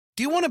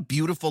Do you want a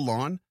beautiful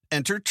lawn?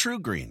 Enter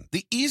TruGreen,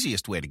 the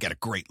easiest way to get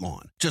a great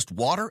lawn. Just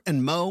water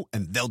and mow,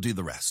 and they'll do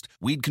the rest.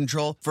 Weed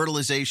control,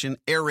 fertilization,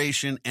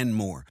 aeration, and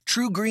more.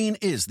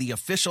 TruGreen is the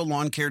official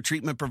lawn care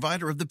treatment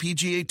provider of the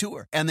PGA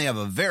Tour, and they have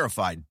a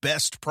verified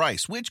best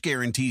price, which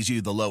guarantees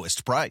you the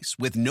lowest price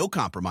with no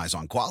compromise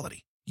on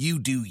quality. You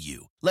do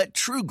you. Let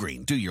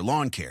TruGreen do your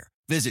lawn care.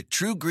 Visit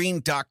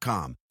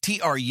TruGreen.com,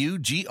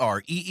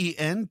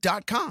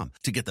 TruGreen.com,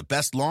 to get the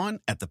best lawn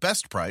at the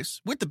best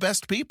price with the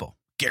best people.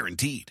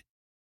 Guaranteed.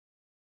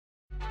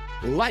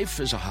 Life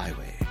is a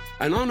highway,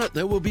 and on it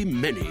there will be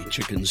many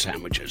chicken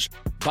sandwiches.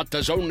 But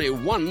there's only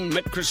one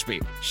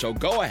McCrispy. So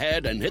go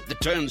ahead and hit the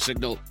turn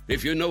signal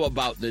if you know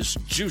about this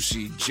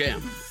juicy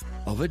gem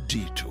of a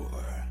detour.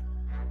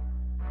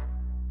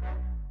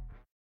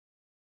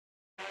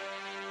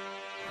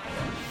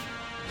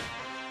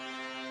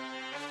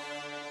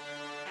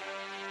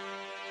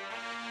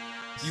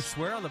 You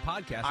swear on the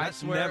podcast. I That's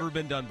swear, never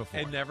been done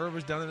before. It never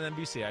was done at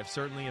NBC. I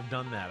certainly have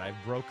done that. I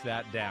broke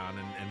that down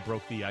and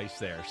broke the ice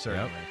there,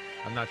 certainly.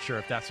 Yep. I'm not sure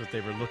if that's what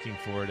they were looking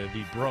for, to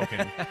be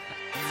broken.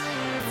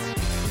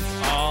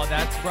 Oh,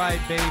 that's right,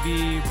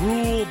 baby.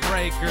 Rule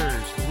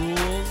breakers.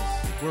 Rules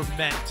were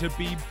meant to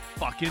be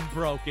fucking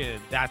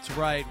broken. That's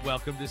right.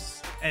 Welcome to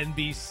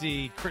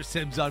NBC. Chris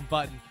Sims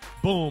Unbuttoned.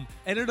 Boom.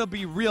 And it'll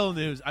be real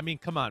news. I mean,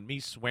 come on. Me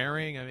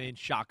swearing? I mean,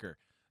 shocker.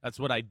 That's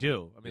what I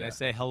do. I mean, I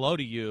say hello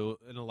to you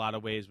in a lot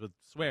of ways with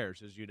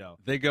swears, as you know.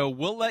 They go,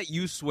 we'll let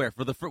you swear.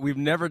 We've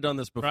never done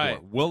this before.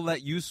 Right. We'll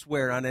let you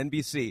swear on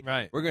NBC.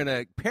 Right. We're going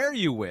to pair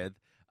you with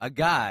a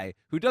guy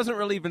who doesn't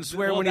really even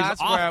swear when he's off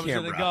camera. That's where I was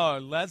going to go.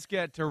 Let's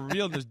get to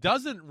real news.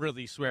 Doesn't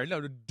really swear.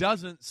 No,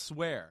 doesn't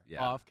swear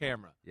off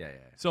camera. Yeah.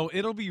 So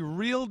it'll be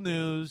real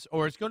news,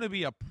 or it's going to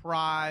be a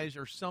prize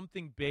or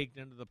something baked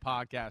into the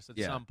podcast at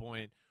some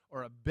point,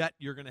 or a bet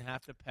you're going to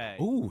have to pay.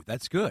 Ooh,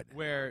 that's good.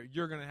 Where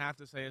you're going to have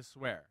to say a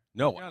swear.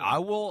 No, I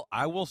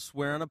will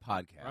swear on a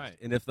podcast. Right.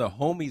 And if the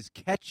homies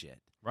catch it,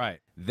 right,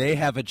 they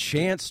have a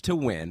chance to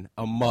win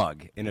a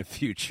mug in a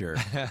future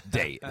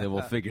date. And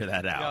we'll figure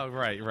that out. Oh,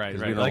 right.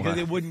 Like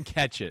they wouldn't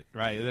catch it,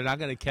 right? They're not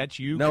going to catch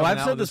you. No, I've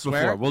said with this a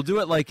swear. before. We'll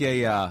do it like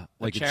a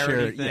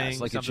charity thing,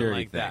 yes, like a something charity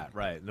like thing. that,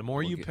 right? The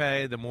more you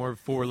pay, the more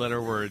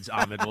four-letter words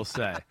Ahmed will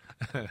say.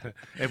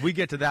 If we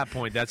get to that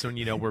point, that's when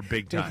you know we're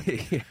big time.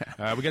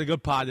 All right, we got a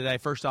good pod today.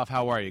 First off,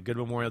 how are you? Good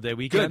Memorial Day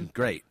weekend? Good,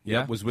 great.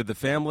 Yeah? Yep, was with the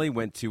family.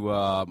 Went to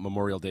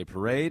Memorial Day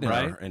parade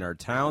in our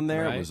town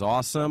there. Right. It was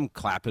awesome.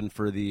 Clapping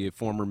for the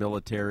former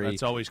military.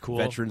 That's always cool.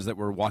 Veterans that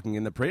were walking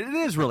in the parade. It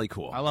is really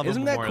cool. I love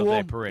Isn't a that Memorial cool?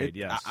 Day parade.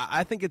 Yes,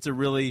 I think it's a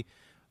really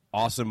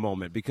awesome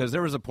moment because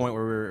there was a point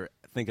where we were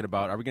thinking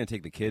about, are we going to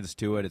take the kids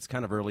to it? It's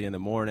kind of early in the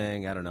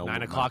morning. I don't know.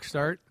 9 o'clock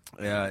start?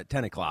 10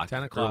 o'clock.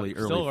 10 o'clock. Early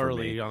Still for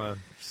early me. on a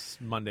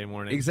Monday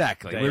morning.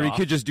 Exactly. Day Where you off.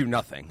 could just do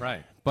nothing.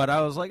 Right. But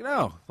I was like,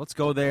 no, let's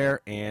go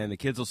there, and the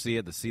kids will see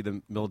it. They'll see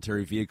the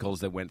military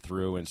vehicles that went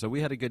through, and so we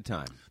had a good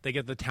time. They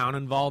get the town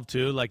involved,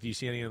 too? Like, do you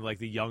see any of, like,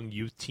 the young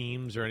youth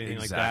teams or anything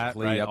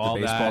Exactly. like that? Right? Yep, All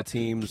the baseball that.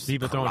 teams.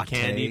 People throwing karate.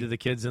 candy to the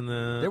kids in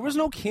the... There was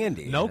no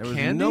candy. No There was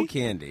candy? no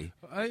candy.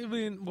 I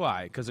mean,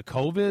 why? Because of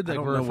COVID? Like,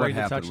 don't we're know what afraid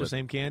to happened touch the with-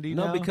 same candy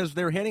No, now? because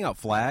they were handing out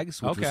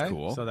flags, which okay, was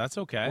cool. so that's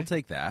okay. We'll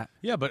take that.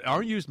 Yeah, but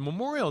aren't you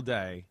Memorial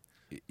Day?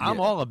 I'm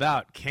Yeah. all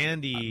about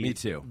candy me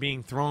too.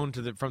 being thrown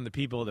from the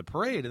people of the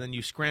parade, and then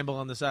you scramble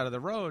on the side of the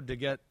road to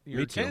get your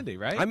Me too. candy,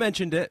 right? I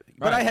mentioned it,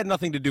 but Right. I had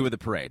nothing to do with the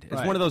parade. It's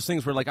Right. one of those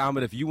things where, like,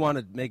 Ahmed, if you want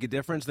to make a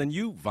difference, then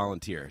you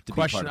volunteer to be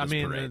part of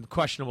this parade.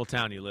 questionable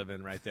town you live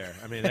in right there.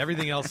 I mean,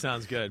 everything else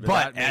sounds good, but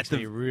But that makes at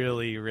me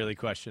really, really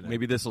question it.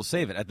 Maybe this will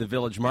save it. At the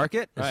Village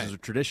Market, this Right. is a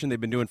tradition they've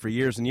been doing for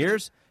years and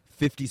years,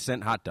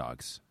 50-cent hot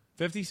dogs.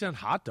 50-cent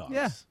hot dogs.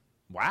 Yeah.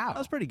 Wow.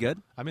 That's pretty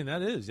good. I mean,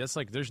 that's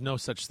like there's no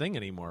such thing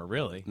anymore,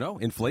 really. No,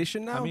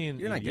 inflation now? I mean,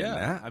 you're not getting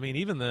that. I mean,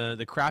 even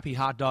the crappy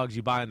hot dogs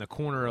you buy in the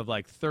corner of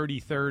like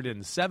 33rd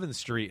and 7th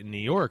Street in New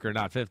York are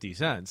not 50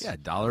 cents. Yeah,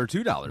 $1 or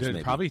 $2 Dude,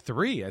 maybe. probably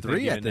 $3. I think, $3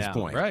 at even this now.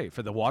 point. Right,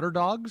 for the water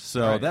dogs.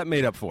 So Right. that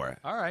made up for it.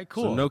 All right,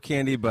 cool. So no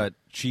candy, but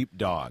cheap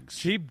dogs.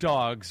 Cheap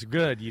dogs,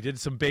 good. You did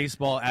some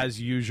baseball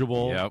as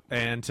usual. Yep.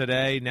 And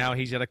today, now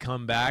he's got to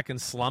come back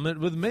and slum it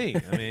with me.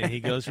 I mean, he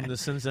goes from the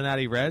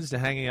Cincinnati Reds to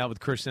hanging out with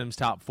Chris Sims'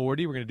 top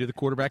 40. We're going to do the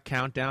quarterback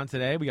countdown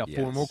today. We got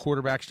 4 Yes. more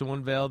quarterbacks to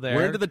unveil there.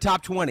 We're into the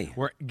top 20.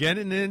 We're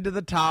getting into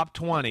the top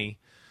 20.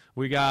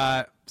 We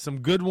got some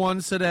good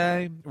ones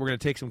today. We're going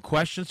to take some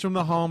questions from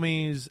the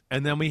homies,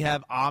 and then we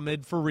have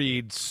Ahmed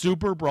Fareed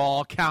Super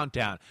Brawl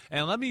countdown.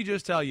 And let me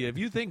just tell you, if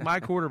you think my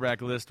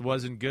quarterback list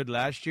wasn't good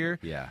last year,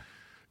 Yeah.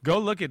 go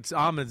look at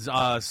Ahmed's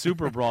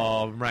Super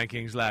Brawl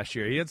rankings last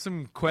year. He had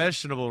some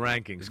questionable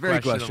rankings.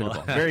 Very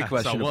questionable. Very So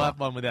questionable. we'll have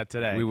fun with that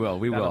today. We will.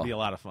 That'll be a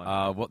lot of fun.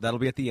 Well, that'll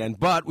be at the end.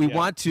 But we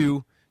want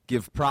to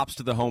give props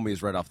to the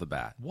homies right off the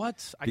bat.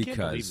 What? I can't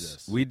believe Because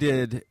this. we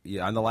did,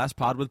 on the last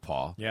pod with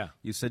Paul, Yeah.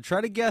 you said try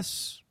to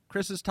guess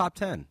Chris's top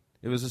 10.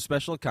 It was a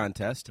special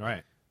contest.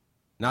 Right.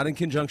 Not in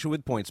conjunction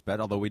with PointsBet,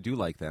 although we do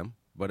like them.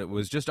 But it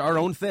was just our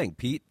own thing.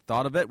 Pete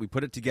thought of it. We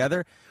put it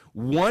together.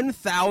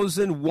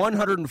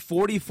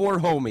 1,144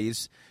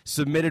 homies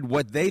submitted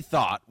what they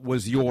thought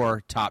was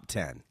your top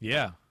 10.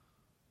 Yeah.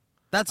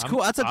 That's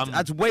cool.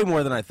 That's way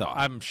more than I thought.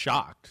 I'm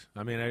shocked.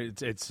 I mean,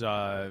 it's it's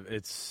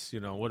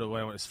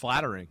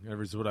flattering.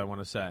 Is what I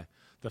want to say.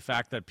 The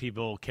fact that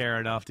people care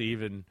enough to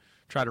even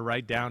try to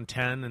write down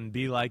 10 and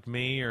be like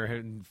me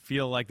or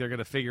feel like they're going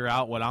to figure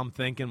out what I'm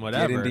thinking,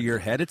 whatever. Get into your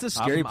head. It's a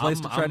scary place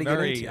to try to get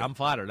into. I'm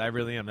flattered. I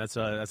really am. That's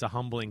a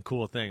humbling,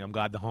 cool thing. I'm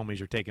glad the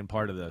homies are taking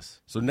part of this.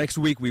 So next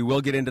week we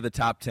will get into the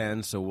top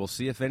 10, so we'll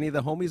see if any of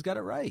the homies got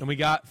it right. And we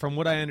got, from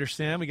what I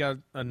understand, we got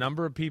a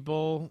number of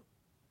people,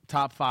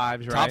 top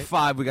 5s, right? Top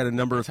 5, we got a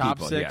number of top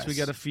people. Top 6, yes. we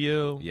got a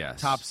few.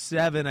 Yes. Top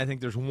 7, I think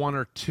there's 1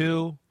 or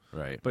 2.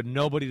 Right. But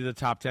nobody to the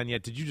top 10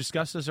 yet. Did you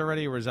discuss this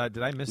already, or did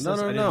I miss this? No.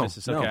 I didn't miss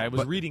this. Okay, No, I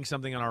was reading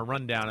something on our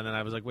rundown, and then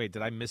I was like, wait,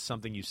 did I miss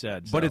something you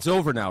said? But it's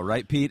over now,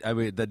 right, Pete? I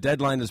mean, the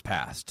deadline is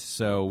passed,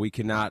 so we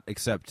cannot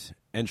accept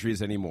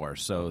entries anymore.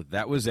 So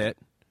that was it.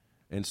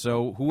 And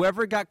so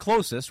whoever got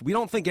closest, we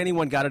don't think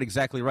anyone got it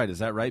exactly right. Is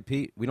that right,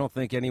 Pete? We don't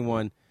think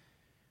anyone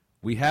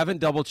 – we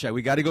haven't double-checked.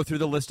 We got to go through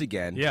the list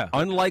again. Yeah.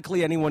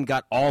 Unlikely anyone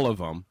got all of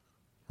them.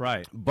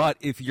 Right. But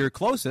if you're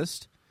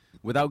closest,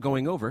 without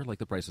going over, like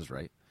The Price is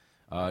Right,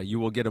 you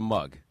will get a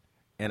mug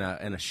and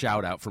a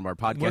shout out from our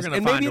podcast,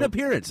 and maybe an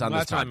appearance on this podcast.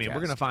 That's what I mean. We're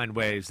going to find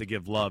ways to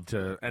give love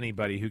to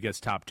anybody who gets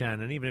top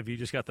 10, and even if you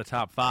just got the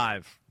top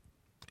 5,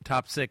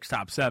 top 6,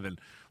 top 7,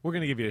 we're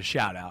going to give you a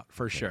shout out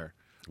for sure.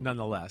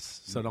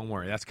 Nonetheless, so don't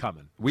worry, that's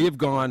coming. We have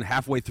gone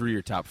halfway through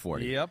your top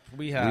 40. Yep,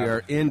 we have. We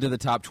are into the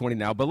top 20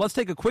 now, but let's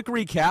take a quick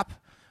recap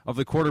of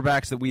the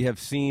quarterbacks that we have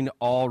seen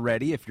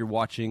already, if you're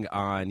watching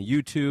on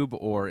YouTube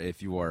or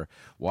if you are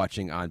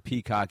watching on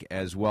Peacock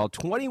as well.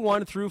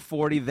 21 through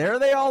 40, there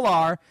they all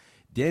are.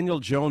 Daniel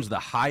Jones, the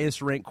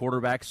highest-ranked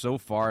quarterback so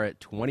far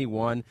at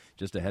 21,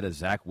 just ahead of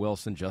Zach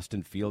Wilson,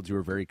 Justin Fields, who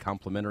were very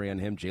complimentary on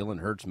him. Jalen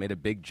Hurts made a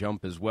big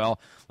jump as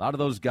well. A lot of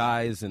those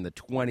guys in the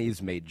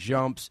 20s made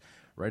jumps.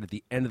 Right at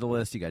the end of the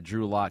list, you got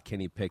Drew Lock,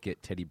 Kenny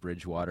Pickett, Teddy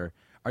Bridgewater.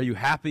 Are you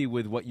happy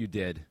with what you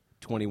did?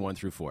 21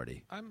 through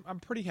 40. I'm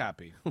pretty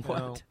happy.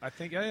 What? I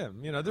think I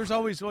am. There's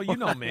always, well, you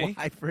know me.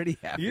 I'm pretty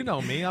happy. You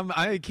know me.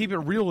 I keep it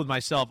real with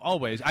myself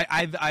always.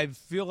 I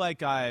feel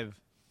like I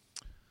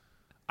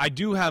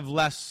do have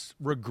less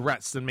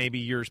regrets than maybe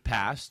years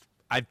past.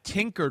 I've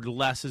tinkered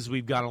less as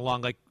we've gone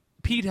along. Like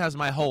Pete has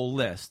my whole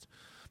list,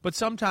 but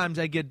sometimes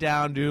I get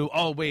down to,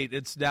 oh wait,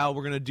 it's now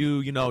we're gonna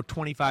do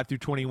 25 through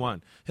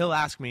 21. He'll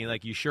ask me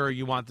like, you sure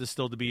you want this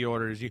still to be your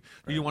orders? Do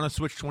you want to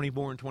switch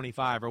 24 and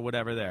 25 or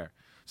whatever there?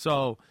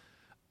 So.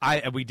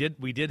 We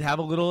did have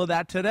a little of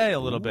that today, a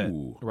little bit,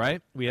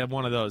 right? We have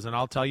one of those, and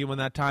I'll tell you when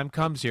that time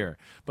comes here.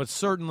 But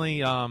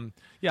certainly,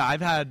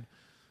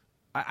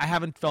 I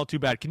haven't felt too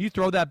bad. Can you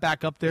throw that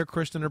back up there,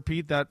 Kristen or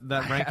Pete, that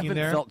ranking there? I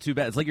haven't felt too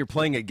bad. It's like you're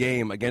playing a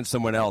game against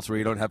someone else where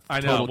you don't have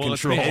total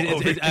control.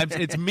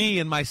 It's me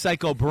and my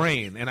psycho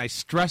brain, and I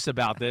stress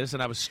about this,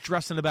 and I was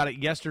stressing about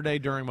it yesterday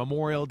during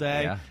Memorial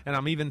Day, and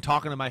I'm even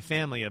talking to my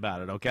family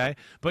about it, okay?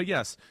 But,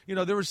 yes,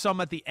 there was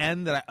some at the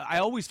end that I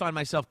always find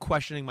myself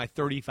questioning my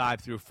 35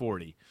 through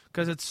 40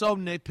 because it's so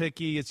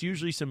nitpicky. It's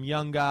usually some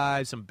young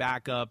guys, some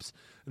backups,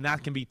 and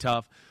that can be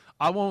tough.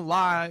 I won't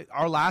lie,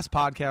 our last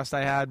podcast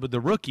I had with the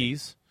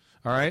rookies,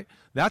 all right,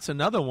 that's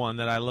another one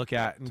that I look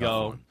at and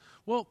go,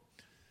 well,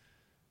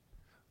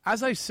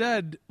 as I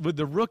said with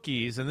the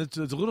rookies, and it's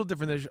a little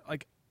different,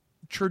 like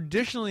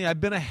traditionally I've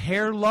been a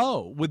hair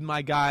low with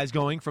my guys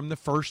going from the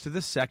first to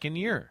the second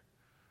year.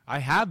 I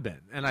have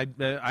been, and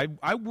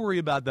I worry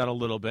about that a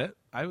little bit.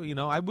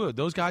 I would.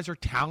 Those guys are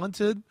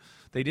talented.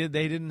 They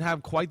didn't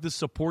have quite the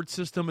support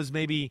system as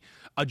maybe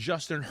a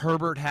Justin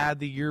Herbert had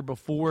the year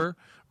before,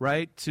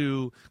 right?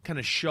 To kind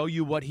of show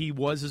you what he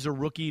was as a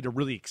rookie, to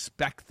really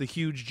expect the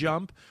huge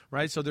jump,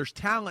 right? So there's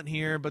talent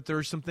here, but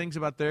there's some things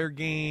about their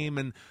game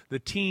and the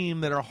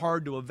team that are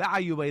hard to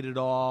evaluate at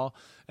all.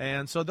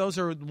 And so those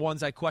are the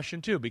ones I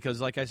question too, because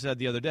like I said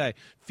the other day,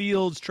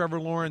 Fields, Trevor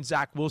Lawrence,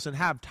 Zach Wilson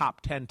have top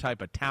 10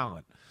 type of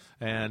talent.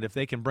 And if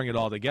they can bring it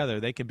all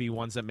together, they can be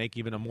ones that make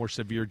even a more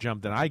severe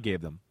jump than I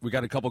gave them. We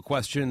got a couple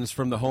questions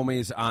from the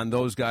homies on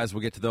those guys.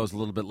 We'll get to those a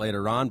little bit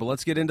later on. But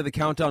let's get into the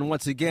countdown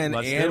once again.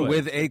 And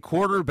with a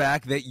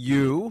quarterback that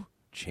you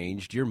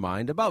changed your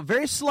mind about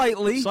very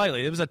slightly.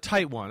 Slightly. It was a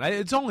tight one.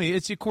 It's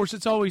always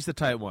the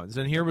tight ones.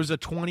 And here was a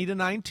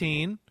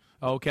 20-19,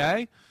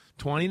 okay?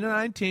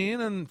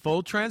 20-19, and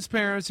full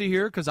transparency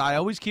here because I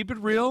always keep it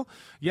real.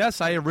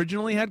 Yes, I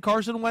originally had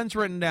Carson Wentz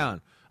written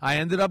down. I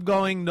ended up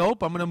going,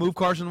 nope, I'm going to move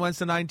Carson Wentz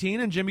to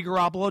 19 and Jimmy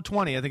Garoppolo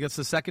 20. I think it's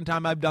the second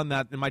time I've done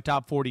that in my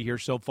top 40 here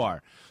so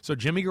far. So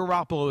Jimmy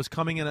Garoppolo is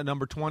coming in at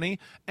number 20,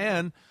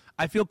 and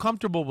I feel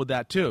comfortable with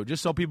that too,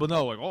 just so people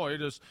know,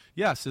 like,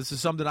 yes, this is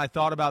something I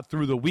thought about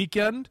through the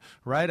weekend,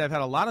 right? I've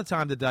had a lot of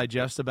time to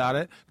digest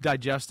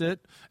it,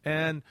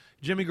 and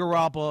Jimmy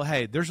Garoppolo,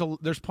 hey,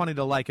 there's plenty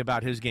to like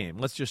about his game.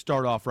 Let's just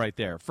start off right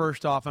there.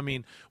 First off, I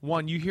mean,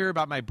 one, you hear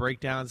about my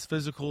breakdowns,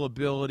 physical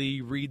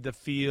ability, read the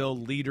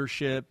field,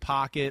 leadership,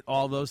 pocket,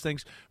 all those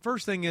things.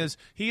 First thing is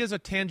he has a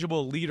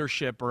tangible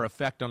leadership or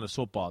effect on the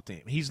football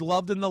team. He's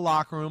loved in the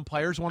locker room.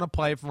 Players want to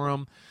play for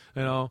him.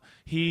 You know,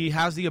 he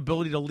has the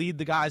ability to lead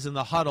the guys in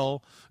the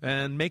huddle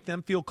and make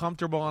them feel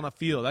comfortable on a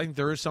field. I think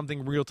there is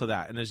something real to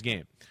that in his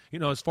game. You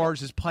know, as far as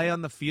his play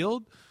on the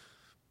field,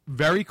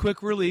 very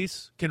quick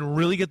release, can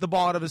really get the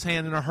ball out of his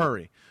hand in a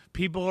hurry.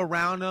 People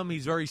around him,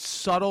 he's very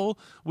subtle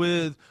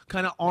with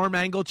kind of arm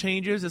angle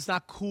changes. It's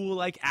not cool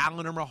like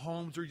Allen or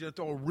Mahomes where you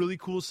throw a really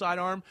cool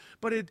sidearm,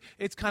 but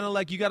it's kind of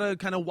like you got to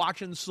kind of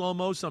watch it in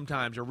slow-mo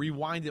sometimes or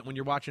rewind it when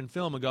you're watching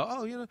film and go,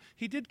 oh, you know,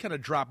 he did kind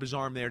of drop his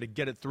arm there to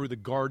get it through the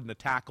guard and the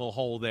tackle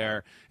hole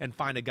there and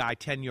find a guy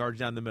 10 yards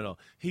down the middle.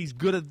 He's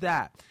good at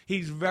that.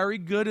 He's very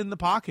good in the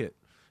pocket.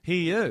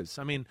 He is.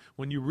 I mean,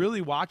 when you really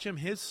watch him,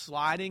 his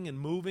sliding and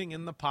moving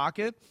in the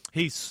pocket,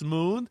 he's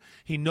smooth.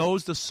 He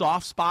knows the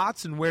soft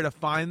spots and where to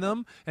find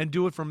them and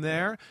do it from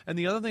there. And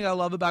the other thing I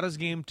love about his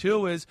game,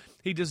 too, is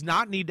he does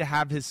not need to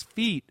have his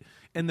feet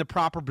in the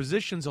proper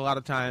positions a lot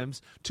of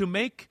times to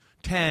make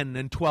 10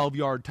 and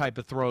 12-yard type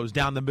of throws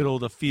down the middle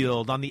of the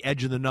field, on the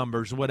edge of the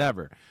numbers,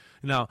 whatever.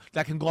 Now,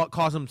 that can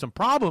cause him some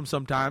problems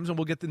sometimes, and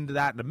we'll get into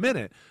that in a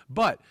minute.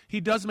 But he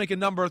does make a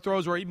number of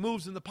throws where he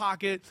moves in the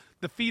pocket.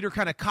 The feet are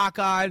kind of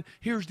cockeyed.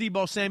 Here's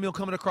Deebo Samuel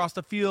coming across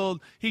the field.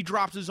 He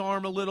drops his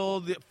arm a little.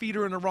 The feet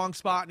are in the wrong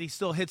spot, and he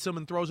still hits him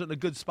and throws it in a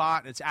good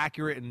spot, and it's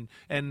accurate,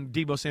 and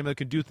Deebo Samuel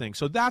can do things.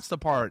 So that's the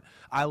part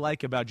I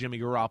like about Jimmy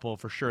Garoppolo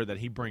for sure that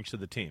he brings to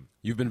the team.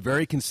 You've been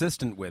very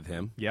consistent with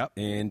him. Yep.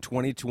 In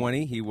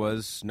 2020, he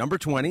was number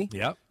 20.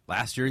 Yep.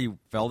 Last year, he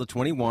fell to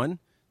 21.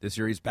 This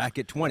year he's back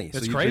at 20.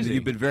 That's so crazy.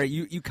 You've been very.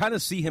 You kind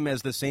of see him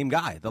as the same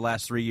guy the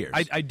last 3 years.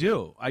 I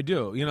do.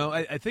 You know,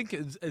 I think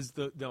as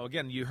the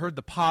again, you heard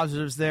the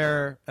positives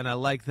there, and I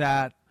like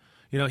that.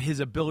 You know, his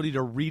ability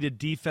to read a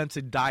defense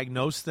and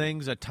diagnose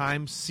things at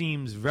times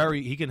seems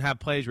very. He can have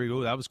plays where you go,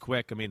 "Oh, that was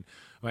quick." I mean,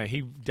 he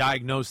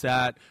diagnosed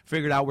that,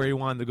 figured out where he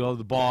wanted to go,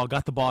 the ball,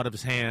 got the ball out of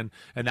his hand,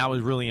 and that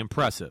was really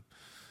impressive.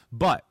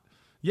 But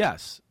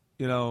yes,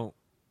 you know.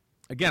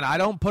 Again, I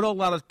don't put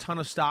a ton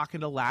of stock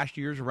into last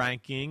year's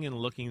ranking and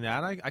looking at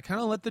that. I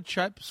kind of let the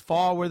chips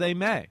fall where they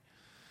may.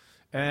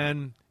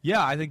 And,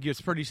 yeah, I think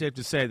it's pretty safe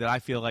to say that I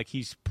feel like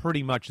he's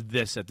pretty much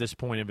this at this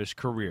point of his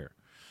career.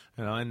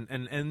 You know,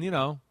 and you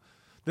know,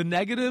 the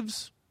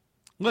negatives,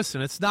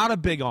 listen, it's not a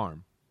big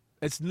arm.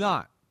 It's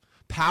not.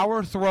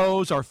 Power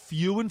throws are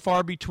few and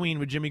far between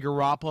with Jimmy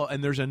Garoppolo,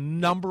 and there's a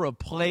number of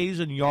plays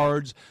and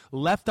yards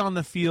left on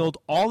the field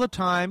all the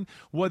time,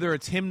 whether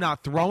it's him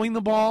not throwing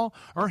the ball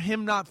or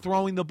him not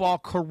throwing the ball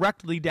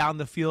correctly down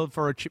the field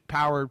for a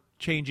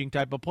power-changing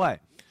type of play.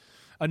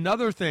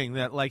 Another thing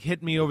that like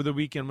hit me over the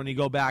weekend when you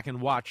go back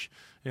and watch,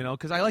 you know,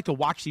 because I like to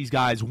watch these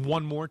guys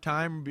one more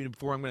time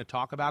before I'm going to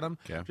talk about them,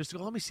 just to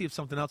go, let me see if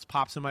something else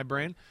pops in my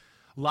brain.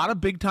 A lot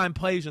of big-time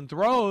plays and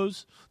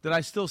throws that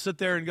I still sit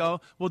there and go,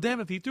 well,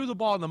 damn, if he threw the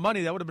ball in the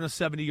money, that would have been a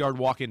 70-yard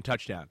walk-in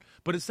touchdown.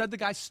 But instead, the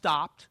guy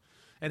stopped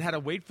and had to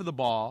wait for the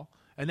ball,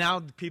 and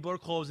now people are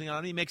closing on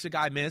him. He makes a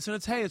guy miss, and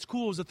it's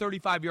cool. It was a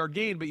 35-yard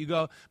gain, but you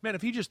go, man,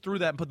 if he just threw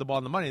that and put the ball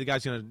in the money, the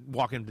guy's going to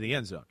walk into the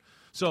end zone.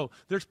 So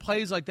there's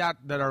plays like that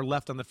that are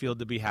left on the field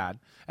to be had.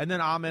 And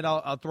then, Ahmed,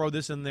 I'll throw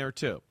this in there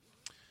too.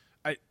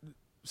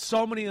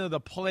 So many of the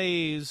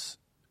plays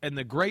 – and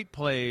the great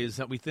plays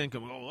that we think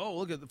of, oh,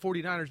 look at the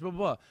 49ers, blah,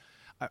 blah,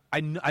 blah.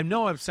 I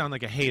know I sound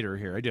like a hater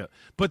here. I do.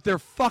 But they're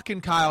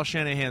fucking Kyle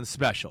Shanahan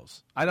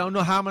specials. I don't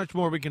know how much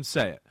more we can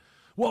say it.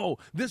 Whoa,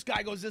 this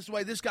guy goes this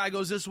way, this guy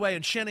goes this way,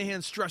 and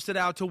Shanahan stressed it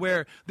out to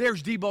where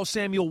there's Deebo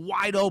Samuel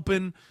wide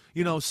open,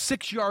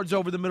 6 yards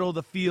over the middle of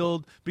the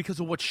field because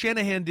of what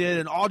Shanahan did,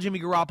 and all Jimmy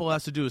Garoppolo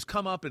has to do is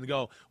come up and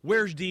go,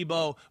 where's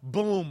Deebo?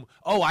 Boom.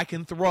 Oh, I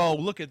can throw.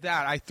 Look at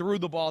that. I threw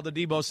the ball to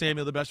Deebo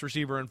Samuel, the best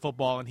receiver in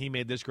football, and he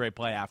made this great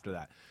play after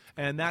that.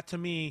 And that, to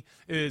me,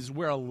 is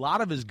where a lot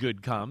of his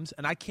good comes,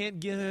 and I can't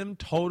give him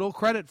total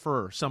credit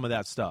for some of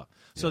that stuff.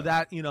 So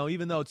that,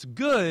 even though it's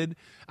good,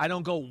 I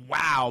don't go,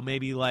 wow,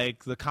 maybe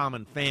like the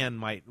common fan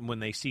might when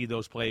they see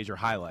those plays or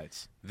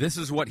highlights. This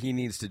is what he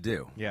needs to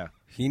do. Yeah.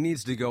 He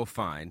needs to go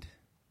find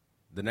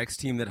the next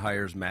team that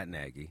hires Matt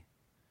Nagy.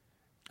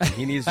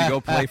 He needs to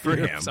go play for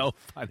him. So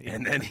funny.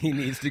 And then he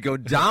needs to go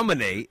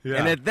dominate. Yeah.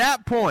 And at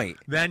that point,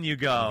 then you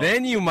go.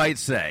 Then you might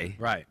say,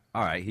 right.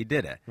 All right, he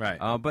did it. Right.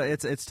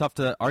 But it's tough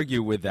to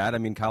argue with that. I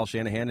mean, Kyle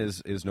Shanahan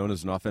is known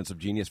as an offensive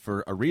genius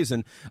for a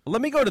reason.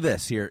 Let me go to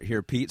this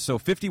here, Pete. So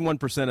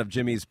 51% of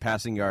Jimmy's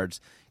passing yards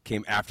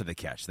came after the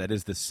catch. That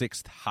is the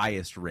 6th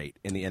highest rate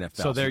in the NFL.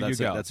 So there you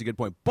go. That's a good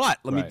point. But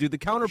let me do the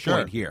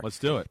counterpoint here. Let's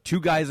do it.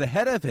 2 guys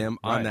ahead of him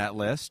on that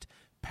list,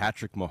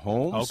 Patrick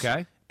Mahomes.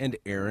 Okay. And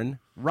Aaron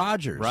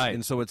Rodgers. Right.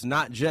 And so it's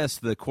not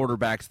just the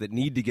quarterbacks that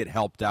need to get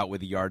helped out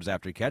with the yards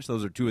after catch.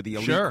 Those are 2 of the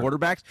elite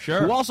quarterbacks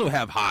who also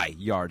have high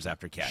yards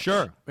after catch.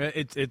 Sure.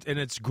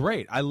 It's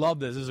great. I love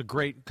this. This is a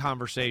great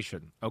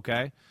conversation,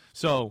 okay?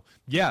 So,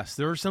 yes,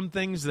 there are some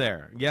things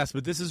there. Yes,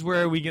 but this is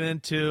where we get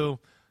into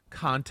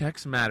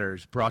Context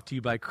matters. Brought to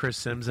you by Chris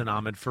Sims and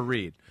Ahmed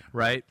Fareed,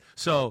 right?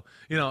 So,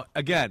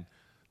 again,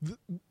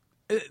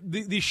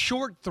 the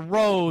short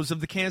throws of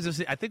the Kansas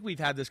City, I think we've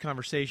had this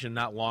conversation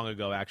not long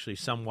ago, actually.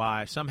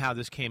 Somehow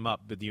this came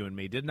up with you and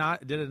me. Did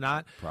it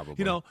not?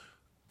 Probably.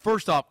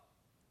 First off,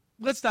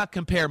 let's not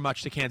compare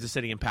much to Kansas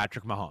City and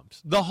Patrick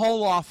Mahomes. The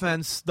whole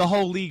offense, the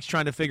whole league's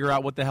trying to figure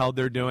out what the hell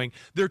they're doing.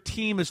 Their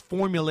team is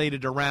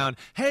formulated around,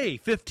 hey,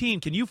 15,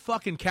 can you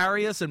fucking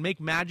carry us and make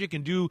magic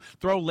and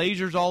throw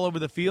lasers all over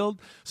the field?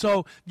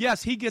 So,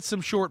 yes, he gets some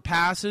short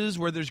passes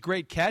where there's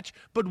great catch,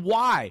 but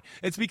why?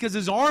 It's because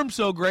his arm's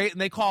so great, and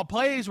they call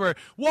plays where,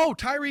 whoa,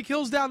 Tyreek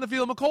Hill's down the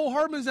field, McCole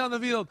Hardman's down the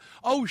field.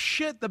 Oh,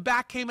 shit, the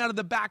back came out of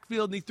the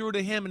backfield, and he threw it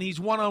to him, and he's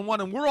one-on-one,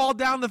 and we're all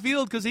down the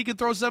field because he can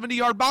throw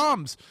 70-yard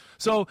bombs.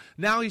 So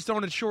now he's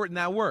throwing it short, and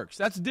that works.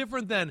 That's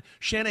different than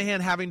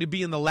Shanahan having to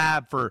be in the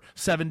lab for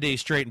 7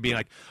 days straight and being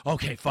like,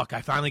 okay, fuck,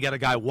 I finally got a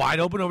guy wide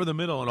open over the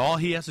middle, and all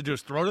he has to do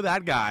is throw to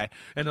that guy,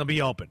 and it'll be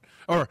open.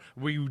 Or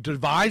we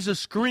devise a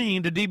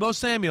screen to Deebo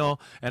Samuel,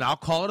 and I'll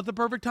call it at the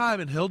perfect time,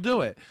 and he'll do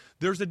it.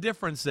 There's a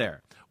difference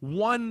there.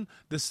 One,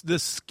 the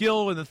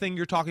skill and the thing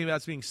you're talking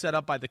about is being set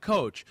up by the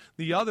coach.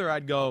 The other,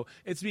 I'd go,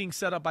 it's being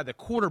set up by the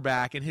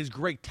quarterback, and his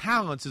great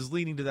talents is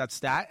leading to that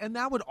stat. And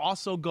that would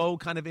also go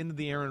kind of into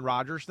the Aaron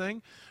Rodgers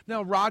thing.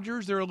 Now,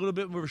 Rodgers, they're a little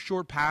bit more of a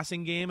short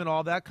passing game and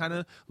all that, kind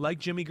of like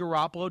Jimmy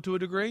Garoppolo to a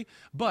degree.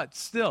 But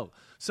still,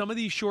 some of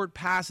these short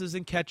passes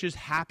and catches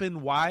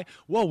happen. Why?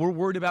 Well, we're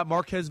worried about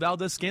Marquez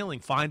Valdez-Scantling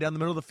flying down the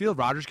middle of the field.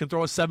 Rodgers can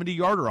throw a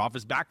 70-yarder off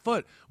his back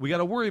foot. We got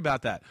to worry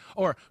about that.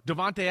 Or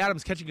Devontae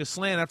Adams catching a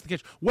slant after the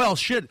catch. Well,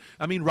 shit.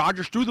 I mean,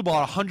 Rodgers threw the ball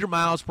at 100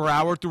 miles per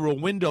hour through a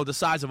window the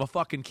size of a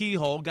fucking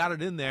keyhole, got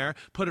it in there,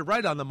 put it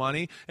right on the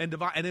money, and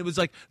it was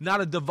like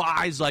not a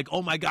devise like,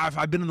 oh my God,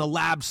 I've been in the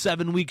lab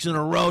 7 weeks in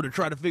a row to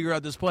try to figure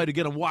out this play to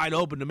get him wide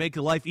open to make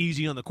the life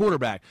easy on the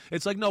quarterback.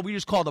 It's like, no, we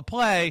just called a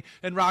play,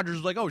 and Rodgers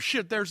was like, oh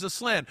shit, there's the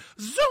slant.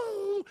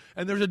 Zoom!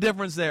 And there's a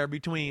difference there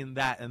between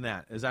that and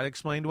that. Is that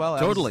explained well?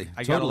 Totally.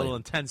 I got a little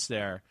intense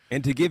there.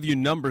 And to give you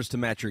numbers to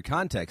match your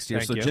context here,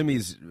 Thank you.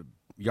 Jimmy's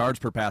yards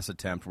per pass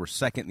attempt were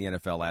second in the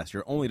NFL last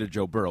year, only to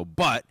Joe Burrow,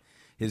 but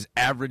his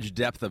average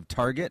depth of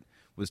target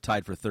was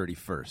tied for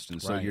 31st.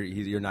 And so Right.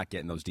 you're not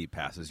getting those deep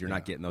passes. You're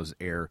not getting those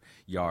air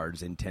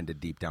yards intended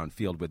deep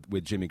downfield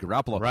with Jimmy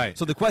Garoppolo. Right.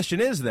 So the question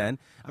is then,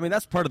 I mean,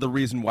 that's part of the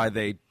reason why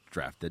they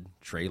drafted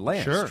Trey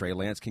Lance. Sure. Trey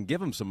Lance can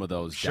give him some of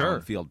those Sure.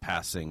 downfield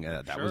passing.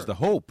 That Sure. was the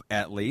hope,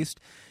 at least.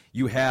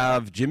 You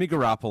have Jimmy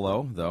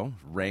Garoppolo, though,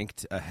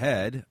 ranked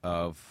ahead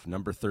of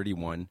number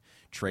 31,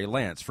 Trey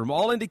Lance. From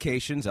all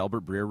indications,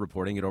 Albert Breer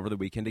reporting it over the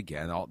weekend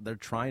again, they're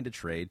trying to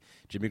trade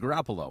Jimmy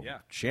Garoppolo. Yeah.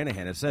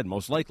 Shanahan has said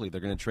most likely they're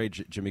going to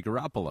trade Jimmy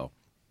Garoppolo.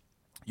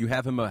 You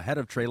have him ahead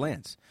of Trey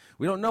Lance.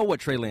 We don't know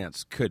what Trey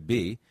Lance could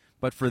be,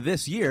 but for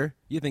this year,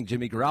 you think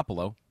Jimmy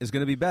Garoppolo is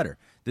going to be better.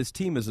 This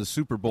team is a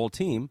Super Bowl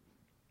team,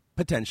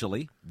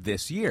 potentially,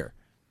 this year.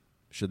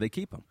 Should they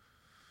keep him?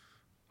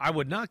 I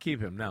would not keep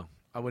him, no.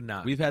 I would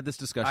not. We've had this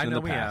discussion in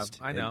the we past.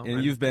 have. I know.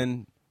 And you've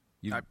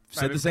I've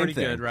said been the same pretty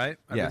thing. good, right?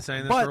 I've yeah. been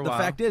saying this but for a the while.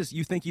 fact is,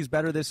 you think he's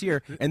better this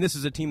year, and this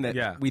is a team that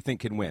Yeah. we think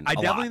can win. I a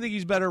definitely lot. think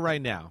he's better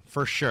right now,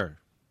 for sure.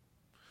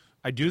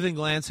 I do think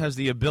Lance has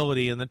the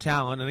ability and the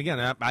talent, and again,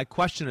 I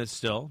question it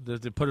still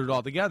to put it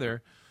all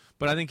together,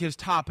 but I think his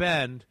top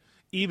end,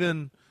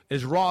 even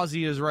as raw as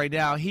he is right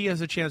now, he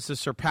has a chance to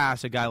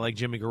surpass a guy like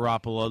Jimmy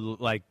Garoppolo,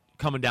 like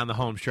coming down the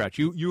home stretch.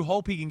 You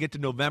hope he can get to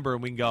November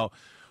and we can go,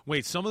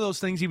 wait, some of those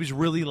things he was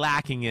really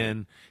lacking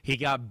in, he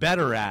got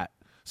better at.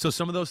 So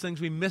some of those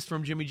things we missed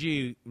from Jimmy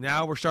G,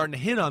 now we're starting to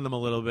hit on them a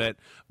little bit.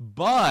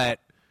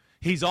 But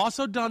he's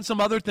also done some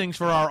other things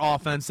for our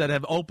offense that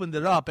have opened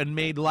it up and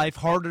made life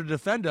harder to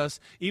defend us,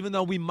 even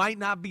though we might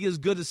not be as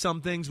good as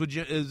some things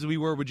as we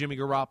were with Jimmy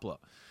Garoppolo.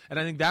 And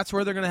I think that's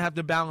where they're going to have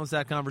to balance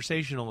that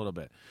conversation a little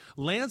bit.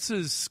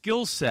 Lance's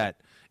skill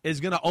set is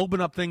going to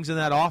open up things in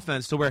that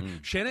offense to where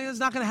Shanahan's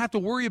not going to have to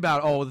worry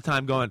about all the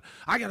time going,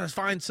 I got to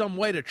find some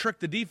way to trick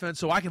the defense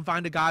so I can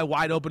find a guy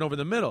wide open over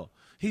the middle.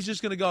 He's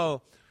just going to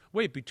go,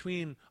 wait,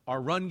 between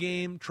our run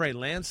game, Trey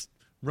Lance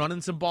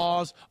running some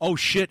balls, oh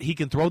shit, he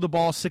can throw the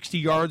ball 60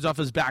 yards off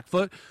his back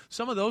foot.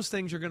 Some of those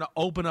things are going to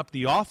open up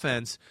the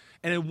offense,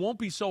 and it won't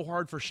be so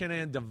hard for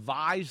Shanahan to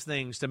devise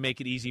things to make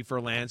it easy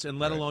for Lance, and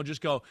let alone just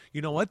go,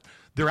 you know what,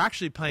 they're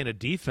actually playing a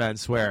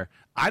defense where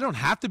I don't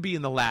have to be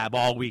in the lab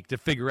all week to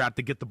figure out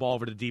to get the ball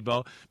over to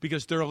Deebo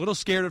because they're a little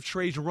scared of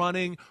Trey's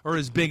running or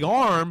his big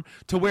arm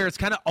to where it's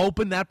kind of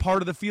opened that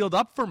part of the field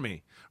up for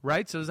me.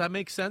 Right? So does that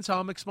make sense how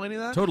I'm explaining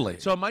that? Totally.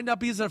 So it might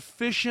not be as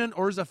efficient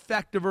or as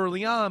effective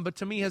early on, but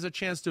to me has a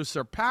chance to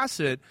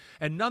surpass it.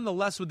 And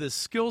nonetheless, with his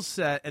skill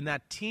set and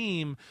that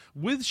team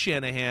with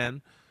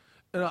Shanahan,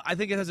 I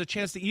think it has a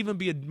chance to even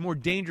be a more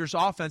dangerous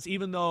offense,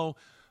 even though,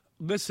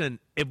 listen,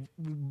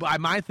 by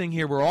my thing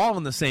here, we're all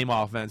in the same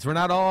offense. We're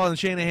not all in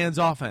Shanahan's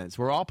offense.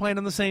 We're all playing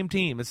on the same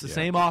team. It's the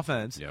same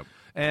offense. Yep.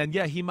 And,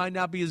 yeah, he might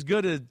not be as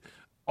good at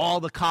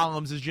all the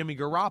columns as Jimmy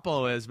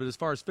Garoppolo is, but as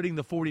far as fitting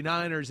the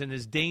 49ers and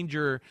his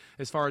danger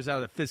as far as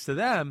how it fits to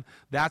them,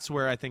 that's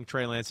where I think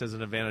Trey Lance has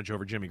an advantage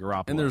over Jimmy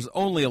Garoppolo. And there's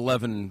only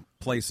 11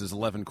 places,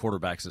 11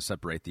 quarterbacks to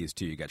separate these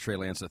two. You got Trey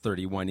Lance at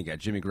 31. You got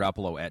Jimmy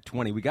Garoppolo at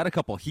 20. We got a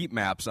couple heat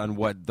maps on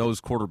what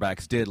those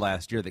quarterbacks did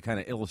last year that kind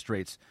of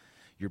illustrates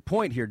your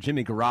point here.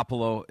 Jimmy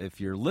Garoppolo, if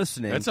you're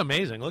listening. That's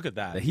amazing. Look at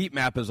that. The heat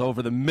map is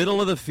over the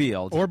middle of the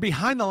field. Or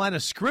behind the line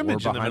of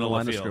scrimmage in the middle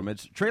of the field.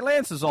 Scrimmage. Trey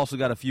Lance has also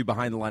got a few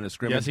behind the line of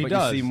scrimmage, yes, he but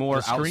does. you see more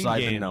the screen outside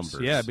games. the numbers.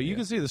 Yeah, but you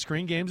can see the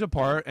screen games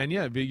apart. And,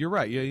 yeah, but you're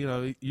right.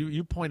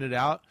 You pointed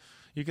out.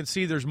 You can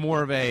see there's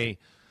more of a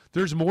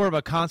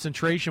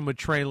concentration with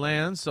Trey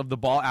Lance of the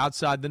ball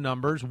outside the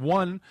numbers.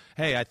 One,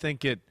 hey, I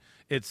think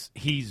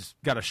he's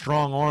got a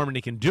strong arm and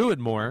he can do it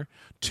more.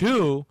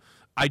 Two,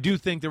 I do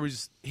think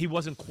he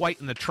wasn't quite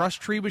in the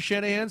trust tree with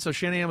Shanahan, so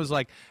Shanahan was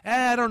like,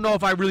 I don't know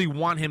if I really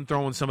want him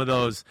throwing some of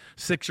those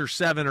 6 or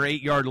 7 or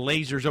 8 yard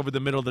lasers over the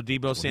middle of the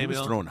Deebo Samuel. He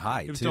was throwing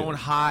high, He was throwing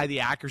high.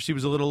 The accuracy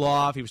was a little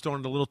off. He was throwing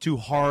it a little too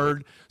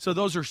hard. So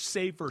those are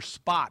safer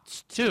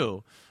spots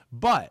too.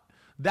 But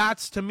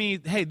that's, to me,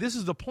 hey, this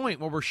is the point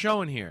what we're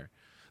showing here,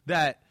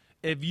 that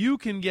if you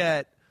can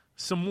get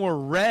some more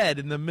red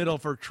in the middle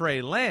for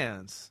Trey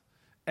Lance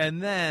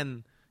and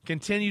then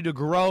continue to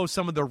grow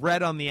some of the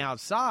red on the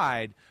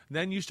outside,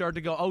 then you start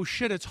to go, oh,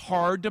 shit, it's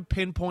hard to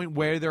pinpoint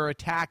where they're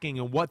attacking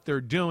and what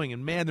they're doing.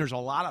 And, man, there's a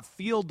lot of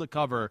field to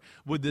cover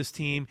with this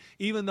team,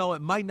 even though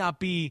it might not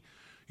be,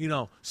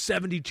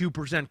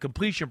 72%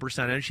 completion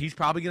percentage. He's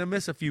probably going to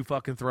miss a few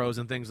fucking throws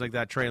and things like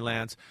that, Trey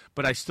Lance.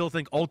 But I still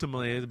think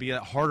ultimately it'll be a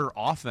harder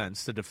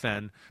offense to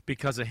defend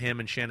because of him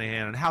and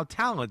Shanahan and how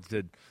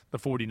talented the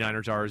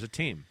 49ers are as a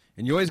team.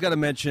 And you always got to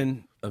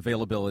mention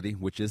availability,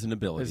 which is an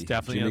ability. It's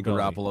definitely Jimmy an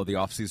ability. Garoppolo, the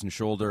offseason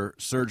shoulder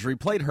surgery,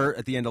 played hurt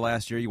at the end of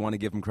last year. You want to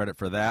give him credit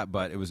for that,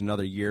 but it was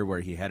another year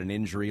where he had an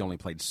injury, only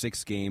played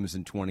 6 games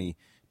in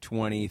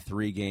 2020,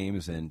 3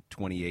 games in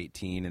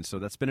 2018, and so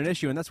that's been an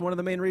issue, and that's one of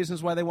the main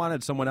reasons why they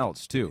wanted someone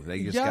else, too.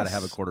 They just got to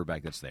have a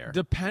quarterback that's there.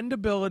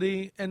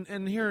 Dependability,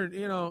 and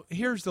here,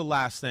 here's the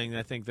last thing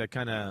I think that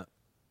kind of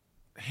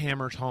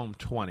hammers home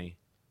 20.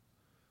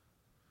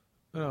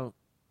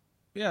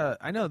 Yeah,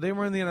 I know. They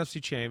were in the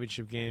NFC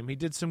Championship game. He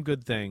did some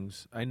good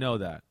things. I know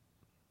that.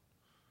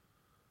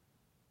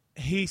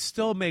 He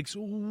still makes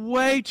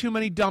way too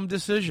many dumb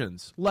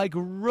decisions. Like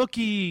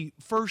rookie,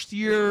 first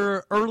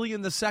year, early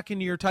in the second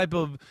year type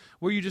of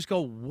where you just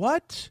go,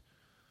 what?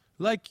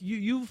 Like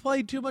you've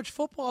played too much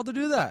football to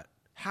do that.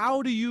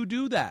 How do you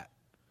do that?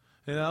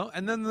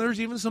 And then there's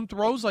even some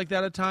throws like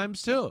that at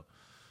times too.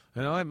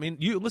 I mean,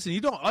 you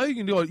don't all you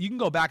can do, you can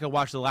go back and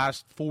watch the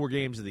last 4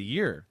 games of the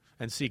year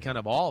and see kind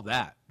of all of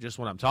that, just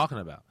what I'm talking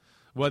about.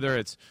 Whether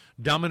it's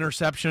dumb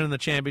interception in the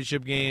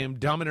championship game,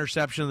 dumb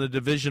interception in the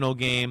divisional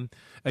game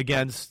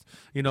against,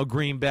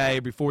 Green Bay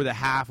before the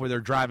half where they're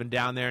driving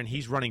down there and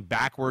he's running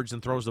backwards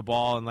and throws the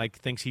ball and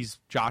thinks he's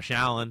Josh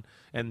Allen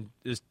and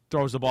just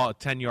throws the ball at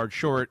 10 yards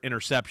short,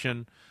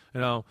 interception.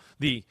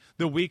 The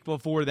week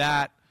before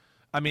that,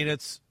 I mean,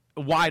 it's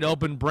wide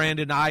open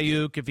Brandon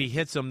Ayuk. If he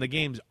hits him, the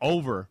game's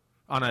over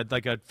on a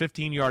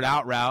 15-yard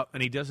out route,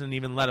 and he doesn't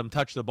even let him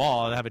touch the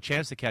ball and have a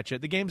chance to catch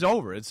it, the game's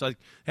over. It's like,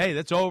 hey,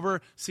 that's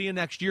over. See you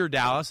next year,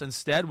 Dallas.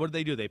 Instead, what did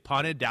they do? They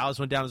punted. Dallas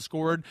went down and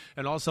scored,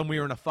 and all of a sudden we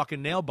were in a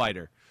fucking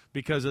nail-biter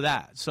because of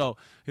that. So,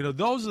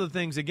 those are the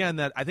things, again,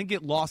 that I think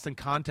get lost in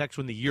context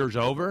when the year's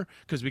over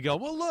because we go,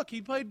 well, look,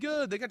 he played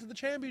good. They got to the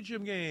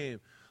championship game.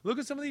 Look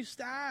at some of these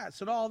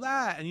stats and all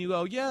that. And you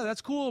go, yeah,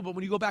 that's cool. But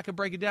when you go back and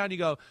break it down, you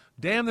go,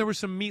 damn, there was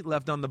some meat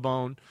left on the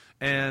bone.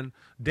 And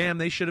damn,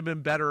 they should have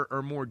been better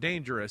or more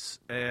dangerous.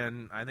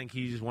 And I think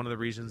he's one of the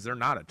reasons they're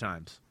not at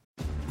times.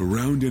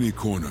 Around any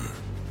corner,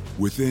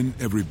 within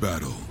every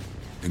battle,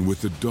 and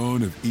with the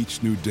dawn of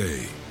each new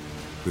day,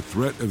 the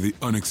threat of the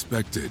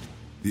unexpected,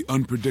 the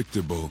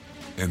unpredictable,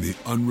 and the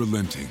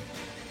unrelenting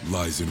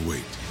lies in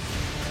wait.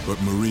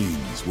 But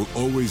Marines will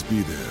always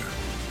be there.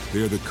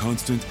 They are the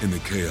constant in the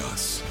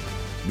chaos.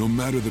 No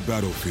matter the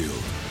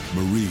battlefield,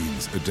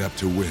 Marines adapt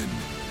to win,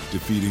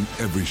 defeating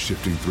every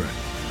shifting threat,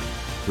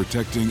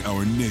 protecting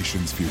our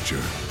nation's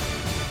future.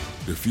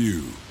 The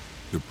few,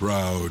 the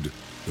proud,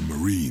 the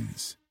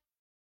Marines.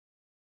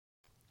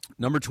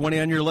 Number 20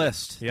 on your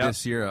list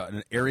this year,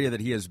 an area that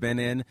he has been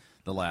in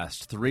the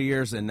last 3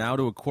 years, and now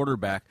to a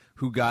quarterback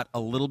who got a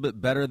little bit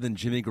better than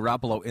Jimmy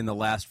Garoppolo in the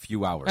last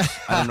few hours.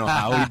 I don't know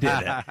how he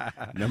did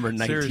it. Number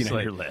 19 Seriously.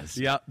 on your list.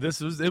 Yeah,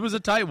 it was a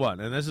tight one,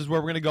 and this is where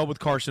we're going to go with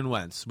Carson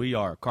Wentz. We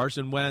are.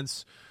 Carson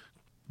Wentz,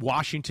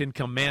 Washington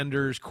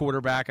Commanders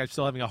quarterback. I'm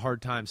still having a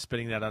hard time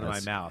spitting that out of my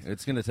mouth.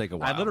 It's going to take a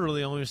while. I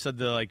literally only said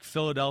the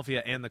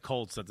Philadelphia and the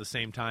Colts at the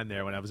same time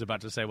there when I was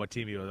about to say what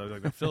team he was. I was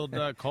like, the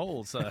Philadelphia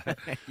Colts.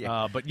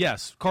 But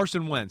yes,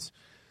 Carson Wentz.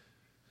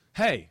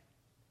 Hey,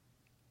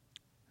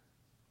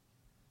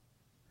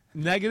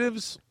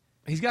 negatives.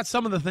 He's got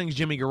some of the things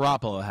Jimmy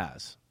Garoppolo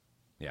has.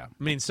 Yeah,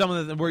 I mean, some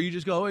of the where you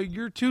just go, oh,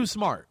 you're too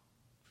smart.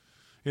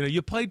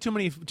 You played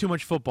too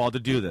much football to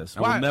do this.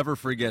 I will never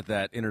forget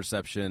that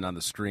interception on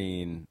the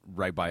screen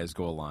right by his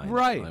goal line.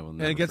 Right,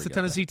 and against the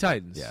Tennessee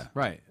Titans. Yeah,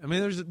 right. I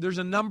mean, there's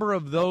a number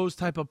of those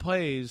type of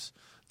plays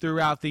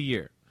throughout the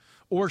year,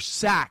 or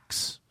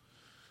sacks,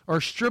 or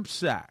strip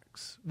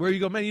sacks where you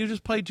go, man, you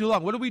just played too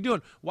long. What are we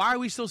doing? Why are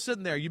we still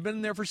sitting there? You've been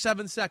in there for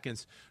 7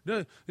 seconds.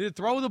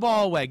 Throw the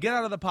ball away. Get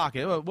out of the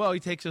pocket. Well, he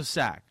takes a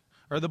sack.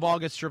 Or the ball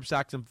gets strip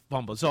sacked and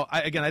fumbled. So,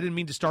 I didn't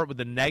mean to start with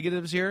the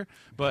negatives here,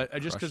 but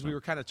just because we were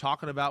kind of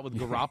talking about with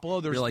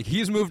Garoppolo. You're like,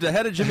 he's moved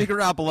ahead of Jimmy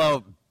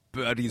Garoppolo,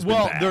 but he's been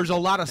bad. There's a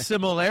lot of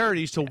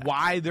similarities to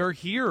why they're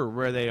here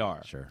where they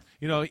are. Sure.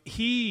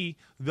 He,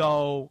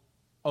 though,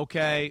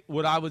 okay,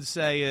 what I would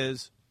say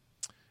is,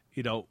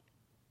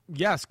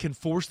 yes, can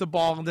force the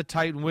ball into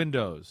tight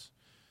windows.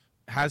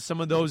 Has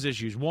some of those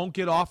issues. Won't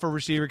get off a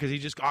receiver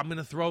because I'm going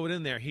to throw it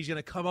in there. He's going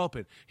to come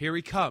open. Here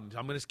he comes.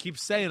 I'm going to keep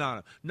saying on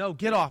him. No,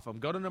 get off him.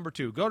 Go to number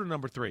 2. Go to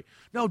number 3.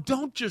 No,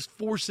 don't just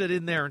force it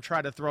in there and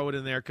try to throw it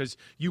in there because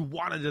you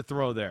wanted to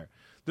throw there.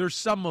 There's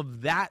some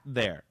of that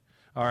there,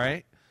 all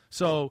right?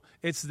 So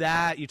it's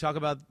that. You talk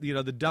about,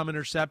 the dumb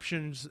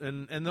interceptions,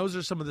 and those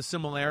are some of the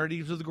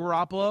similarities with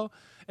Garoppolo,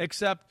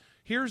 except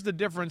here's the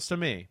difference to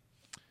me.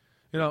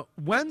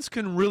 Wentz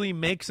can really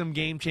make some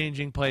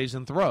game-changing plays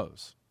and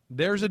throws.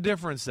 There's a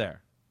difference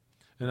there.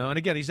 And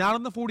again, he's not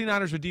on the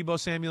 49ers with Deebo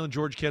Samuel and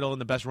George Kittle in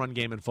the best run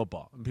game in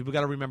football. And people got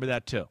to remember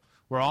that too.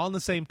 We're all on the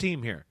same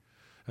team here.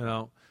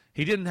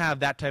 He didn't have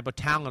that type of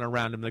talent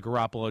around him that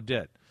Garoppolo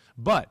did.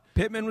 But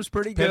Pittman was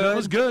pretty good. Pittman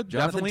was good.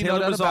 Jonathan Definitely Taylor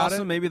no doubt was about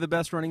awesome. it. Maybe the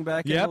best running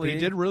back in the league. He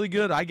did really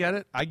good. I get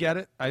it.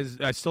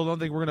 I still don't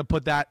think we're going to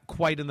put that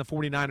quite in the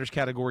 49ers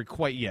category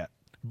quite yet.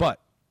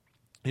 But,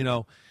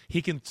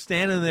 he can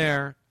stand in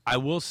there. I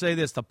will say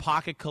this, the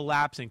pocket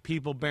collapsing,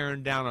 people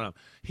bearing down on him.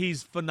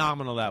 He's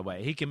phenomenal that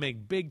way. He can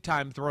make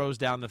big-time throws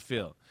down the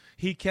field.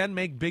 He can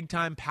make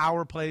big-time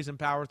power plays and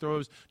power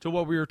throws to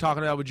what we were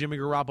talking about with Jimmy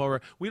Garoppolo.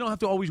 We don't have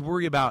to always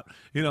worry about,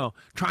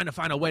 trying to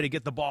find a way to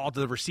get the ball to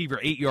the receiver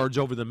 8 yards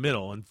over the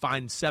middle and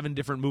find 7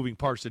 different moving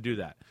parts to do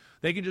that.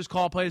 They can just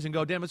call plays and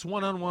go, damn, it's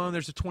one-on-one.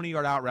 There's a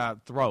 20-yard out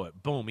route. Throw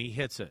it. Boom, he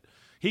hits it.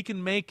 He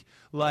can make,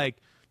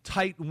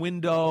 tight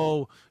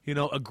window,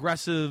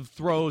 aggressive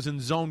throws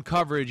and zone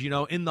coverage,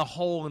 in the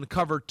hole in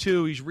cover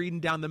 2. He's reading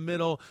down the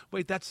middle.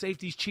 Wait, that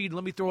safety's cheating.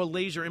 Let me throw a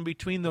laser in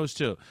between those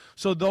two.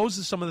 So those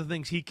are some of the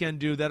things he can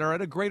do that are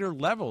at a greater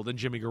level than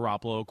Jimmy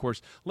Garoppolo, of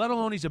course, let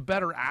alone he's a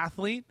better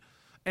athlete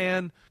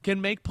and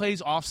can make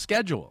plays off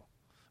schedule.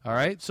 All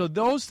right? So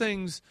those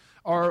things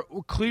are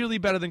clearly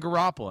better than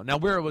Garoppolo. Now,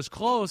 where it was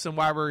close and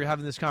why we're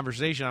having this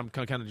conversation, I'm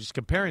kind of just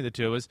comparing the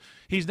two, is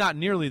he's not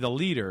nearly the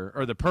leader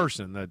or the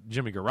person that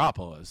Jimmy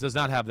Garoppolo is. Does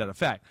not have that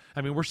effect. I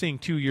mean, we're seeing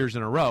 2 years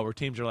in a row where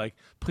teams are like,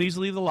 please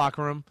leave the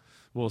locker room.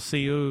 We'll see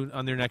you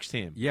on their next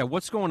team. Yeah,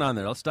 what's going on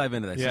there? Let's dive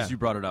into that since you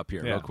brought it up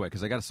here real quick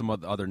because I got some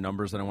other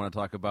numbers that I want to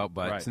talk about.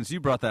 But since you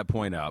brought that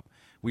point up,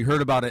 we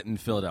heard about it in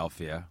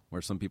Philadelphia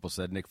where some people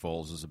said Nick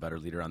Foles is a better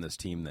leader on this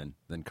team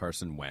than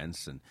Carson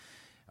Wentz. And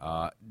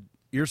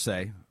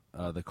Irsay,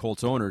 the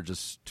Colts owner,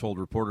 just told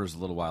reporters a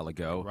little while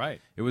ago,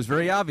 it was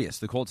very obvious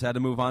the Colts had to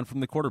move on from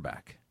the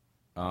quarterback.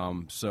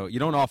 So you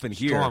don't often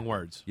hear strong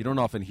words. You don't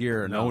often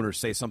hear an owner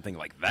say something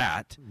like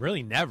that.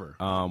 Really, never.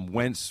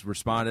 Wentz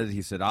responded.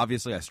 He said,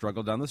 "Obviously, I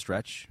struggled down the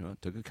stretch.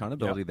 Took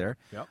accountability there.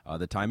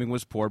 The timing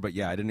was poor, but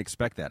I didn't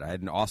expect that. I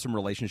had an awesome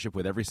relationship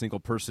with every single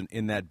person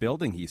in that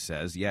building." He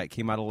says, "It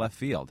came out of left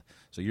field."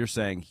 So you're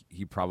saying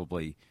he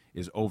probably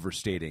is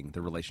overstating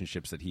the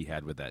relationships that he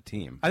had with that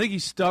team. I think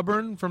he's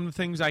stubborn from the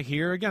things I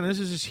hear. Again, this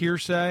is just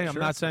hearsay. I'm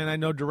not saying I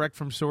know direct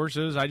from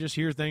sources. I just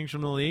hear things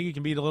from the league. It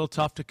can be a little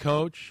tough to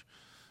coach.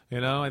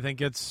 I think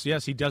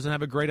he doesn't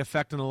have a great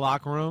effect in the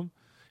locker room.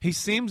 He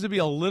seems to be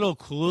a little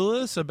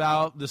clueless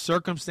about the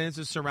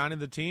circumstances surrounding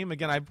the team.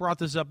 Again, I brought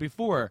this up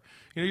before.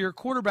 You're a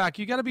quarterback.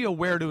 You got to be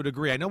aware to a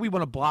degree. I know we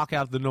want to block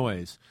out the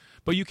noise,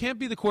 but you can't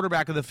be the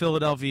quarterback of the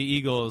Philadelphia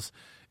Eagles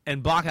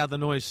and block out the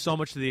noise so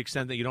much to the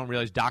extent that you don't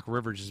realize Doc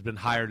Rivers has been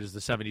hired as the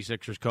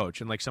 76ers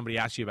coach. And somebody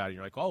asks you about it, and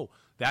you're like, oh,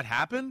 that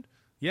happened?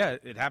 Yeah,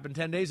 it happened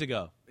 10 days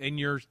ago in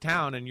your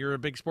town, and you're a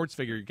big sports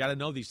figure. You got to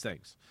know these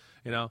things.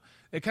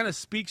 It kind of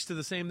speaks to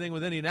the same thing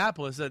with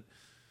Indianapolis that,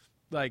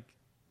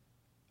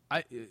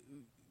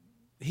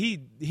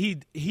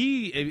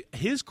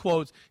 his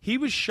quotes, he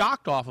was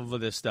shocked off of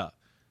this stuff.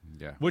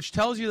 Yeah. Which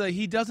tells you that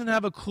he doesn't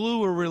have a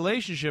clue or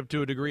relationship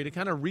to a degree to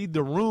kind of read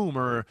the room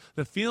or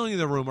the feeling of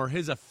the room or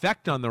his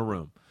effect on the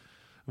room,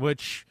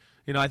 which,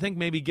 I think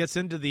maybe gets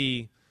into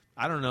the,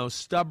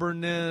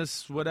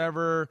 stubbornness,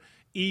 whatever,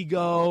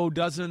 ego,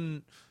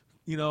 doesn't,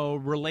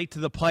 relate to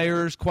the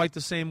players quite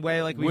the same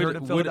way like we heard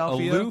in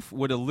Philadelphia.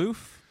 Would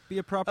aloof be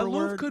a proper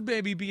word? Aloof could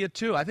maybe be it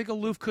too. I think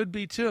aloof could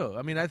be too.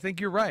 I mean, I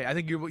think you're right. I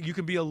think you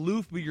can be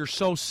aloof, but you're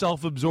so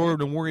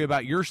self-absorbed and worry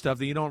about your stuff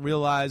that you don't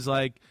realize,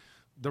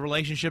 the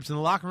relationships in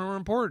the locker room are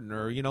important,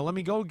 or, let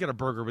me go get a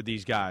burger with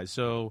these guys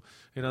so,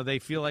 they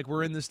feel like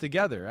we're in this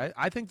together.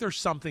 I think there's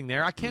something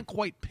there. I can't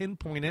quite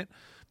pinpoint it,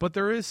 but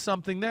there is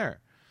something there.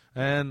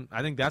 And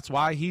I think that's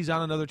why he's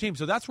on another team.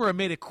 So that's where it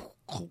made it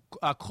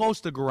close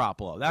to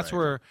Garoppolo. That's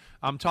where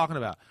I'm talking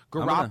about.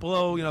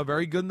 Garoppolo,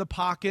 very good in the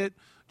pocket,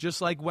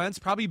 just like Wentz,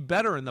 probably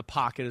better in the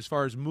pocket as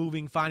far as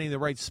moving, finding the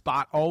right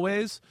spot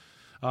always,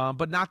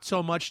 but not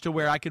so much to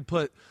where I could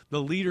put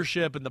the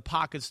leadership and the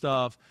pocket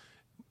stuff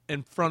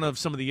in front of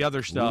some of the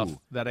other stuff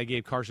Ooh. that I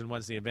gave Carson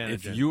Wentz the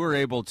advantage If in. you were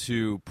able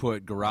to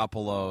put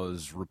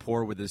Garoppolo's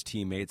rapport with his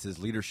teammates, his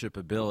leadership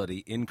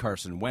ability in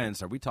Carson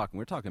Wentz, we're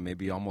talking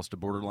maybe almost a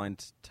borderline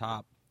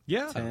top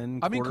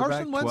 10 I mean,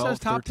 Carson Wentz 12, has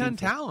top 13, 10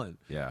 talent.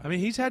 Yeah. I mean,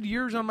 he's had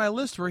years on my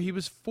list where he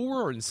was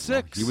 4 and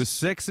 6. He was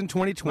 6 in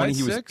 2020. Right,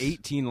 he was 6?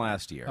 18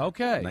 last year.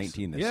 Okay.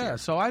 19 this year. year.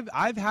 So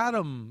I've had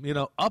him,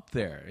 up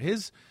there.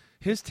 His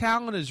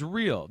talent is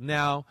real.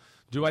 Now,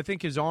 do I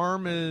think his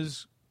arm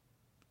is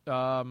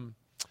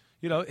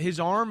his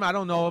arm, I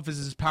don't know if it's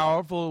as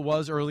powerful as it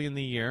was early in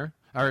the year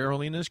or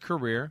early in his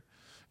career.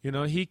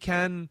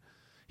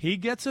 He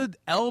gets an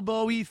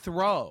elbowy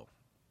throw,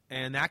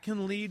 and that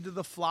can lead to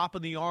the flop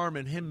of the arm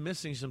and him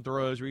missing some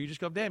throws where you just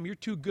go, damn, you're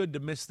too good to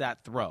miss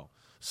that throw.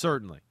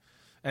 Certainly.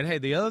 And hey,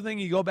 the other thing,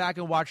 you go back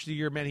and watch the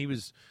year, man,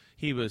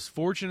 he was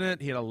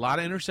fortunate. He had a lot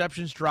of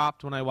interceptions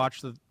dropped when I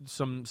watched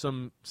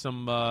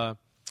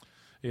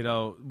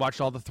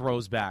watched all the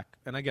throws back.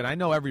 And again, I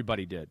know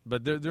everybody did,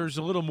 but there's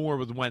a little more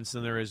with Wentz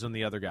than there is on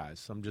the other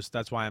guys.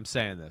 That's why I'm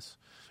saying this.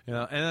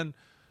 And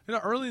then,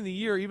 early in the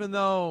year, even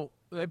though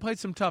they played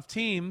some tough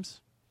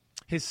teams,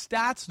 his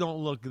stats don't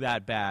look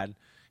that bad.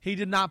 He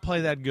did not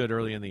play that good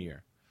early in the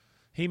year.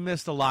 He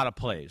missed a lot of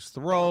plays,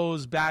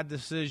 throws, bad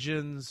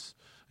decisions,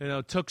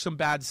 took some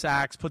bad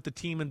sacks, put the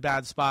team in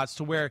bad spots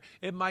to where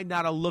it might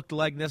not have looked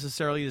like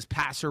necessarily his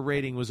passer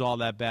rating was all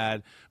that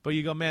bad. But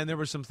you go, man, there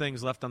were some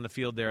things left on the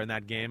field there in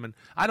that game. And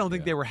I don't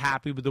think they were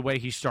happy with the way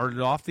he started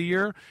off the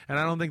year, and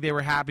I don't think they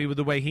were happy with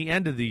the way he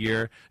ended the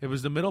year. It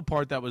was the middle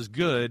part that was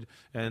good,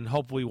 and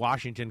hopefully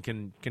Washington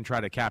can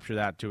try to capture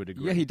that to a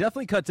degree. Yeah, he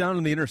definitely cut down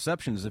on the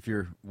interceptions if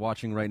you're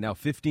watching right now.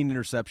 15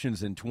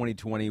 interceptions in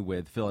 2020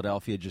 with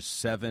Philadelphia, just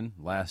 7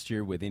 last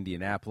year with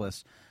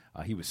Indianapolis.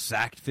 He was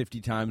sacked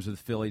 50 times with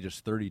Philly,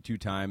 just 32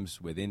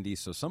 times with Indy.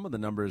 So some of the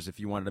numbers, if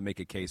you wanted to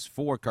make a case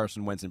for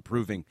Carson Wentz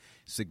improving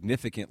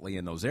significantly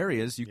in those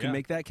areas, you can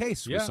make that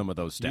case with some of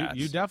those stats.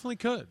 You definitely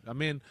could. I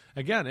mean,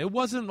 again, it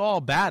wasn't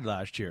all bad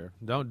last year.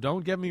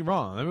 Don't get me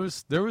wrong.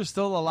 There was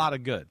still a lot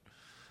of good.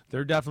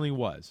 There definitely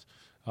was.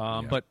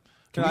 But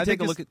can we take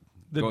a look at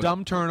the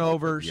dumb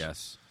turnovers?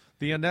 Yes.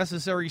 The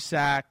unnecessary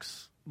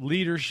sacks,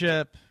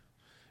 leadership,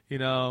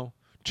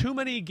 too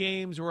many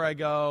games where I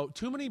go,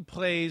 too many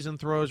plays and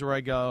throws where I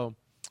go,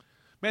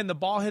 man, the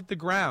ball hit the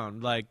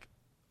ground. Like,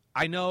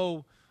 I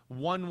know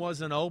one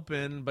wasn't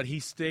open, but he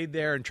stayed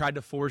there and tried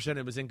to force it, and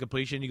it was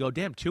incompletion. You go,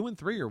 damn, 2 and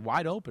 3 are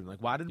wide open. Like,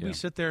 why did we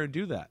sit there and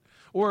do that?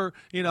 Or,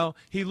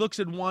 he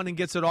looks at one and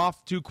gets it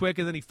off too quick,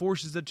 and then he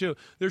forces the 2.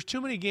 There's too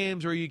many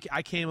games where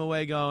I came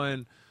away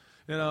going,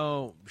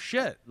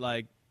 shit,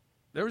 like,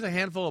 there was a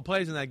handful of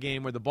plays in that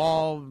game where the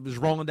ball was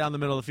rolling down the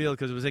middle of the field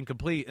because it was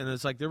incomplete, and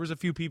it's like there was a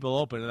few people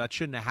open, and that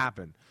shouldn't have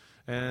happened.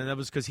 And that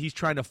was because he's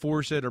trying to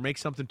force it or make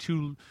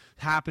something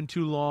happen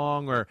too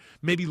long, or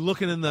maybe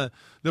looking in the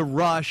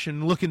rush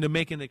and looking to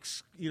make an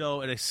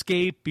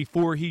escape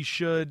before he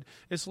should.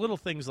 It's little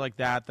things like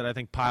that I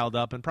think piled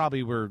up and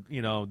probably were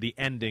the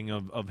ending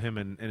of him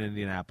in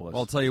Indianapolis.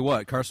 Well, I'll tell you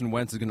what, Carson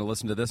Wentz is going to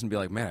listen to this and be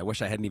like, man, I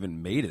wish I hadn't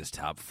even made his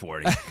top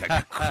 40.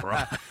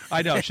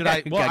 I know. Should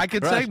I? Well, I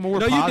could say more.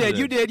 No, positive.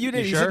 You did. You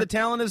Sure? said the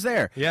talent is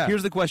there. Yeah.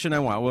 Here's the question I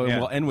want.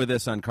 We'll end with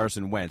this on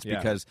Carson Wentz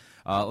because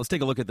let's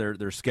take a look at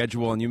their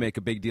schedule, and you make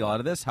a big deal out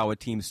of this. How a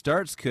team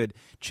starts could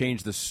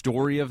change the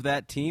story of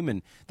that team,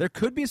 and there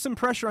could be some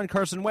pressure on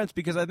Carson Wentz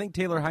because I think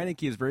Taylor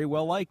Heineke is very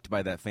well liked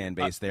by that fan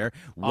base there.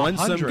 Won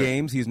some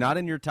games. He's not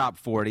in your top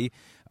 40,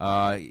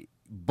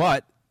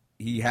 but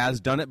he has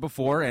done it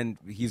before, and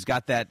he's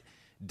got that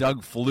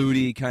Doug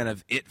Flutie kind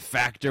of it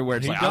factor where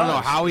it's I don't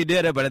know how he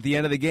did it, but at the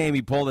end of the game,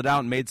 he pulled it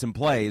out and made some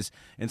plays.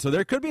 And so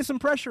there could be some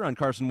pressure on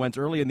Carson Wentz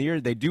early in the year.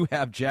 They do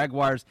have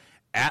Jaguars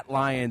at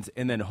Lions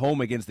and then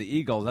home against the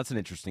Eagles. That's an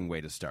interesting way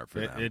to start for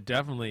them. It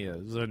definitely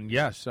is. And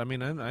yes, I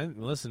mean,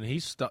 listen, he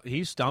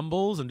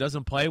stumbles and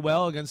doesn't play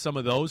well against some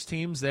of those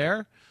teams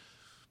there.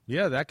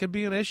 Yeah, that could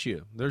be an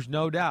issue. There's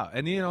no doubt.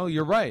 And,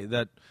 you're right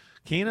that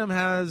Keenum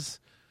has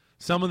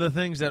some of the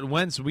things that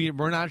Wentz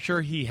we're not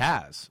sure he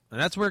has. And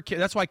that's why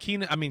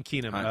Heineke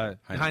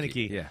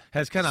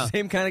has kind of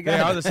same kind of guy. They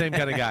are the same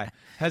kind of guy.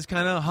 Has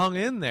kind of hung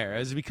in there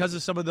is because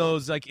of some of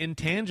those like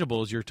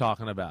intangibles you're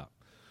talking about.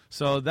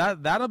 So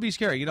that'll be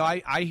scary.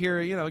 I hear,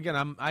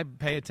 again, I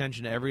pay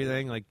attention to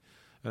everything. Like,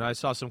 and I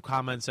saw some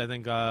comments, I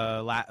think,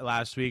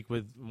 last week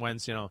with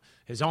Wentz,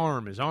 his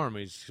arm's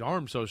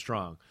so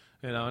strong.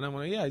 And I'm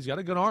like, yeah, he's got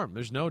a good arm.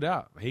 There's no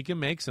doubt. He can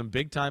make some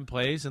big-time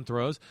plays and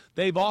throws.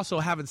 They've also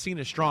haven't seen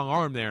a strong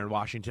arm there in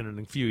Washington in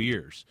a few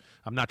years.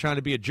 I'm not trying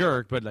to be a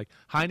jerk, but like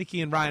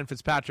Heineke and Ryan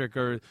Fitzpatrick,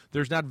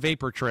 there's not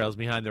vapor trails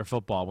behind their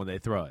football when they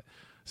throw it.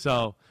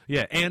 So,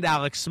 yeah, and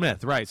Alex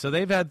Smith, right. So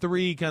they've had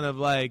 3 kind of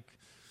like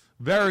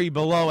very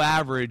below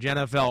average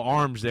NFL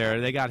arms there.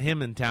 They got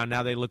him in town.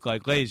 Now they look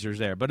like lasers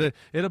there. But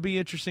it'll be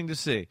interesting to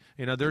see.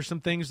 There's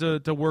some things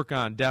to work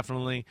on,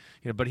 definitely.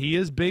 But he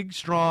is big,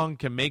 strong,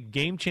 can make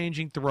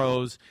game-changing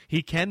throws.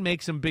 He can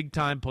make some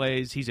big-time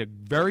plays. He's a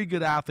very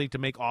good athlete to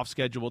make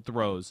off-schedule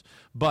throws.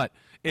 But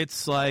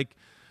it's like,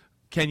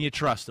 can you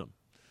trust him?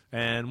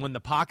 And when the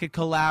pocket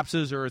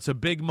collapses or it's a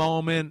big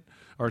moment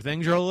or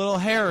things are a little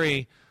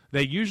hairy,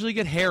 they usually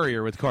get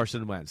hairier with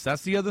Carson Wentz.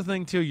 That's the other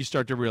thing, too, you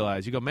start to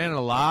realize. You go, man, in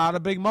a lot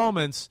of big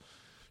moments,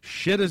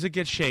 shit as it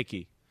gets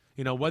shaky.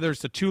 You know, whether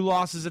it's the 2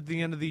 losses at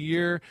the end of the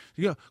year.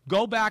 You know,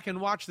 go back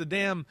and watch the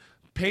damn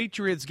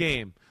Patriots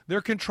game. They're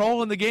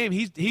controlling the game.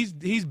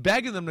 He's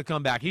begging them to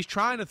come back. He's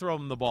trying to throw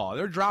them the ball.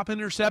 They're dropping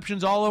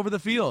interceptions all over the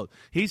field.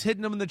 He's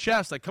hitting them in the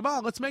chest like, come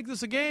on, let's make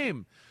this a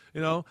game. You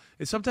know,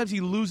 and sometimes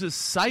he loses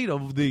sight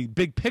of the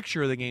big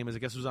picture of the game, is I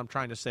guess what I'm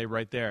trying to say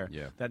right there.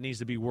 Yeah. That needs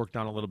to be worked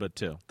on a little bit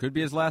too. Could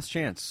be his last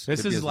chance.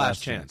 This is his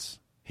last chance.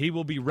 He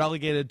will be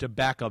relegated to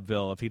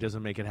backupville if he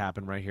doesn't make it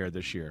happen right here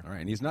this year. All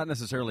right, and he's not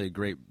necessarily a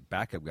great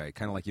backup guy,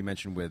 kind of like you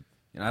mentioned with,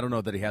 I don't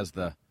know that he has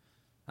the,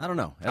 I don't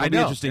know. It'll be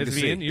interesting to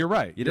see. You're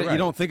right. You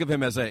don't think of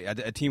him as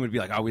a team would be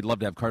like, oh, we'd love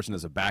to have Carson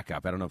as a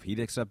backup. I don't know if he'd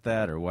accept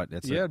that or what.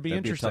 It'd be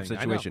interesting. Be a tough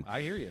situation.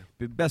 I hear you.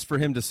 Be best for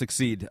him to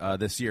succeed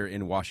this year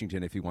in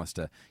Washington if he wants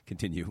to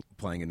continue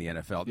playing in the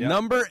NFL. Yep.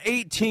 Number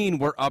 18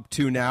 we're up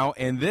to now,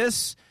 and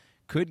this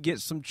could get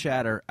some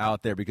chatter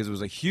out there because it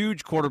was a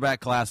huge quarterback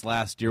class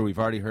last year. We've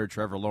already heard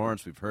Trevor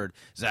Lawrence. We've heard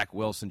Zach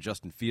Wilson,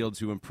 Justin Fields,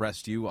 who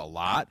impressed you a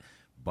lot,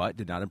 but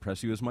did not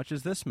impress you as much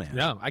as this man.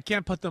 No, I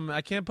can't put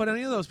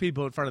any of those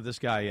people in front of this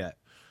guy yet.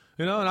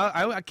 You know, and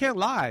I can't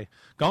lie.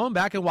 Going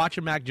back and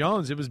watching Mac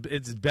Jones,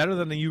 it's better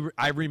than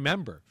I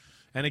remember.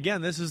 And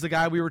again, this is the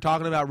guy we were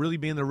talking about really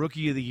being the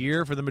rookie of the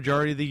year for the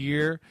majority of the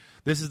year.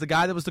 This is the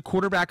guy that was the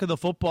quarterback of the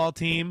football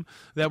team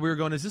that we were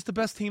going, is this the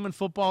best team in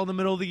football in the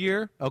middle of the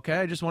year? Okay,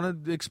 I just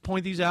want to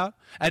point these out.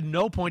 At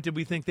no point did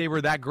we think they were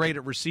that great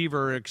at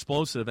receiver or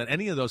explosive at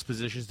any of those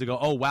positions to go,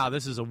 oh, wow,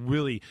 this is a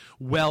really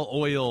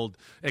well-oiled,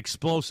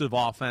 explosive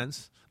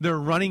offense. Their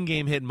running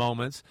game hit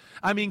moments.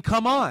 I mean,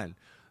 come on.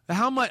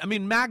 How much? I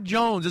mean, Mac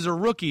Jones is a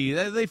rookie.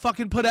 They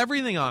fucking put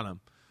everything on him.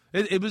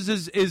 It was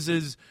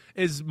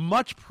as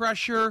much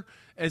pressure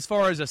as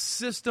far as a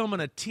system and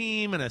a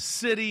team and a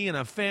city and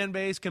a fan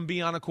base can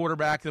be on a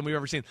quarterback than we've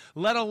ever seen,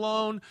 let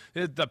alone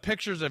the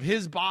pictures of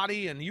his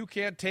body, and you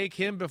can't take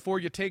him before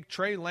you take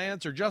Trey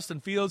Lance or Justin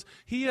Fields.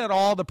 He had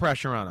all the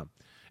pressure on him.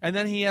 And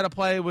then he had to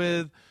play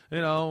with,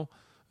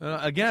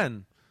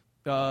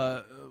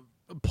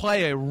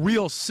 play a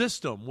real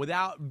system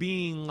without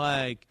being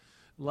like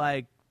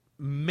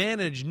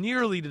managed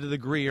nearly to the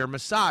degree or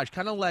massage,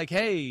 kind of like,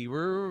 hey,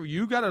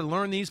 you got to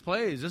learn these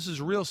plays. This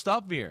is real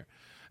stuff here.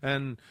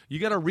 And you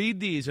got to read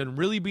these and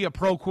really be a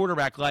pro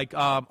quarterback. Like,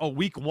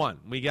 week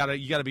 1, you got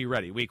to be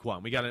ready. Week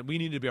 1, we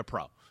need to be a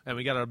pro, and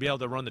we got to be able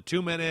to run the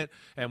 2-minute,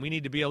 and we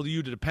need to be able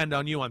to depend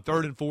on you on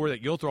 3rd and 4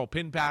 that you'll throw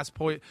pinpoint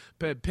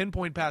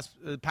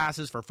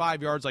passes for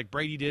 5 yards like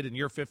Brady did in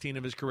year 15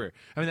 of his career.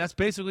 I mean, that's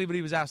basically what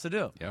he was asked to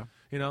do.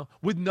 Yeah,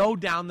 with no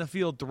down the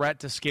field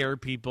threat to scare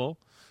people.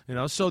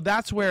 So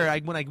that's where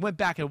when I went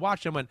back and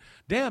watched him, I went,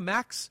 damn,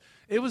 Max,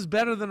 it was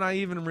better than I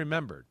even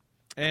remembered.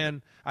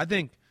 And I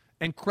think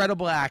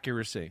incredible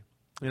accuracy.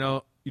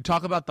 You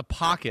talk about the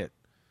pocket.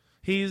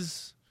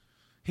 He's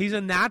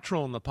a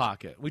natural in the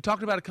pocket. We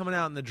talked about it coming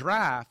out in the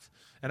draft,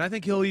 and I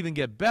think he'll even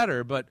get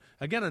better. But,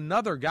 again,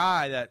 another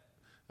guy that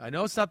I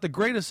know it's not the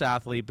greatest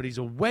athlete, but he's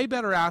a way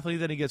better athlete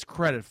than he gets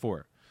credit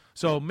for.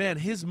 So, man,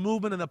 his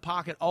movement in the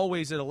pocket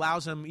always, it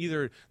allows him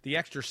either the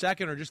extra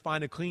second or just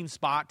find a clean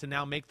spot to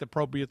now make the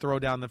appropriate throw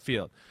down the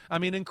field. I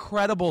mean,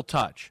 incredible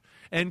touch,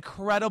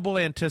 incredible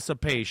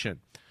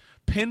anticipation,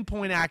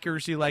 pinpoint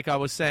accuracy like I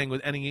was saying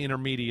with any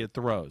intermediate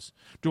throws.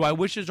 Do I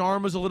wish his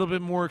arm was a little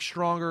bit more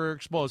stronger or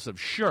explosive?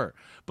 Sure.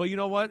 But you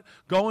know what?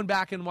 Going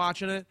back and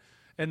watching it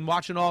and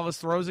watching all his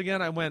throws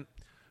again, I went,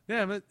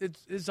 damn,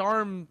 his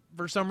arm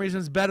for some reason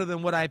is better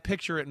than what I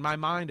picture it in my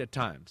mind at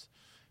times.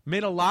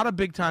 Made a lot of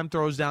big-time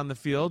throws down the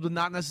field, but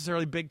not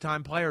necessarily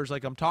big-time players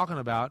like I'm talking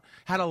about.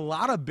 Had a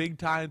lot of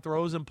big-time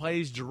throws and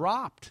plays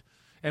dropped.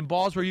 And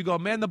balls where you go,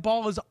 man, the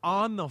ball is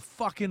on the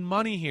fucking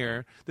money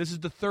here. This is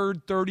the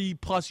third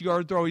 30-plus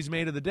yard throw he's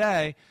made of the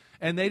day,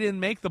 and they didn't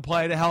make the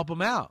play to help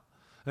him out.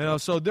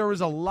 So there was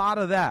a lot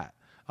of that.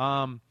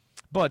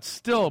 But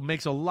still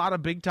makes a lot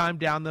of big-time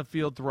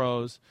down-the-field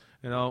throws.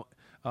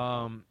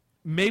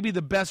 Maybe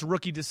the best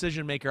rookie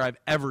decision maker I've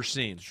ever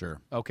seen. Sure.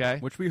 Okay?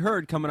 Which we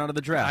heard coming out of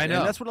the draft. I know.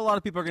 And that's what a lot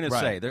of people are going to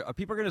say. Right.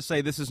 People are going to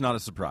say this is not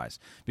a surprise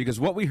because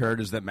what we heard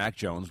is that Mac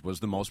Jones was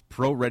the most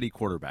pro-ready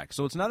quarterback.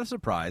 So it's not a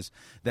surprise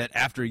that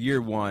after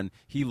year 1,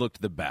 he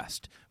looked the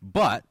best.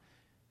 But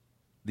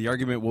the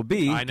argument will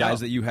be guys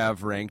that you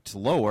have ranked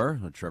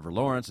lower, Trevor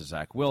Lawrence,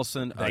 Zach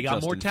Wilson, they got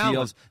Justin more talent.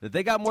 Fields, that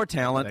they got more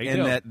talent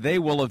and that they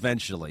will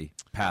eventually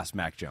pass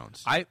Mac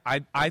Jones.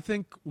 I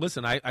think,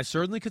 listen, I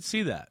certainly could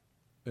see that.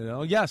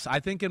 Yes, I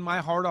think in my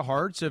heart of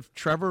hearts, if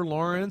Trevor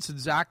Lawrence and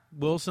Zach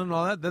Wilson and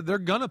all that, they're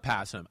going to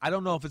pass him. I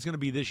don't know if it's going to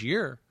be this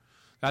year.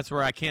 That's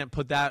where I can't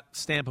put that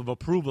stamp of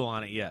approval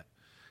on it yet.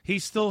 He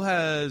still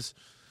has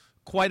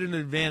quite an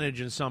advantage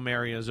in some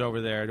areas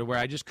over there to where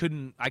I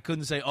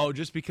couldn't say, oh,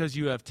 just because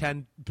you have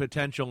 10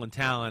 potential and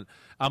talent,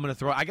 I'm going to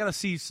throw. I got to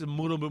see some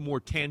little bit more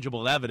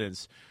tangible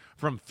evidence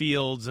from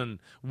Fields and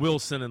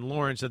Wilson and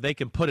Lawrence that they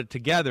can put it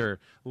together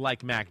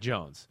like Mac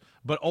Jones.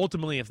 But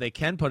ultimately, if they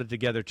can put it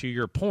together, to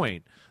your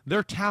point,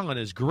 their talent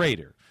is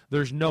greater.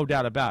 There's no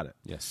doubt about it.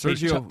 Yeah,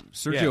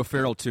 Sergio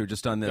Farrell, too,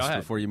 just on this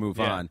before you move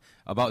on,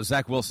 about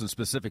Zach Wilson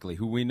specifically,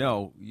 who we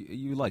know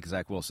you like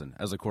Zach Wilson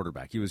as a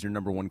quarterback. He was your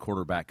number one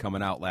quarterback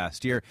coming out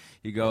last year.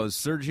 He goes,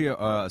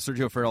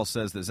 Sergio Farrell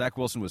says that Zach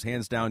Wilson was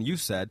hands down, you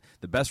said,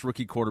 the best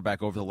rookie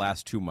quarterback over the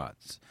last 2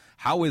 months.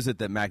 How is it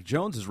that Mac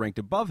Jones is ranked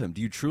above him?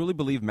 Do you truly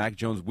believe Mac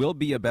Jones will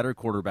be a better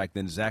quarterback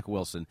than Zach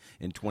Wilson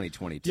in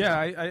 2022? Yeah,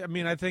 I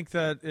mean, I think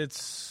that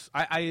it's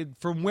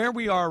from where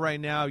we are right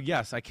now,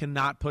 yes, I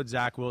cannot put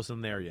Zach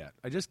Wilson there yet.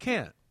 I just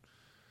can't.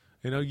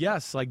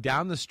 Yes, like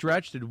down the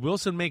stretch, did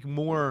Wilson make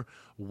more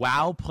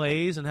wow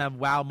plays and have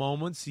wow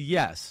moments?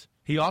 Yes.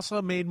 He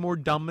also made more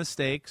dumb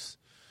mistakes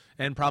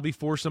and probably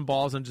forced some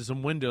balls into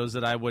some windows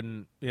that I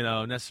wouldn't,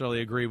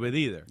 necessarily agree with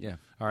either. Yeah.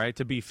 All right,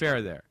 to be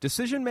fair there.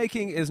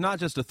 Decision-making is not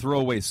just a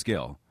throwaway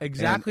skill.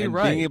 Exactly and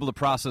right. Being able to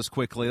process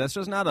quickly, that's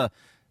just not a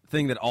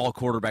thing that all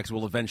quarterbacks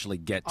will eventually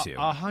get to.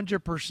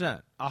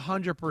 100%.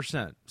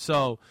 100%.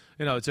 So,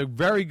 it's a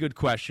very good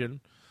question.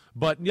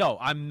 But,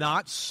 I'm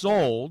not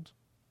sold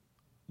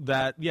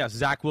that, yes,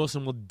 Zach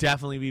Wilson will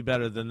definitely be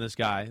better than this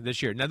guy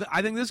this year. Now,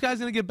 I think this guy's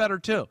going to get better,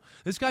 too.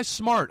 This guy's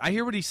smart. I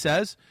hear what he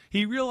says.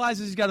 He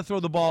realizes he's got to throw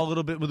the ball a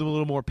little bit with a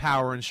little more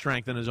power and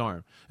strength in his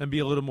arm and be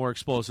a little more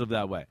explosive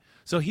that way.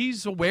 So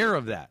he's aware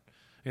of that.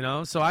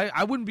 So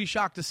I wouldn't be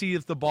shocked to see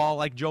if the ball,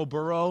 like Joe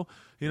Burrow,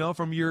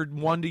 from year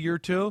 1 to year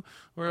 2,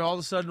 where all of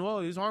a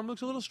sudden, his arm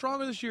looks a little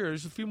stronger this year.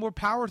 There's a few more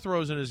power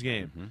throws in his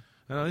game.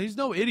 Mm-hmm. He's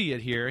no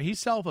idiot here. He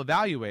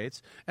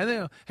self-evaluates. And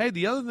then, hey,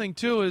 the other thing,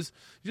 too, is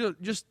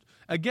just,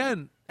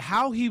 again,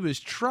 how he was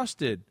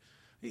trusted.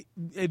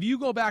 If you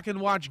go back and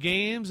watch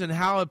games and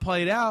how it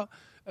played out,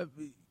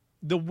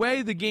 the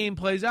way the game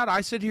plays out,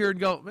 I sit here and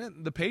go,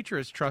 man, the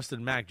Patriots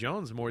trusted Mac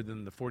Jones more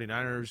than the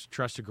 49ers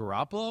trusted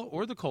Garoppolo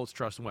or the Colts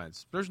trust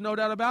Wentz. There's no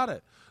doubt about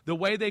it. The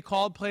way they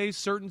called plays,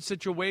 certain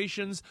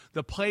situations,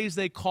 the plays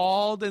they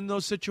called in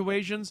those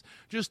situations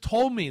just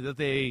told me that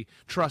they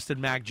trusted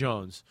Mac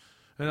Jones.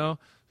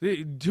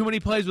 Too many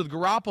plays with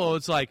Garoppolo,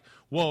 it's like,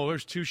 whoa,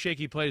 there's 2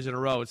 shaky plays in a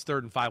row. It's 3rd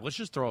and 5. Let's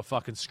just throw a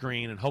fucking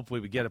screen, and hopefully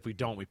we get it. If we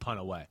don't, we punt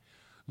away.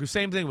 The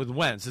same thing with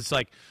Wentz. It's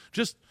like,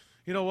 just,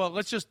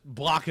 let's just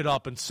block it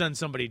up and send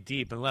somebody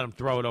deep and let them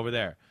throw it over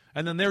there.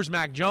 And then there's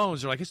Mac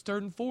Jones. They're like, it's 3rd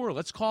and 4.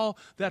 Let's call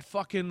that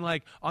fucking,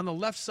 on the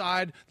left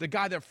side, the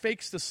guy that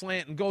fakes the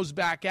slant and goes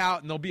back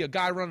out, and there'll be a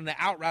guy running the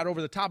out route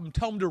over the top and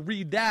tell him to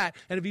read that.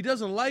 And if he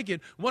doesn't like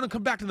it, we want to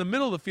come back to the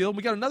middle of the field.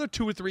 We got another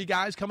 2 or 3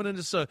 guys coming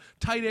into some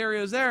tight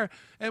areas there,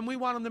 and we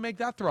want him to make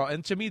that throw.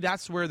 And to me,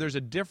 that's where there's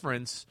a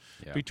difference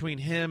between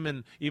him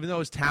and, even though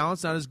his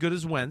talent's not as good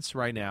as Wentz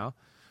right now,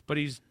 but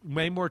he's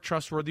way more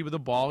trustworthy with the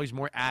ball. He's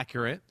more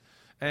accurate.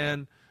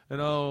 And,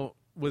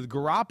 with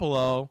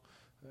Garoppolo,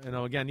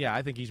 again,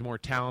 I think he's more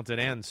talented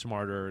and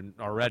smarter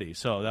already.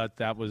 So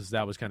that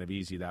was kind of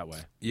easy that way.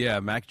 Yeah,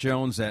 Mac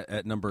Jones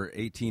at number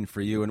 18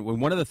 for you. And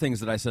one of the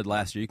things that I said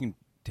last year, you can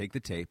take the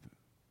tape,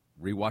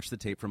 rewatch the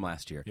tape from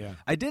last year. Yeah.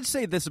 I did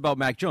say this about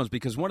Mac Jones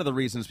because one of the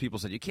reasons people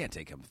said you can't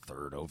take him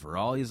 3rd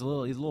overall. He's a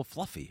little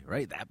fluffy,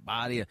 right? That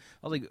body. I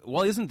was like,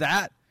 well, isn't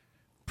that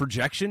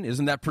projection?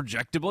 Isn't that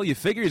projectable? You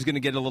figure he's going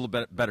to get a little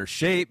bit better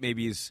shape.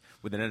 Maybe he's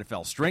with an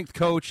NFL strength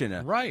coach and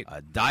a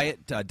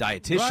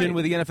dietitian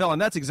with the NFL, and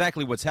that's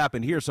exactly what's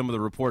happened here. Some of the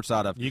reports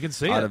out of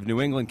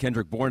New England,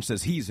 Kendrick Bourne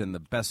says he's in the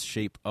best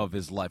shape of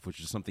his life, which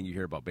is something you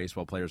hear about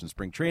baseball players in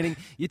spring training.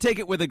 You take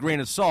it with a grain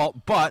of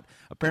salt, but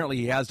apparently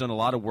he has done a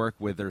lot of work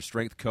with their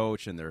strength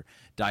coach and their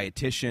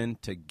dietitian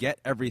to get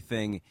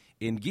everything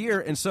in gear,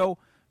 and so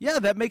yeah,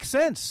 that makes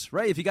sense,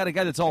 right? If you got a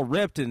guy that's all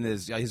ripped and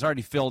he's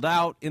already filled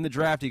out in the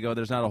draft, you go,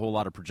 there's not a whole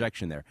lot of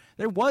projection there.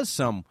 There was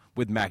some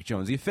with Mac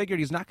Jones. You figured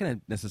he's not going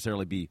to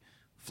necessarily be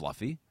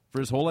fluffy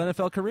for his whole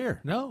NFL career.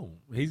 No,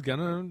 he's going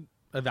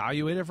to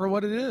evaluate it for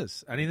what it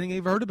is. Anything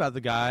you've heard about the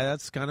guy,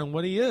 that's kind of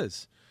what he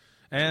is.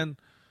 And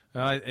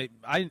I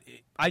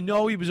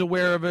know he was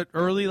aware of it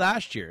early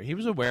last year. He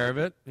was aware of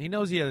it. He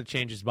knows he had to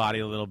change his body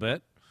a little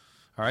bit.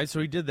 All right,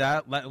 so he did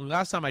that.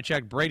 Last time I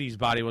checked, Brady's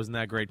body wasn't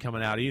that great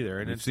coming out either,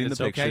 and it's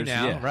okay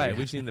now, right?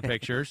 We've seen the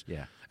pictures.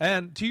 Yeah.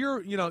 And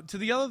to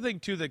the other thing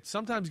too that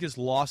sometimes gets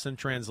lost in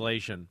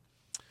translation,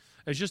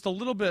 is just a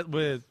little bit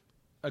with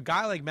a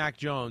guy like Mac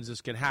Jones.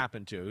 This can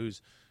happen to,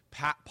 who's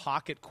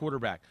pocket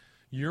quarterback.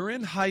 You're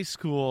in high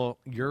school,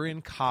 you're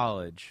in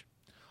college.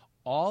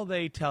 All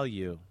they tell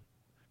you,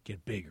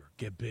 get bigger,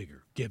 get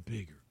bigger, get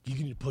bigger.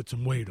 You need to put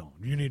some weight on.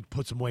 You need to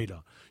put some weight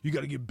on. You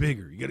got to get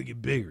bigger. You got to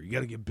get bigger. You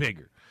got to get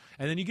bigger.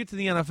 And then you get to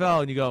the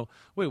NFL and you go,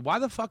 wait, why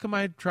the fuck am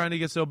I trying to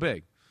get so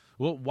big?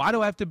 Well, why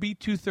do I have to be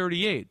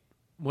 238?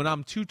 When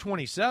I'm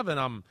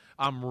 227,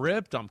 I'm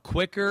ripped, I'm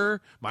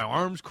quicker, my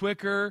arm's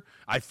quicker,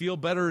 I feel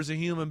better as a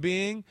human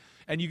being.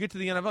 And you get to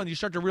the NFL and you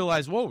start to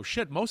realize, whoa,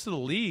 shit, most of the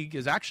league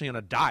is actually on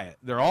a diet.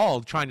 They're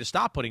all trying to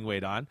stop putting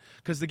weight on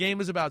because the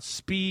game is about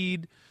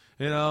speed,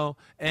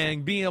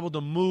 and being able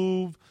to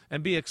move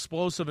and be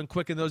explosive and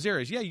quick in those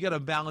areas. Yeah, you got to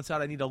balance out.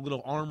 I need a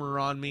little armor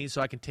on me so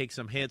I can take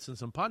some hits and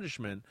some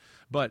punishment.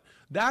 But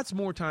that's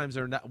more times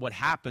than not what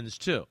happens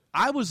too.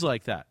 I was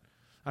like that.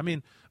 I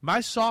mean,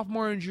 My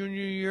sophomore and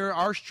junior year,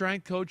 our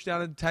strength coach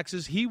down in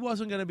Texas, he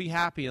wasn't going to be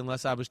happy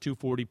unless I was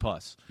 240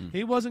 plus.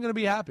 He wasn't going to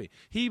be happy.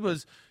 He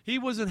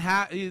wasn't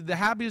happy. The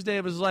happiest day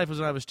of his life was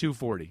when I was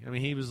 240. I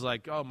mean, he was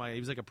like, he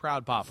was like a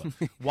proud papa.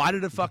 Why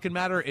did it fucking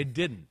matter? It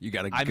didn't. You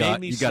got a I gut.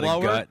 made me You got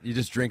slower. a gut. You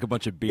just drink a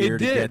bunch of beer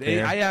to get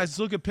there. I just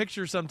look at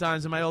pictures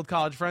sometimes, and my old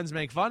college friends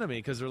make fun of me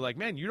because they're like,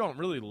 "Man, you don't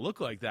really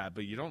look like that,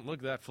 but you don't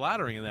look that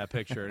flattering in that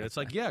picture." And it's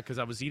like, yeah, because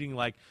I was eating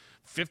like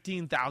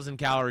 15,000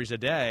 calories a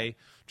day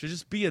to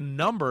just be a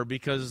number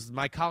because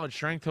my college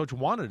strength coach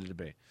wanted it to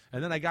be.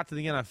 And then I got to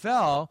the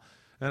NFL,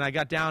 and I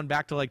got down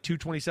back to like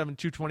 227,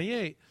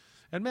 228.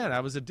 And, man, I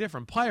was a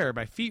different player.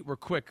 My feet were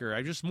quicker.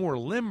 I just more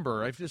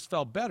limber. I just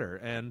felt better.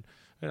 And,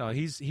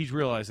 he's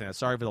realizing that.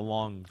 Sorry for the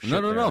long shit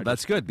No. there.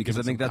 That's good because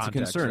I think that's a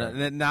concern.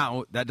 There. And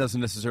now that doesn't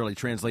necessarily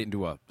translate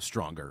into a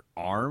stronger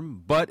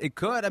arm, but it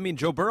could. I mean,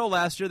 Joe Burrow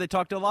last year, they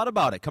talked a lot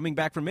about it. Coming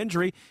back from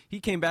injury, he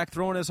came back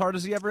throwing as hard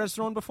as he ever has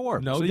thrown before.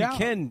 No doubt.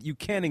 You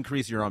can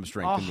increase your arm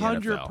strength in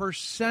the NFL.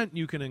 100%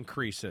 you can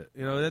increase it.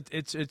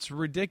 It's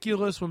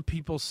ridiculous when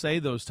people say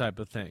those type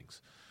of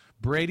things.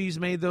 Brady's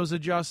made those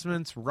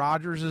adjustments.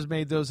 Rodgers has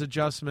made those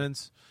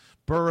adjustments.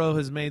 Burrow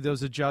has made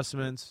those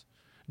adjustments.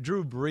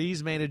 Drew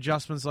Brees made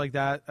adjustments like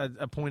that at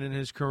a point in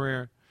his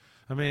career.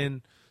 I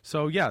mean,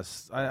 so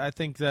yes, I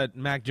think that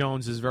Mac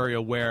Jones is very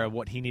aware of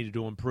what he needed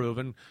to improve.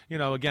 And,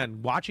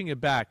 again, watching it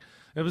back,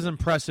 it was an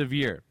impressive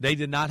year. They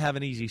did not have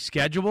an easy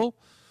schedule.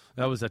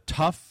 That was a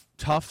tough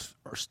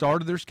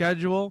start of their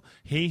schedule.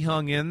 He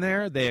hung in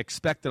there. They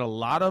expected a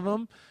lot of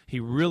him. He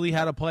really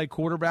had to play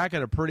quarterback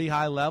at a pretty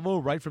high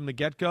level right from the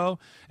get-go,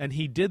 and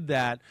he did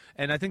that.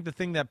 And I think the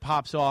thing that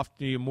pops off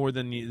to you more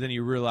than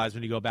you realize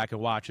when you go back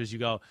and watch is you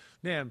go,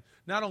 damn,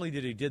 not only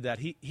did he did that,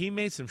 he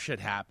made some shit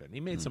happen.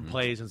 He made some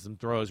plays and some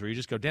throws where you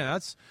just go, damn,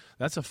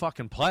 that's a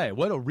fucking play.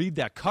 Way to read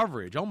that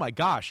coverage. Oh, my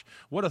gosh.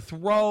 What a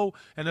throw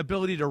and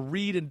ability to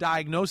read and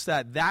diagnose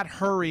that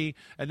hurry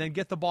and then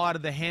get the ball out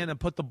of the hand and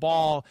put the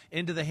ball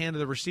into the hand of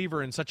the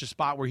receiver in such a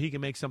spot where he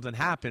can make something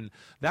happen.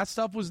 That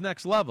stuff was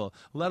next level,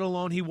 let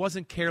alone he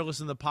wasn't careless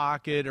in the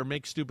pocket or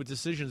make stupid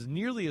decisions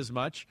nearly as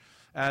much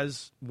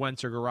as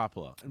Wentz or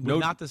Garoppolo.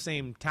 Not the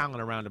same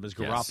talent around him as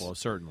Garoppolo,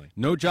 certainly.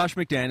 No Josh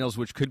McDaniels,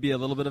 which could be a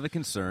little bit of a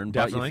concern,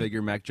 Definitely. but you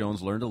figure Mac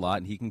Jones learned a lot,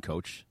 and he can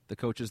coach the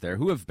coaches there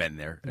who have been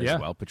there as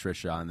well.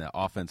 Patricia on the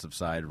offensive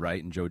side,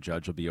 right, and Joe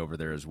Judge will be over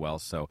there as well,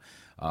 so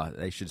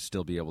they should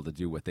still be able to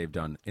do what they've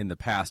done in the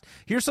past.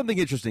 Here's something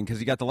interesting, because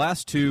you got the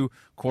last two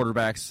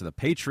quarterbacks, the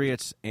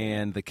Patriots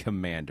and the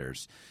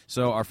Commanders.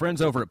 So our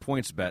friends over at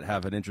PointsBet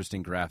have an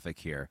interesting graphic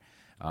here,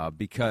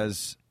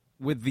 because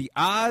with the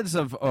odds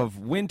of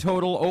win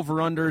total,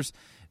 over-unders,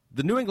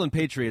 the New England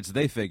Patriots,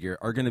 they figure,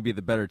 are going to be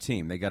the better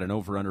team. They got an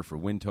over-under for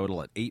win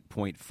total at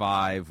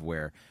 8.5,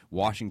 where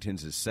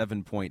Washington's is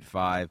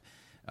 7.5.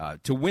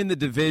 To win the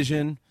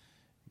division,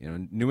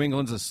 New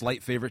England's a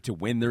slight favorite to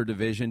win their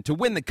division. To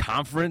win the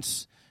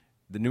conference,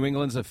 the New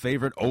England's a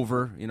favorite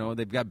over.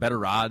 They've got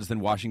better odds than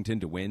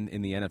Washington to win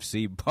in the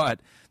NFC.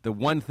 But the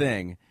one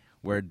thing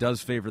where it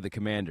does favor the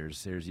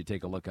Commanders, as you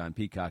take a look on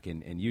Peacock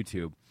and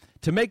YouTube,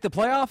 to make the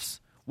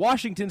playoffs,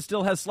 Washington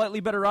still has slightly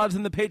better odds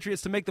than the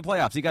Patriots to make the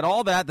playoffs. You got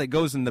all that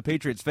goes in the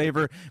Patriots'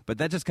 favor, but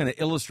that just kind of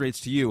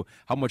illustrates to you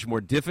how much more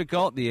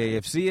difficult the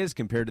AFC is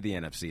compared to the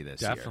NFC this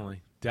year.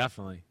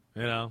 Definitely.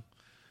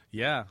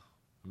 Yeah.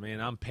 I mean,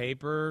 on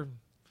paper,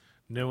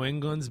 New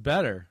England's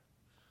better.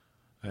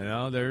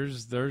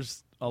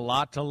 There's a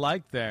lot to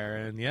like there,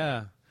 and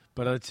yeah.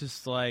 But it's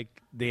just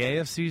like the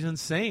AFC's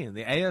insane.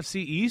 The AFC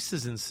East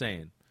is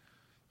insane.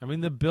 I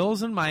mean, the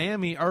Bills in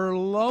Miami are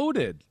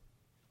loaded.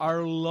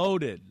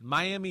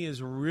 Miami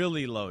is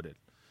really loaded.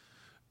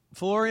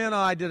 Florio and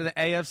I did an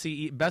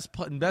AFC best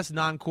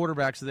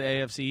non-quarterbacks of the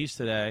AFC East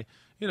today.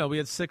 We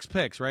had 6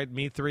 picks, right?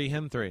 Me 3,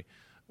 him 3.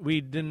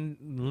 We didn't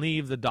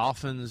leave the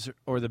Dolphins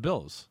or the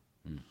Bills.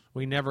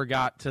 We never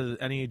got to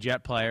any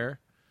Jet player.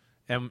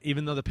 And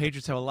even though the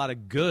Patriots have a lot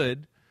of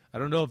good, I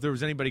don't know if there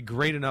was anybody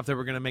great enough that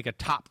we're going to make a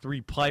top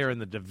 3 player in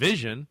the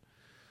division.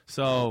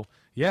 So,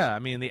 yeah, I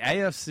mean, the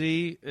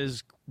AFC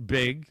is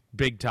big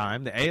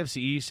time. The AFC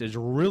East is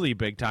really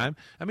big time.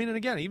 I mean, and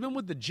again, even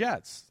with the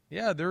Jets,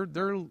 yeah,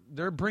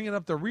 they're bringing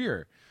up the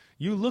rear.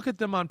 You look at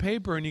them on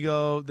paper and you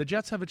go, the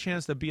Jets have a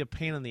chance to be a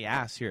pain in the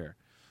ass here,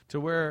 to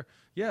where,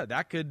 yeah,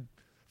 that could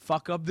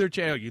fuck up their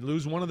chance. You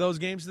lose one of those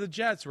games to the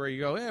Jets where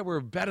you go, yeah, we're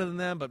better than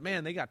them, but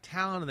man, they got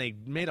talent and they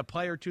made a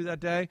play or two that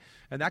day,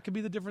 and that could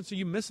be the difference that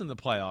you miss in the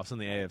playoffs in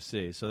the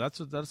AFC. So that's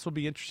will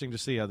be interesting to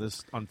see how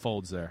this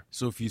unfolds there.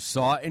 So if you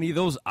saw any of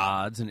those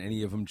odds and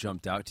any of them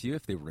jumped out to you,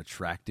 if they were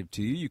attractive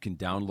to you, you can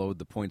download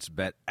the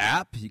PointsBet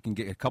app. You can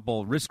get a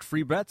couple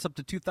risk-free bets up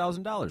to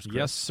 $2,000.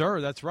 Yes, sir.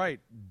 That's right.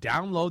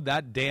 Download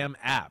that damn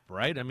app,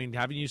 right? I mean,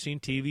 haven't you seen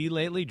TV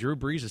lately? Drew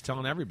Brees is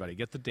telling everybody,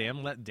 get the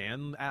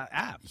damn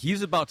app.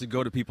 He's about to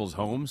go to people people's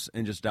homes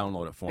and just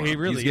download it for him. He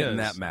really He's getting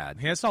is. that mad.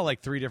 He saw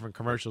like 3 different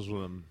commercials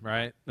with him,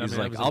 right? He's it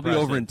like, was I'll be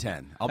over in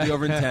impressive. 10. I'll be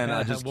over in 10.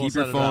 I'll just We'll keep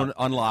your set it phone up.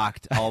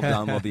 unlocked. I'll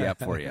download the app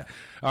for you.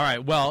 All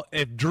right. Well,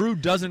 if Drew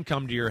doesn't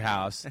come to your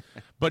house,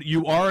 but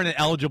you are in an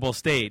eligible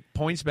state,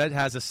 PointsBet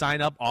has a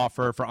sign-up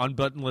offer for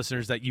unbuttoned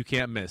listeners that you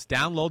can't miss.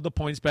 Download the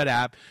PointsBet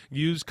app,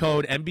 use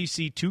code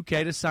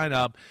NBC2K to sign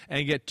up,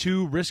 and get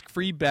 2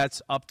 risk-free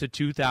bets up to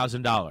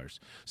 $2,000.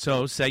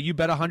 So say you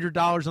bet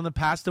 $100 on the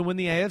Pats to win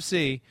the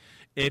AFC.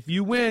 If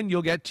you win,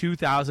 you'll get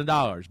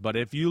 $2,000. But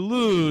if you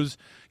lose,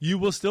 you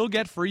will still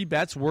get free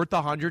bets worth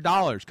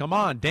 $100. Come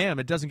on, damn,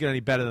 it doesn't get any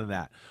better than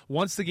that.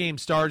 Once the game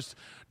starts,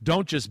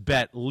 don't just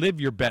bet, live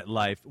your bet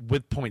life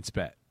with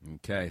PointsBet.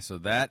 Okay, so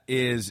that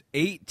is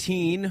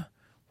 18.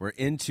 We're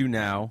into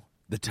now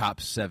the top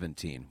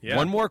 17. Yeah.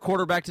 One more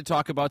quarterback to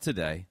talk about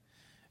today,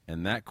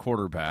 and that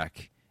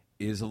quarterback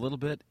is a little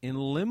bit in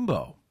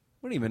limbo.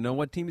 We don't even know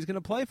what team he's going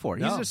to play for.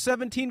 No. He's a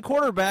 17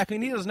 quarterback,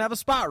 and he doesn't have a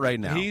spot right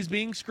now. He's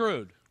being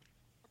screwed.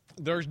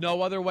 There's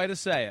no other way to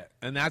say it,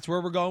 and that's where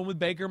we're going with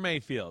Baker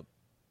Mayfield.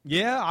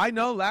 Yeah, I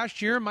know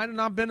last year might have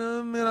not been,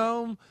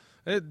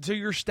 to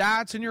your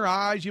stats and your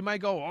eyes, you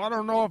might go, I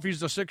don't know if he's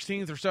the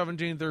 16th or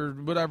 17th or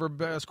whatever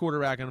best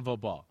quarterback in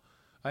football.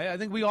 I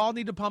think we all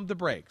need to pump the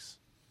brakes.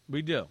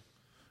 We do.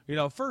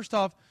 First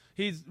off,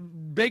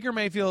 Baker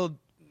Mayfield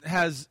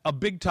has a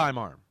big-time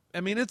arm.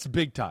 I mean, it's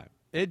big time.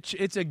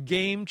 It's a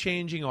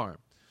game-changing arm.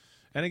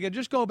 And again,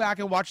 just go back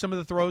and watch some of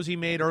the throws he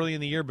made early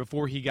in the year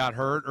before he got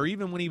hurt, or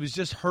even when he was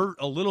just hurt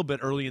a little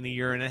bit early in the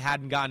year and it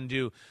hadn't gotten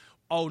to,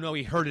 oh, no,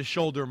 he hurt his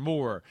shoulder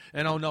more,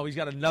 and oh, no, he's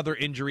got another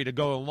injury to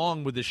go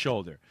along with his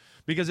shoulder.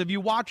 Because if you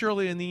watch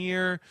early in the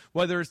year,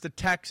 whether it's the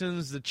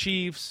Texans, the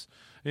Chiefs,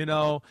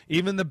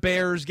 even the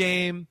Bears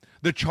game,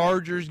 the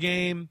Chargers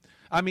game,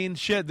 I mean,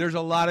 shit, there's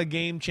a lot of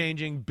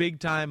game-changing,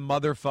 big-time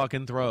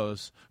motherfucking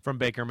throws from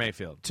Baker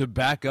Mayfield. To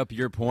back up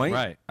your point,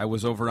 Right. I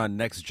was over on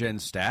Next Gen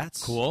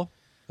Stats. Cool.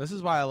 This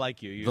is why I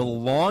like you. The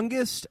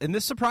longest, and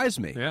this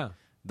surprised me. Yeah.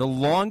 The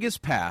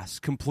longest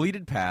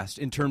completed pass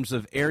in terms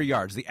of air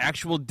yards, the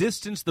actual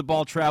distance the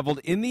ball traveled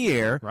in the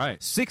air,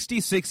 Right.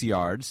 66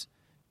 yards,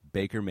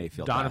 Baker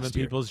Mayfield Donovan last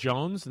year.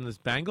 Peoples-Jones in this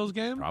Bengals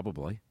game?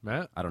 Probably.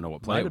 Yeah. I don't know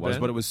what Might play it have was,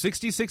 been. but it was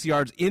 66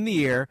 yards in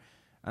the air,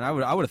 and I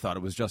would have thought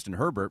it was Justin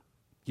Herbert.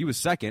 He was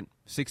second,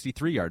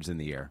 63 yards in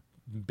the air.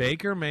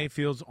 Baker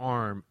Mayfield's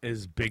arm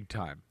is big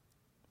time.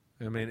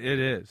 I mean, it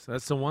is.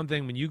 That's the one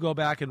thing when you go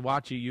back and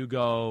watch it, you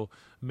go,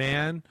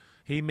 man,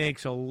 he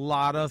makes a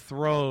lot of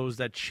throws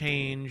that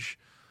change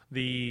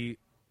the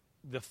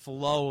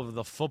flow of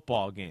the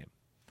football game.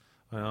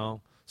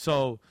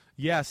 So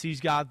yes,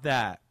 he's got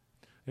that.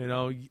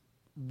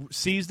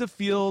 Sees the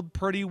field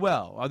pretty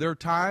well. Are there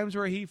times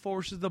where he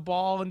forces the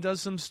ball and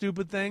does some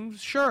stupid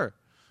things? Sure.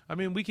 I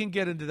mean, we can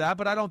get into that,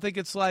 but I don't think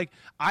it's like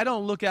 – I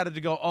don't look at it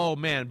to go, oh,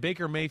 man,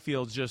 Baker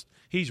Mayfield's just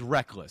 – he's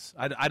reckless.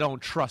 I don't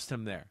trust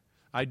him there.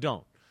 I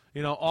don't.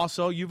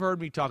 Also, you've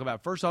heard me talk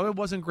about – first off, it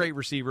wasn't great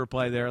receiver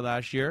play there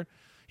last year.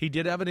 He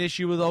did have an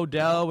issue with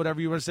Odell, whatever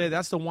you want to say.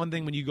 That's the one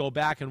thing when you go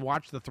back and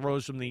watch the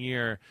throws from the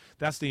year,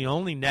 that's the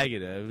only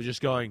negative,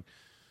 just going,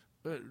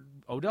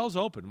 Odell's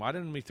open. Why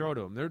didn't we throw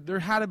to him? There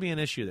had to be an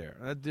issue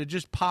there. It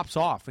just pops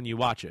off when you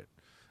watch it.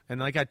 And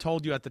like I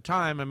told you at the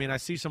time, I mean, I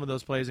see some of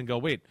those plays and go,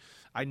 wait,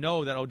 I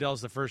know that Odell's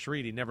the first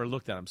read. He never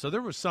looked at him. So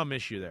there was some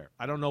issue there.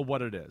 I don't know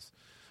what it is.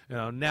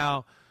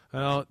 Now,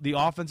 the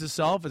offense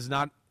itself is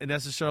not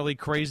necessarily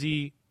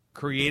crazy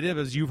creative,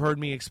 as you've heard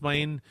me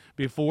explain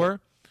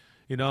before.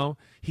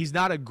 He's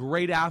not a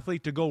great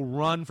athlete to go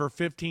run for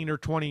 15 or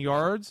 20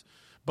 yards,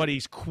 but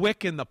he's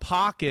quick in the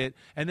pocket,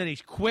 and then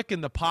he's quick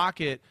in the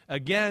pocket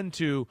again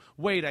to,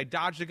 wait, I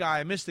dodged a guy,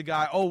 I missed a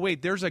guy. Oh,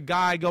 wait, there's a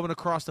guy going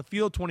across the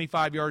field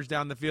 25 yards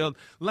down the field.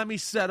 Let me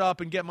set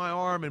up and get my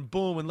arm and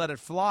boom and let it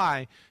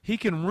fly. He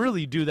can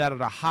really do that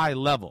at a high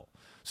level.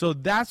 So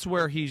that's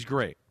where he's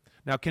great.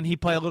 Now, can he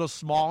play a little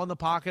small in the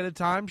pocket at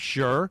times?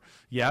 Sure.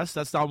 Yes,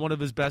 that's not one of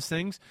his best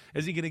things.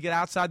 Is he going to get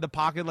outside the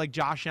pocket like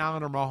Josh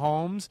Allen or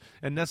Mahomes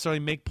and necessarily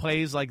make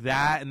plays like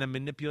that and then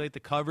manipulate the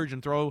coverage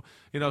and throw,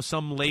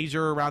 some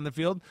laser around the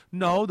field?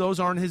 No, those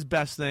aren't his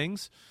best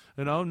things.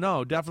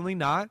 No, definitely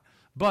not.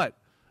 But,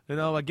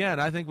 again,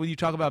 I think when you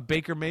talk about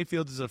Baker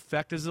Mayfield's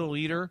effect as a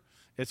leader,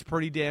 it's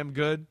pretty damn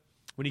good.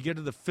 When you get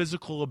to the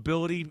physical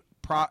ability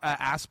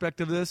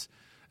aspect of this,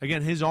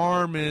 again, his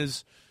arm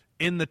is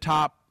in the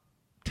top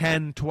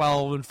 10,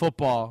 12 in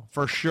football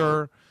for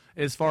sure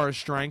as far as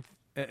strength.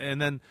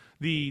 And then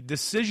the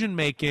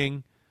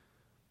decision-making,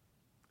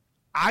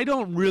 I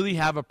don't really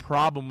have a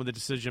problem with the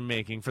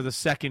decision-making for the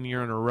second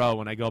year in a row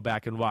when I go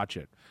back and watch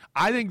it.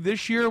 I think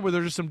this year where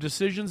there's some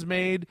decisions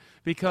made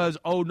because,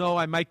 oh, no,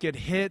 I might get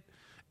hit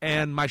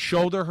and my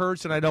shoulder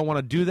hurts and I don't want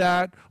to do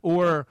that,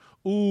 or,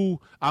 ooh,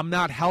 I'm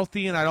not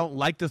healthy and I don't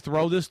like to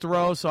throw this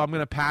throw, so I'm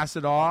going to pass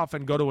it off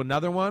and go to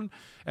another one.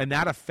 And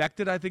that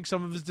affected, I think,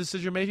 some of his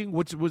decision-making,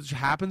 which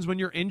happens when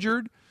you're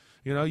injured.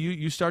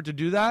 You start to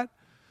do that.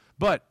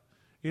 But,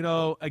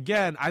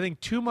 again, I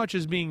think too much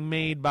is being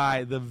made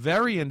by the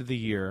very end of the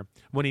year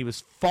when he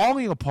was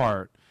falling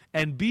apart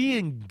and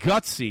being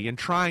gutsy and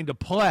trying to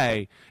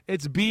play,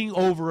 it's being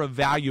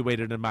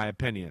over-evaluated, in my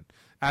opinion,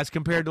 as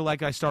compared to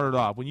like I started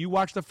off. When you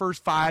watch the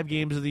first 5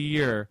 games of the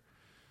year,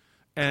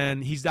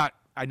 and he's not,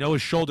 I know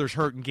his shoulder's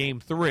hurt in game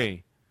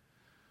 3,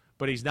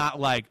 but he's not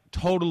like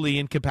totally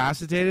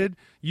incapacitated,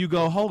 you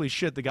go, holy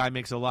shit, the guy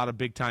makes a lot of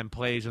big-time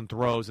plays and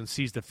throws and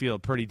sees the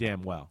field pretty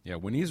damn well. Yeah,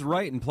 when he's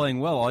right and playing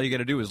well, all you got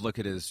to do is look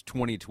at his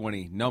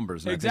 2020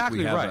 numbers. And Exactly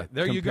I think we have right. a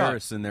There you go.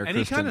 comparison there, and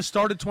Kristen. he kind of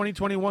started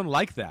 2021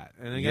 like that,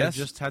 and again, Yes.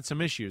 just had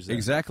some issues there.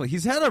 Exactly.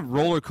 He's had a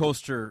roller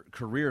coaster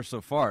career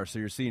so far. So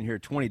you're seeing here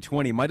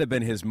 2020 might have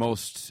been his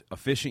most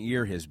efficient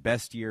year, his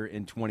best year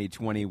in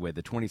 2020 with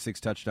the 26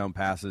 touchdown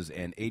passes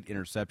and 8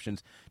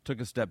 interceptions.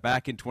 Took a step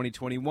back in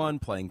 2021,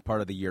 playing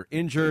part of the year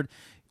injured.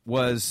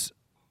 Was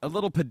a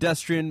little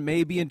pedestrian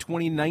maybe in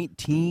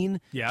 2019.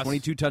 Yes.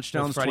 22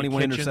 touchdowns, With Freddie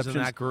 21 Kitchens interceptions.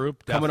 in that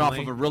group, coming off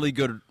definitely. of a really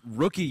good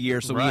rookie year.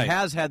 So Right. he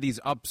has had these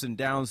ups and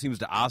downs, seems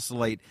to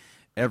oscillate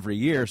every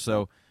year.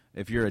 So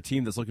if you're a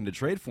team that's looking to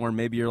trade for him,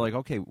 maybe you're like,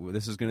 okay, well,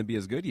 this is going to be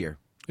his good year.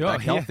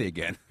 Back healthy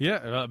again.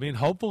 Yeah, I mean,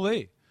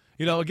 hopefully.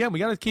 You know, again, we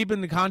got to keep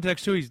in the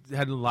context, too. He's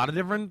had a lot of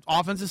different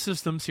offensive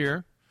systems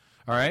here,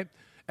 all right?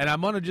 And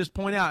I'm going to just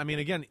point out, I mean,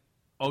 again,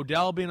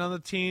 Odell being on the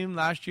team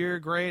last year,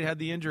 great, had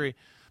the injury.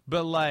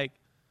 But, like,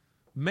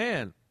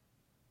 man,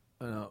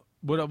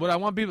 what I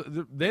want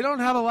people – they don't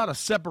have a lot of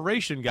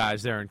separation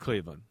guys there in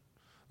Cleveland.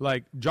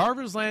 Like,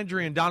 Jarvis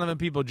Landry and Donovan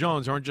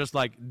Peoples-Jones aren't just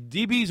like –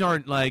 DBs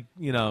aren't like,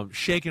 you know,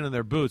 shaking in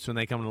their boots when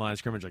they come to the line of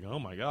scrimmage like, oh,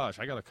 my gosh,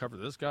 I got to cover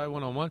this guy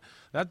one-on-one.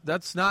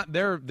 That's not –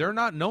 they're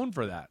not known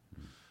for that.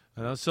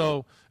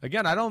 So,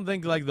 again, I don't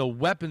think, like, the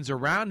weapons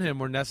around him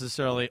were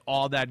necessarily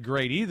all that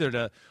great either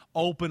to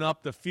open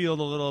up the field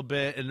a little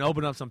bit and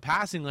open up some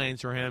passing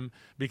lanes for him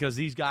because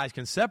these guys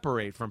can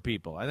separate from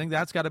people. I think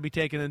that's got to be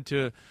taken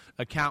into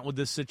account with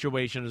this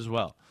situation as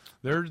well.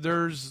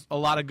 There's a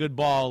lot of good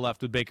ball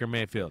left with Baker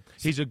Mayfield.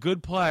 He's a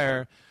good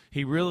player.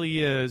 He really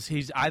is.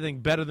 He's, I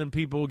think, better than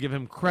people give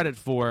him credit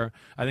for.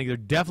 I think they're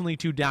definitely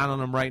too down on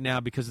him right now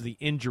because of the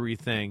injury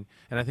thing,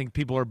 and I think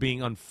people are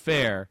being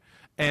unfair.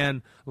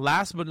 And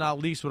last but not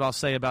least, what I'll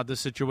say about this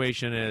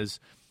situation is,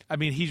 I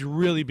mean, he's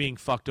really being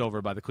fucked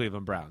over by the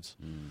Cleveland Browns.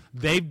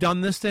 They've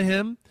done this to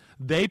him.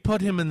 They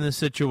put him in this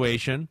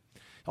situation.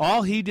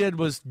 All he did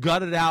was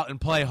gut it out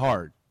and play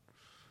hard.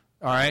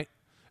 All right?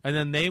 And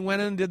then they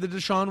went and did the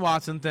Deshaun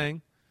Watson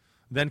thing,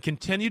 then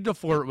continued to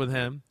flirt with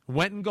him,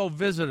 went and go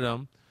visit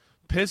him,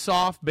 piss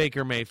off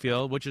Baker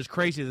Mayfield, which is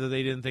crazy that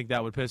they didn't think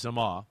that would piss him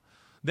off.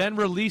 Then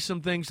release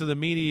some things to the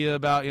media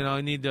about, you know,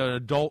 I need an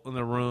adult in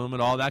the room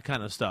and all that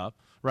kind of stuff,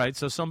 right?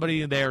 So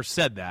somebody there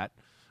said that,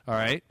 all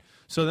right?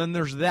 So then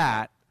there's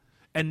that,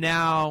 and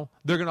now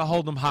they're going to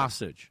hold him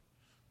hostage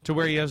to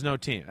where he has no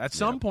team. At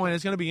some point,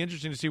 it's going to be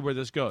interesting to see where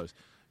this goes.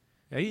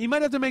 He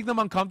might have to make them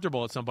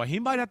uncomfortable at some point. He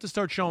might have to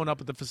start showing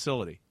up at the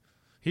facility.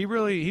 He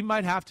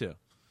might have to.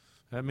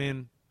 I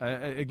mean,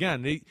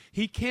 again,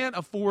 he can't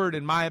afford,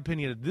 in my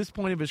opinion, at this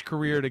point of his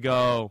career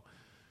to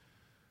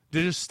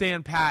just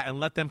stand pat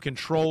and let them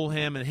control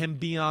him and him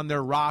be on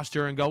their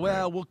roster and go,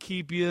 well, we'll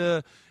keep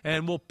you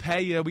and we'll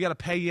pay you. We got to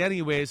pay you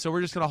anyway, so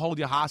we're just going to hold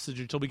you hostage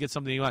until we get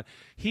something you want.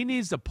 He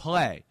needs to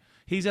play.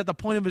 He's at the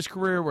point of his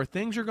career where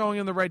things are going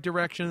in the right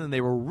direction, and they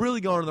were really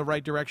going in the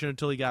right direction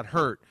until he got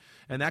hurt.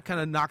 And that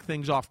kind of knocked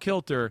things off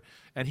kilter,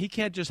 and he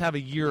can't just have a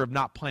year of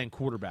not playing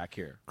quarterback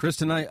here.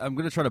 Kristen, I'm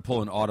going to try to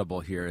pull an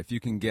audible here. If you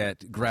can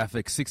get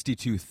graphic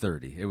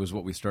 6230, it was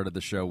what we started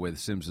the show with,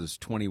 Sims's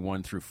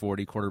 21 through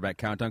 40 quarterback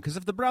countdown. Because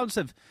if the Browns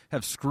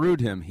have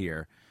screwed him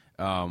here,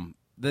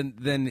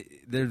 then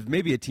there's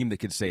maybe a team that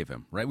could save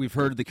him, right? We've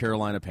heard the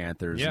Carolina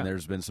Panthers, and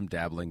there's been some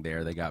dabbling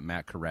there. They got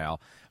Matt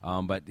Corral,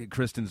 but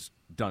Kristen's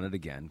done it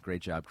again.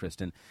 Great job,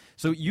 Kristen.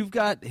 So you've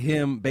got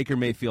him, Baker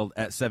Mayfield,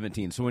 at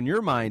 17. So in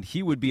your mind,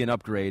 he would be an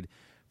upgrade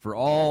for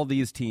all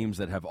these teams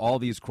that have all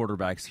these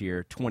quarterbacks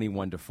here,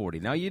 21 to 40.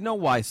 Now, you know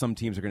why some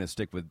teams are going to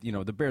stick with,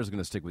 the Bears are going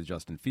to stick with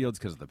Justin Fields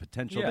because of the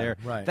potential there.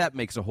 Right. That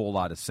makes a whole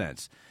lot of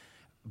sense.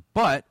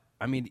 But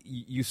I mean,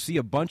 you see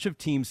a bunch of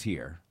teams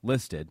here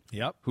listed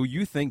who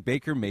you think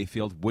Baker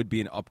Mayfield would be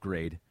an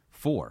upgrade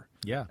for.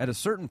 Yeah. At a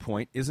certain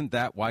point, isn't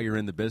that why you're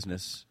in the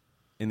business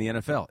in the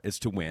NFL? Is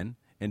to win,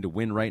 and to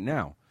win right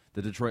now.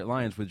 The Detroit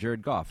Lions with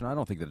Jared Goff. And I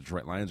don't think the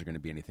Detroit Lions are going to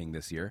be anything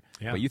this year.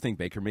 Yeah. But you think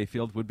Baker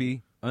Mayfield would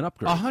be an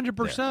upgrade?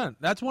 100%.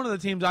 That's one of the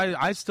teams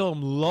I still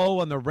am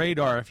low on the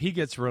radar. If he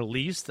gets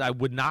released, I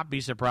would not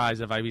be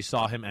surprised if I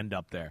saw him end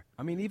up there.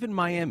 I mean, even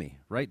Miami,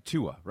 right?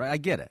 Tua, right? I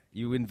get it.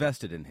 You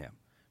invested in him.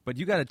 But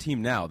you got a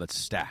team now that's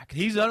stacked.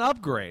 He's an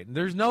upgrade.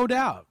 There's no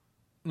doubt.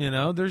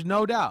 There's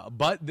no doubt.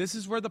 But this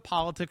is where the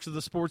politics of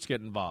the sports get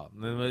involved.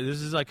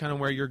 This is like kind of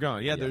where you're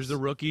going. Yeah, there's the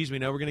rookies. We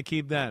know we're going to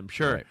keep them.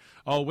 Sure. Right.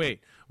 Oh,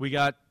 wait. We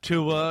got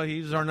Tua.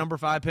 He's our number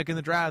 5 pick in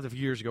the draft a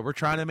few years ago. We're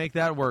trying to make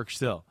that work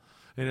still.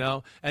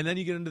 And then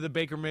you get into the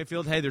Baker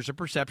Mayfield. Hey, there's a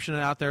perception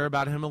out there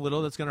about him a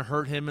little that's going to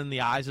hurt him in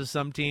the eyes of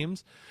some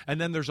teams.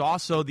 And then there's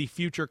also the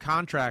future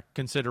contract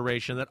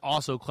consideration that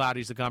also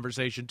cloudies the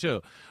conversation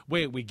too.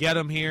 Wait, we get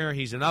him here.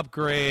 He's an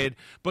upgrade.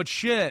 But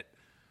shit,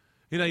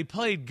 he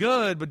played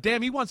good, but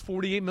damn, he wants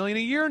 $48 million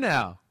a year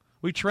now.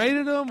 We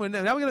traded him, and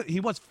now he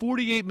wants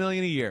 $48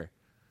 million a year.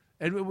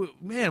 And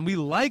man, we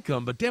like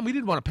him, but damn, we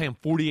didn't want to pay him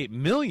 $48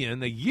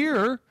 million a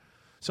year.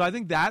 So I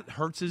think that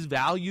hurts his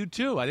value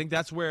too. I think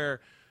that's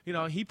where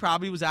he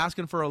probably was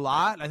asking for a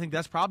lot. I think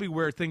that's probably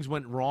where things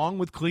went wrong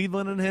with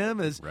Cleveland and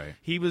him.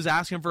 He was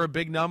asking for a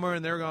big number,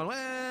 and they were going,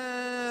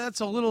 that's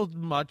a little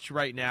much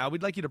right now.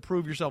 We'd like you to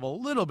prove yourself a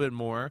little bit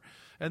more.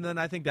 And then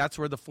I think that's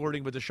where the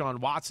flirting with Deshaun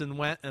Watson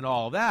went and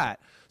all that.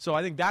 So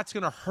I think that's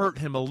going to hurt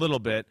him a little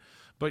bit.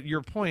 But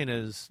your point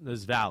is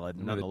valid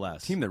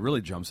nonetheless. The team that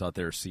really jumps out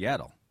there is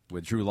Seattle,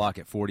 with Drew Lock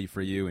at 40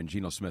 for you and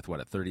Geno Smith,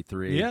 at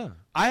 33? Yeah.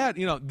 I had,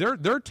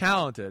 they're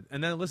talented.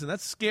 And then, listen,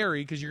 that's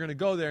scary because you're going to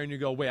go there and you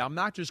go, wait, I'm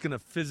not just going to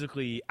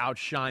physically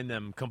outshine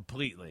them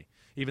completely,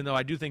 even though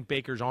I do think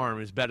Baker's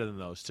arm is better than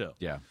those two.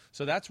 Yeah.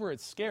 So that's where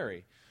it's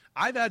scary.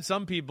 I've had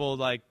some people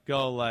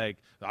go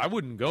I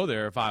wouldn't go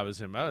there if I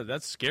was him. Oh,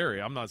 that's scary.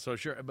 I'm not so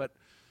sure. But,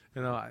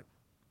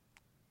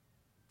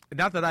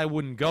 not that I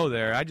wouldn't go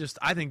there.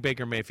 I think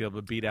Baker Mayfield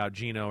would beat out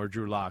Geno or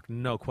Drew Lock,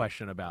 no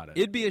question about it.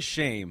 It'd be a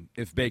shame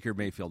if Baker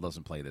Mayfield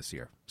doesn't play this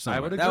year. I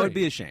would agree. That would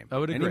be a shame. I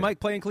would agree. And he might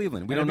play in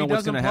Cleveland. We don't know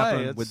what's going to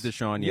happen with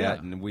Deshaun yet,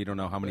 and we don't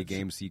know how many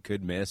games he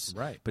could miss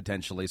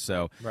potentially.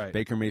 So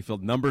Baker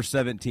Mayfield, number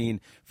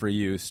 17 for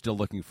you, still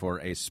looking for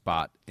a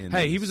spot in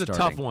the he was a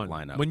tough one.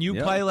 Lineup. When you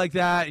play like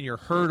that and you're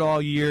hurt all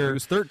year. He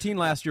was 13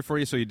 last year for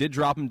you, so you did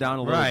drop him down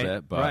a little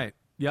bit. But Right.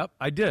 Yep,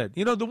 I did.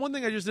 The one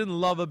thing I just didn't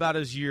love about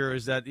his year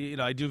is that,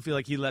 I do feel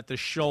like he let the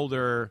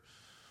shoulder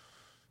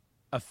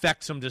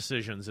affect some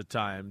decisions at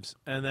times.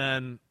 And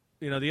then,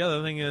 the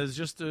other thing is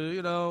just, a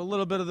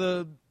little bit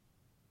of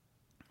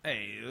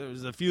there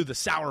was a few of the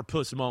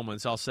sourpuss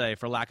moments, I'll say,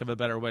 for lack of a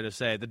better way to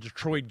say it. The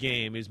Detroit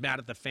game, he's mad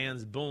at the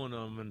fans booing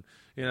him, and,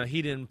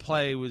 he didn't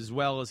play as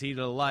well as he'd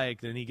have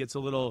liked, and he gets a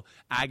little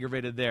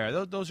aggravated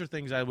there. Those are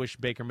things I wish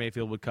Baker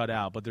Mayfield would cut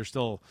out, but there's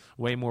still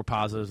way more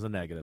positives than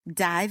negatives.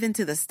 Dive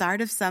into the start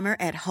of summer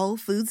at Whole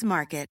Foods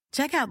Market.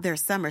 Check out their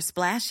Summer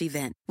Splash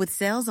event with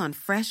sales on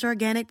fresh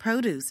organic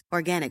produce,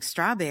 organic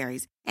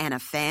strawberries, and a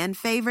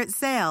fan-favorite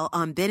sale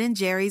on Ben &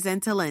 Jerry's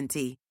and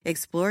Talenti.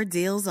 Explore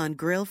deals on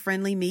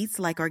grill-friendly meats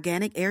like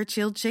organic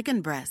air-chilled chicken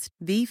breast,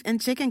 beef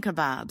and chicken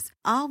kebabs,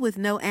 all with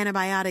no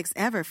antibiotics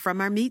ever from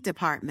our meat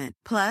department.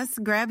 Plus,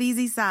 grab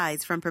easy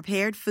sides from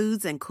prepared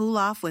foods and cool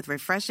off with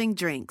refreshing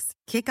drinks.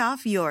 Kick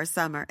off your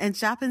summer and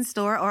shop in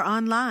store or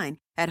online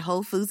at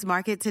Whole Foods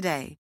Market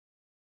today.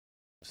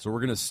 So we're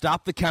going to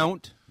stop the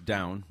count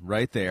down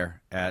right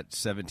there at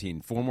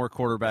 17. 4 more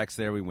quarterbacks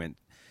there. We went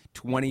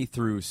 20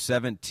 through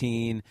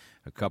 17.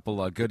 A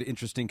couple of good,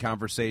 interesting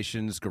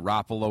conversations.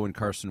 Garoppolo and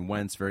Carson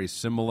Wentz, very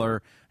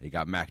similar. You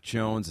got Mac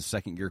Jones, a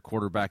second-year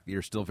quarterback that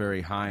you're still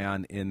very high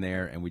on in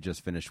there. And we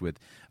just finished with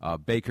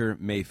Baker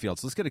Mayfield.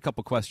 So let's get a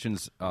couple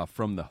questions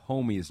from the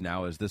homies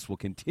now, as this will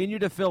continue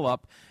to fill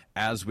up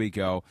as we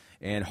go.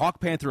 And Hawk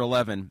Panther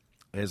 11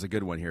 is a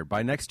good one here.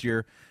 By next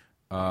year,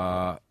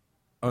 that's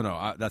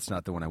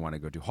not the one I want to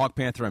go to. Hawk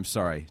Panther, I'm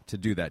sorry to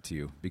do that to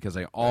you because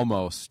I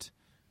almost...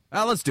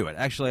 let's do it.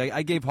 Actually,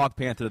 I gave Hawk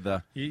Panther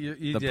the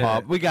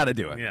pub. We got to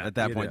do it at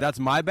that point. That's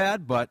my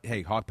bad, but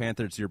hey, Hawk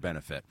Panther, it's your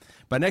benefit.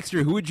 But next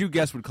year, who would you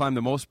guess would climb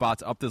the most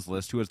spots up this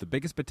list? Who has the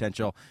biggest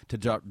potential to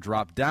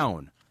drop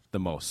down the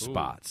most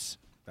spots?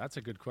 That's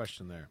a good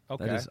question there.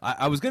 Okay.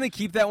 I was going to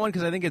keep that one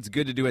because I think it's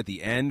good to do at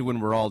the end when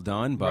we're all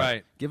done,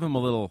 but give him a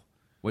little,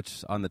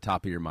 what's on the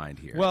top of your mind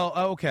here? Well,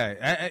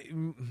 okay.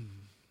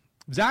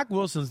 Zach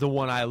Wilson's the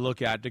one I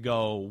look at to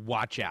go,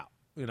 watch out.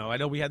 I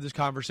know we had this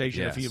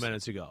conversation a few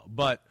minutes ago,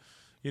 but,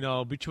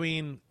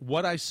 between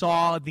what I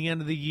saw at the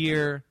end of the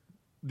year,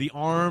 the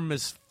arm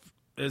is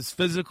as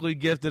physically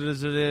gifted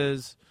as it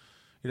is.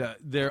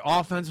 Their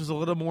offense was a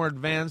little more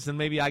advanced than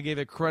maybe I gave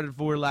it credit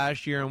for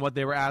last year and what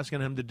they were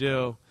asking him to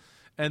do.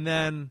 And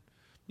then,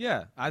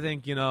 I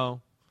think,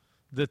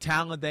 the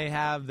talent they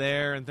have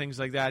there and things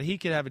like that, he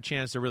could have a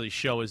chance to really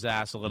show his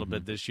ass a little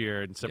bit this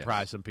year and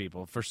surprise some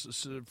people,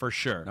 for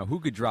sure. Now, who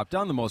could drop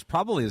down the most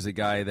probably is a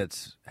guy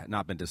that's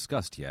not been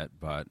discussed yet,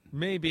 but...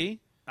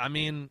 Maybe. I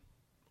mean,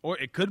 or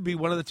it could be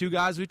one of the two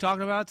guys we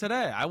talked about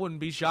today. I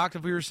wouldn't be shocked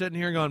if we were sitting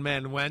here going,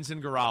 man, Wentz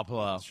and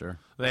Garoppolo. Sure.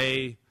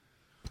 They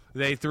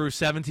threw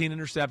 17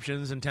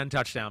 interceptions and 10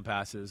 touchdown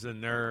passes,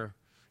 and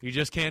you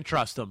just can't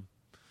trust them.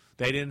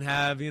 They didn't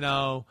have, He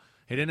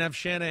didn't have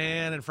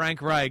Shanahan and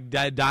Frank Reich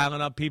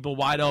dialing up people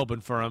wide open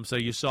for him, so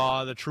you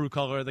saw the true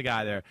color of the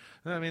guy there.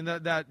 I mean,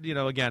 that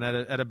again,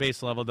 at a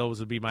base level, those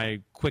would be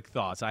my quick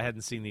thoughts. I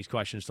hadn't seen these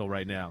questions till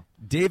right now.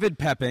 David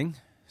Pepping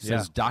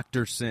says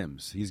Dr.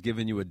 Sims. He's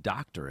given you a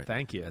doctorate.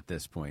 Thank you. At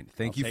this point.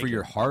 Thank you for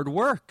your hard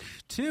work,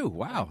 too.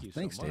 Wow.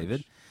 Thanks, so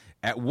David.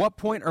 At what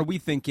point are we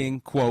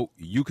thinking, quote,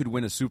 you could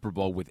win a Super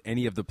Bowl with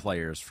any of the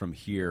players from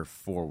here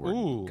forward?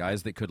 Ooh.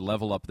 Guys that could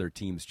level up their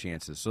team's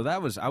chances. So I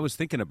was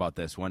thinking about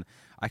this one.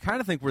 I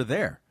kind of think we're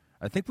there.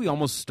 I think we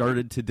almost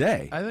started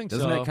today. I think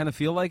Doesn't that kind of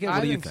feel like it?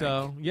 What do you think?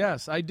 So.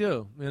 Yes, I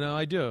do.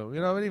 I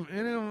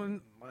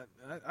do.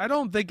 I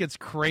don't think it's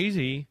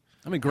crazy.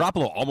 I mean,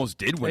 Garoppolo almost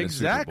did win a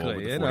Super Bowl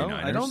with the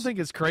 49ers. I don't think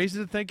it's crazy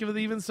to think of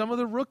even some of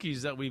the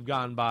rookies that we've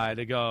gone by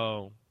to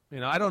go,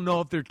 I don't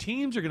know if their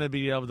teams are going to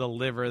be able to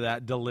deliver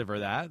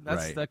that.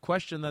 That's Right. the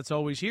question that's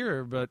always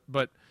here.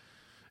 But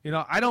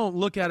I don't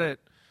look at it.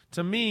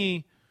 To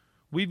me,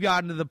 we've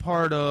gotten to the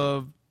part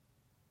of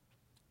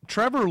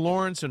Trevor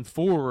Lawrence and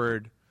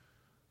forward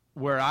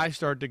where I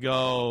start to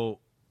go,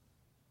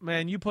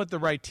 man, you put the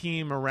right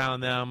team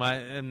around them,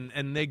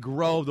 and they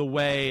grow the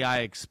way I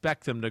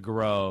expect them to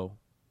grow,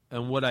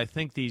 and what I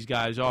think these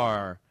guys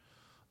are,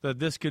 that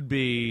this could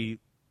be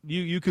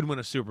you could win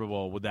a Super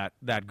Bowl with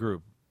that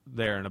group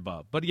there and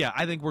above. But yeah,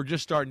 I think we're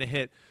just starting to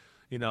hit,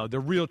 the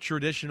real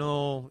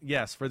traditional,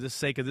 yes, for the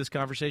sake of this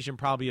conversation,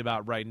 probably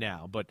about right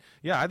now. But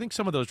yeah, I think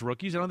some of those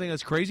rookies, I don't think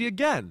that's crazy.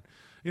 Again,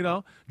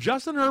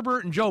 Justin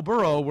Herbert and Joe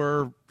Burrow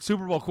were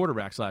Super Bowl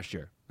quarterbacks last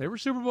year. They were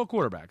Super Bowl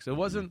quarterbacks. It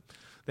wasn't,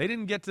 they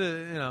didn't get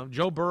to,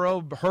 Joe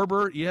Burrow,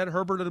 Herbert, you had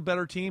Herbert at a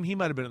better team. He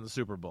might have been in the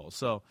Super Bowl.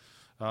 So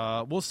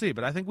we'll see.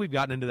 But I think we've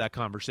gotten into that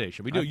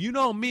conversation. We do. You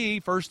know me,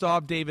 first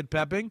off, David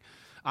Pepping.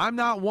 I'm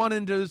not one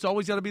into it's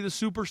always got to be the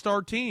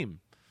superstar team.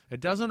 It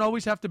doesn't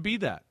always have to be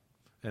that.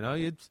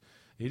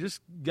 You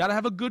just got to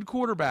have a good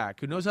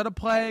quarterback who knows how to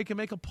play, can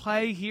make a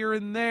play here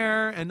and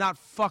there, and not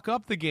fuck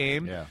up the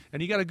game. Yeah.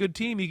 And you got a good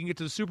team, you can get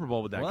to the Super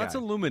Bowl with that guy. That's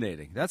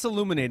illuminating. That's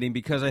illuminating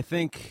because I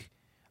think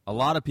a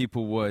lot of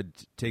people would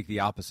take the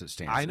opposite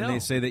stance. I know. And they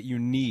say that you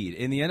need.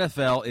 In the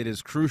NFL, it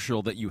is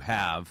crucial that you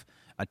have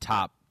a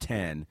top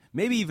 10,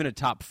 maybe even a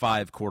top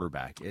 5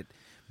 quarterback.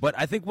 But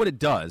I think what it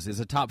does is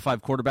a top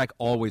 5 quarterback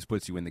always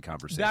puts you in the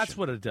conversation. That's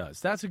what it does.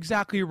 That's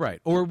exactly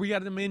right. Or we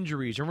got some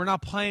injuries, or we're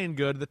not playing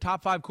good. The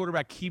top 5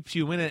 quarterback keeps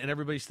you in it, and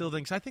everybody still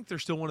thinks, I think they're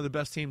still one of the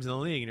best teams in the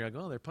league. And you're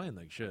like, oh, they're playing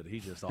like shit.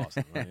 He's just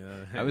awesome.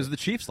 That was the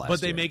Chiefs last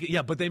but they year. make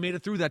it, but they made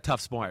it through that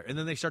tough spot, and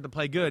then they start to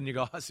play good, and you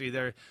go, oh, see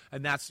there,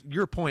 and that's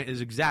your point is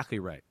exactly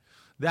right.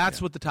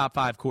 That's what the top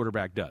 5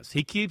 quarterback does.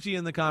 He keeps you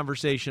in the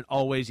conversation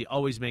always. He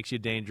always makes you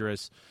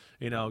dangerous.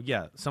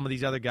 Some of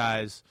these other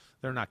guys,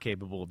 they're not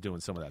capable of doing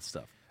some of that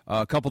stuff.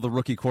 A couple of the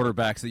rookie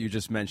quarterbacks that you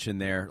just mentioned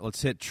there.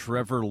 Let's hit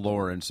Trevor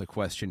Lawrence. A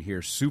question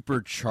here.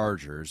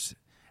 Superchargers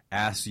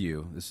asks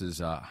you, this is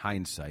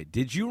hindsight,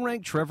 did you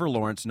rank Trevor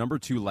Lawrence number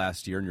 2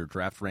 last year in your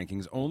draft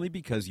rankings only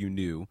because you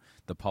knew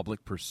the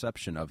public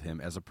perception of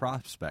him as a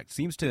prospect?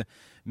 Seems to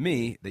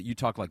me that you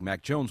talk like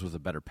Mac Jones was a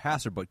better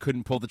passer but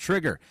couldn't pull the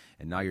trigger,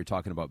 and now you're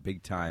talking about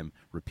big-time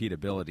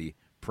repeatability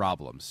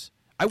problems.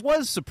 I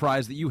was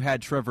surprised that you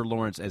had Trevor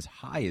Lawrence as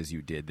high as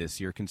you did this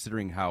year,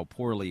 considering how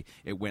poorly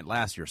it went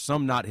last year.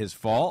 Some not his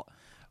fault,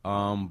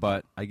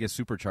 but I guess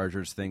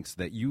Superchargers thinks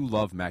that you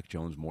love Mac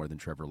Jones more than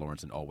Trevor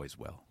Lawrence and always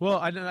will. Well,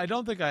 I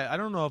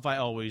don't know if I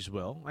always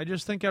will. I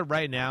just think that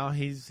right now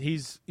he's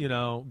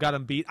got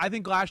him beat. I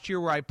think last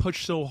year where I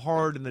pushed so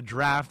hard in the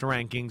draft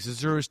rankings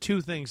is there was 2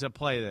 things at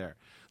play there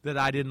that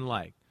I didn't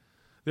like.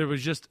 There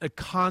was just a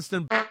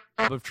constant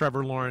of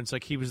Trevor Lawrence,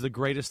 like he was the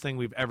greatest thing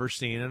we've ever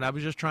seen. And I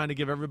was just trying to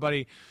give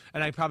everybody,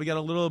 and I probably got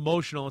a little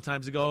emotional at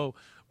times to go,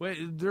 wait,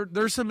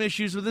 there's some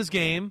issues with this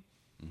game.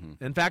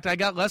 Mm-hmm. In fact, I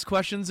got less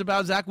questions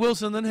about Zach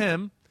Wilson than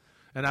him.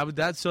 And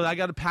so I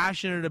got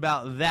passionate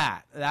about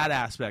that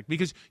aspect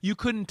because you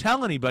couldn't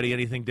tell anybody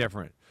anything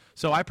different.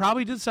 So I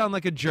probably did sound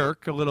like a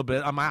jerk a little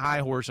bit on my high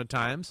horse at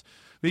times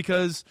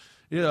because,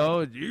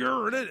 you're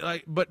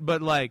like,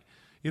 but like,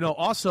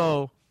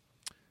 also.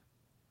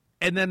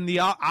 And then the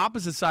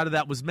opposite side of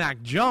that was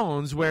Mac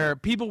Jones, where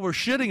people were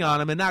shitting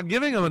on him and not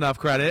giving him enough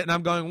credit. And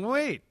I'm going,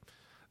 wait,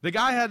 the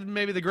guy had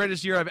maybe the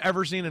greatest year I've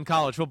ever seen in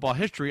college football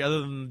history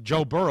other than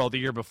Joe Burrow the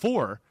year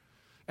before.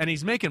 And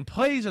he's making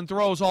plays and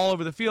throws all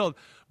over the field.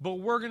 But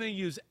we're going to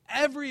use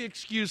every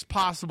excuse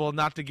possible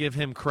not to give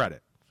him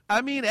credit.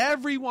 I mean,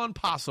 every one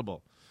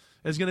possible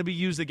is going to be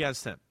used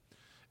against him.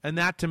 And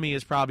that, to me,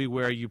 is probably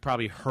where you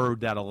probably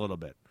heard that a little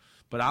bit.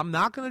 But I'm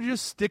not going to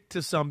just stick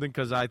to something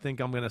because I think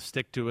I'm going to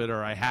stick to it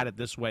or I had it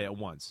this way at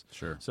once.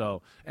 Sure.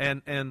 So,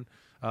 and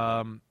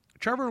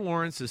Trevor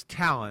Lawrence's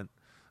talent,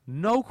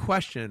 no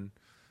question,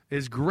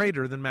 is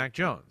greater than Mac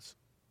Jones.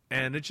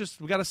 And it's just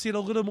we got to see it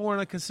a little more on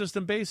a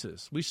consistent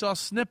basis. We saw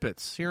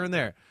snippets here and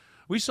there.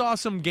 We saw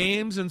some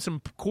games and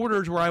some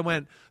quarters where I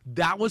went,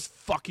 that was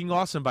fucking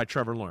awesome by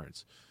Trevor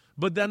Lawrence.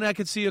 But then I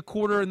could see a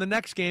quarter in the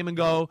next game and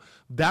go,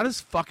 that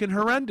is fucking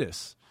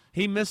horrendous.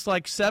 He missed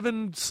like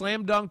 7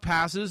 slam dunk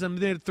passes and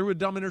then threw a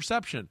dumb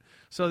interception.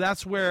 So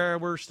that's where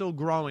we're still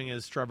growing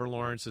as Trevor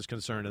Lawrence is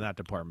concerned in that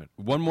department.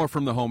 One more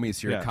from the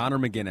homies here. Yeah. Connor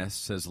McGinnis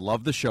says,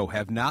 love the show.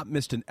 Have not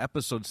missed an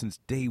episode since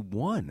day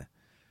 1.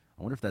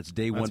 I wonder if that's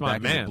day 1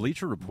 back in the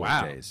Bleacher Report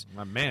days.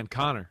 My man,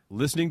 Connor.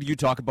 Listening to you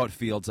talk about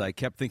Fields, I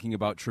kept thinking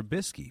about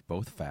Trubisky.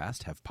 Both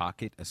fast, have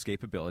pocket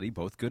escapability,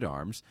 both good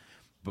arms,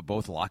 but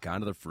both lock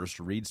onto the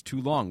first reads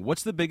too long.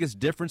 What's the biggest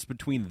difference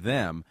between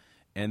them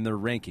and their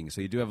rankings?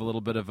 So you do have a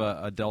little bit of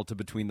a delta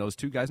between those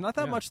 2 guys. Not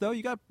that much, though.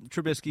 You got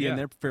Trubisky in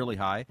there fairly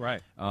high.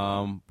 Right.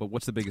 But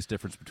what's the biggest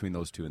difference between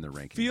those 2 in their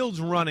rankings? Fields'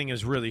 running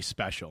is really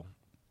special.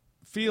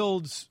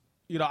 Fields,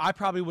 I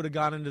probably would have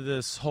gone into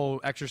this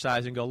whole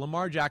exercise and go,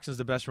 Lamar Jackson's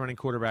the best running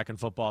quarterback in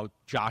football.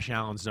 Josh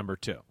Allen's number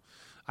 2.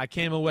 I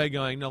came away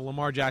going, no,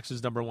 Lamar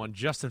Jackson's number 1,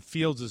 Justin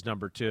Fields is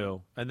number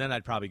 2, and then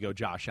I'd probably go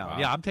Josh Allen. Wow.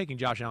 Yeah, I'm taking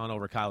Josh Allen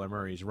over Kyler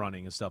Murray's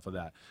running and stuff like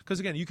that. Because,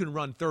 again, you can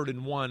run 3rd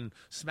and 1,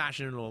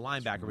 smashing into a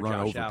linebacker with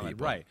run Josh over Allen.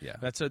 people. Right. Yeah.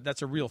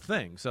 That's a real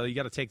thing. So you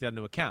got to take that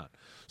into account.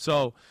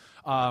 So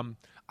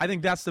I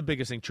think that's the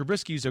biggest thing.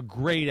 Trubisky's a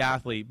great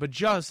athlete, but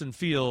Justin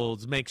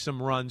Fields makes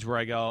some runs where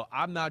I go,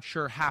 I'm not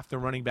sure half the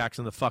running backs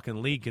in the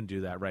fucking league can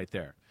do that right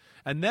there.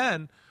 And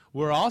then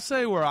where I'll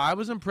say where I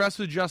was impressed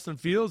with Justin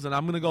Fields, and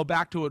I'm going to go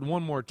back to it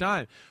one more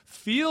time.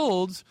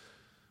 Fields,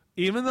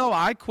 even though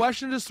I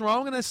questioned his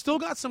throwing, and I still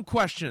got some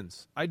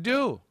questions. I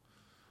do.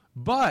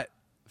 But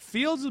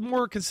Fields is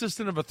more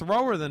consistent of a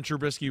thrower than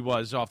Trubisky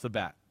was off the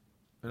bat.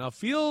 Now,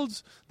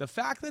 Fields, the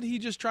fact that he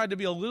just tried to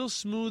be a little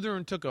smoother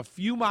and took a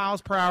few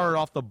miles per hour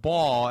off the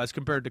ball as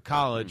compared to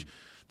college,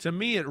 to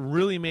me, it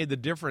really made the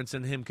difference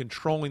in him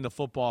controlling the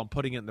football and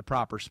putting it in the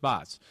proper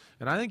spots.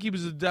 And I think he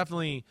was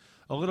definitely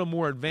a little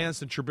more advanced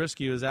than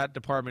Trubisky was that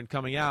department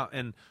coming out,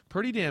 and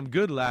pretty damn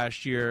good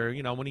last year,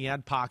 when he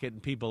had pocket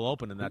and people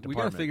open in that We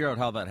department. got to figure out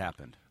how that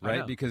happened, I right?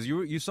 know. Because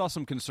you saw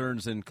some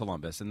concerns in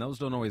Columbus, and those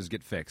don't always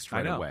get fixed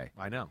right away.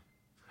 I know.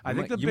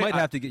 You might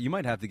have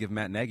to give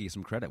Matt Nagy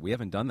some credit. We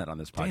haven't done that on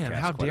this podcast. Damn,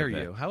 how quite a dare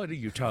bit. you? How do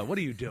you tell? What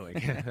are you doing?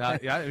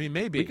 I mean,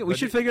 maybe. We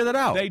should figure that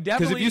out. They Because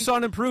definitely. if you saw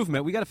an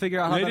improvement, we got to figure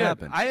out how They that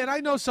did. happened.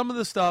 I know some of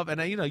the stuff, and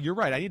you're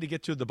right. I need to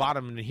get to the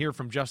bottom and hear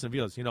from Justin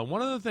Fields.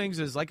 One of the things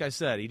is, like I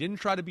said, he didn't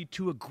try to be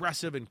too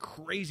aggressive and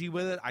crazy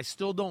with it. I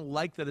still don't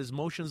like that his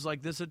motion's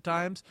like this at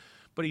times,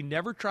 but he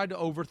never tried to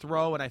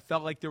overthrow, and I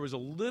felt like there was a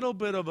little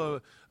bit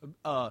of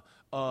a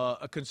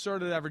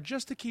concerted effort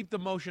just to keep the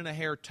motion a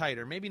hair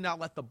tighter, maybe not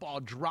let the ball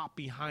drop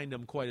behind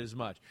him quite as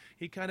much.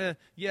 He kind of,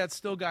 it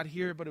still got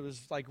here, but it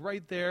was like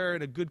right there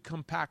in a good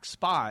compact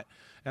spot,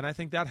 and I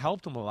think that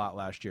helped him a lot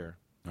last year.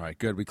 All right,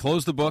 good. We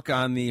close the book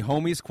on the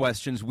homies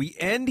questions. We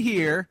end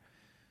here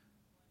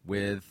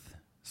with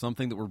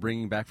something that we're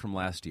bringing back from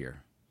last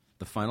year,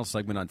 the final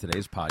segment on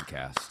today's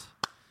podcast.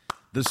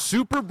 The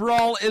Super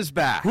Brawl is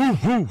back.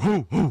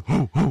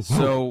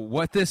 So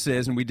what this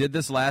is, and we did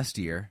this last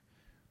year,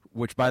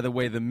 which, by the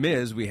way, The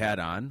Miz we had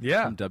on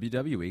from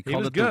WWE. He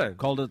was good.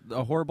 Called it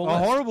a horrible A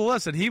list. horrible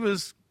list, and he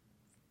was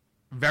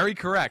very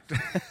correct.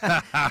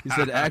 He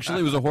said,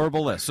 actually, it was a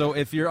horrible list. So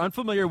if you're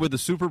unfamiliar with the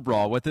Super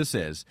Brawl, what this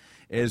is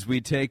we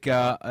take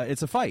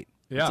it's a fight.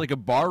 Yeah. It's like a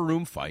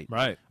barroom fight,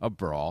 Right. A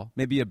brawl,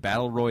 maybe a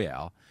battle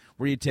royale,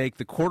 where you take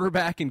the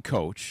quarterback and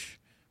coach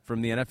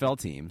from the NFL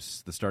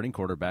teams, the starting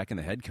quarterback and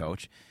the head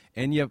coach,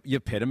 and you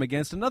pit them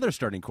against another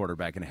starting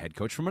quarterback and a head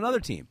coach from another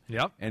team.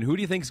 Yep. And who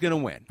do you think is going to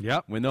win?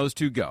 Yep. When those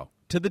two go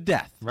to the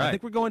death. Right. I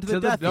think we're going to the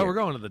death. No, here. we're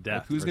going to the death.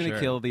 Like, who's for going to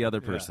sure. kill the other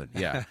person?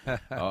 Yeah.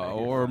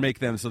 Or make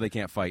them so they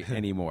can't fight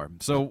anymore.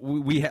 So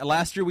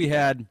last year we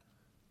had.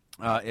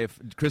 If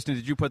Kristen,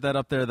 did you put that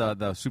up there?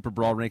 The Super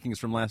Brawl rankings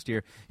from last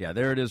year. Yeah,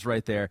 there it is,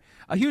 right there.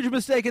 A huge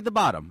mistake at the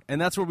bottom, and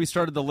that's where we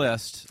started the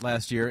list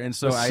last year. And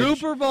so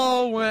Super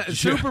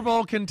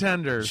Bowl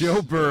contenders.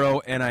 Joe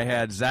Burrow, and I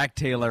had Zach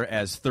Taylor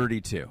as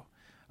 32.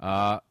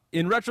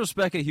 In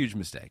retrospect, a huge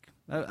mistake.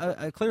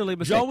 Clearly a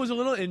mistake. Joe was a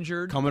little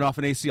injured. Coming off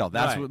an ACL.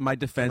 That's Right. what my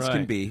defense can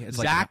Right. be. It's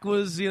Zach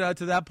was, to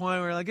that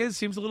point where it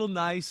seems a little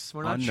nice.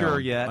 We're not unknown, sure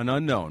yet. An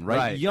unknown, right?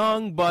 Right.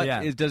 Young, but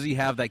Yeah. does he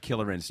have that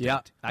killer instinct?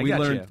 Yeah, I we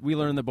got learned you. we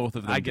learned that both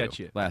of them I get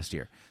do you. last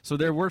year. So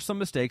there were some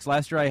mistakes.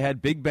 Last year I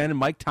had Big Ben and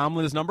Mike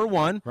Tomlin as number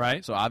 1.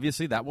 Right. So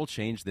obviously that will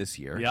change this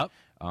year. Yep.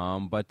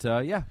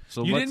 Yeah.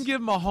 So You let's- didn't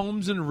give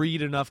Mahomes and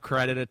Reed enough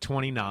credit at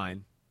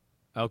 29.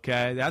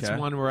 Okay, that's Okay.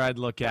 one where I'd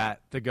look at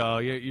to go,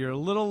 you're a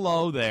little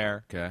low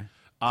there. Okay.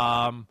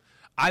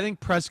 I think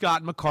Prescott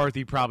and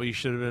McCarthy probably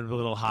should have been a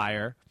little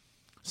higher.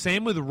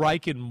 Same with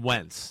Reich and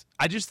Wentz.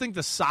 I just think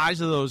the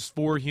size of those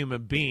 4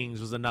 human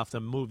beings was enough to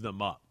move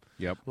them up.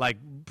 Yep. Like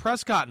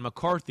Prescott and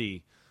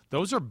McCarthy,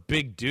 those are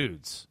big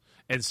dudes.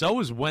 And so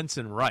is Wentz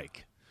and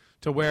Reich.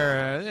 To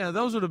where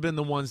those would have been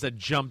the ones that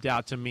jumped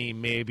out to me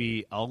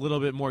maybe a little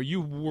bit more. You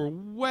were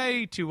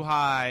way too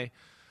high.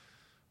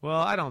 Well,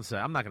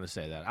 I'm not going to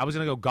say that. I was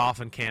going to go Goff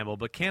and Campbell,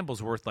 but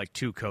Campbell's worth like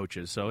 2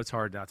 coaches, so it's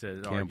hard not to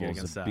argue Campbell's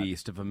against a that.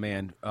 beast of a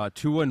man.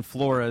 Tua and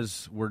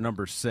Flores were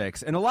number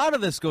 6. And a lot of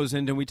this goes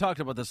into, and we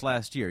talked about this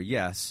last year,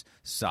 yes,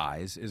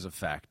 size is a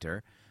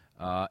factor.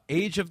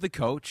 Age of the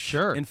coach,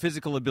 Sure. and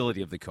physical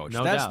ability of the coach.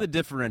 No That's doubt. the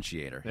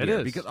differentiator. It here,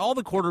 is. because all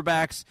the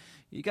quarterbacks,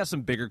 you got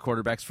some bigger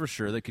quarterbacks for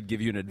sure that could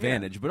give you an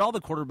advantage, but all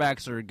the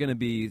quarterbacks are going to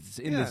be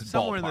in this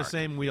somewhere in the ballpark.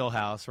 same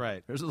wheelhouse,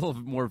 right? There's a little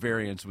bit more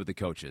variance with the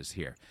coaches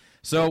here.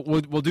 So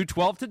we'll do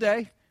 12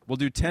 today. We'll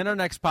do 10 our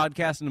next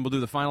podcast, and then we'll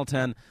do the final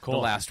 10, the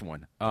last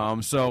one.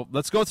 So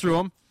let's go through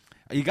them.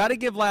 You got to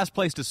give last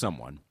place to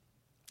someone.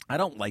 I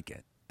don't like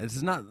it. This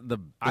is not the.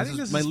 I think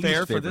this my is least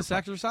fair for favorite this part.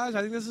 exercise.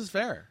 I think this is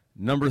fair.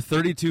 Number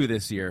 32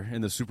 this year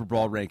in the Super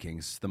Bowl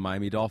rankings, the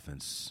Miami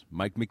Dolphins.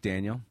 Mike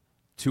McDaniel,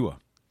 Tua.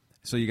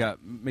 So you got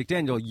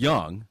McDaniel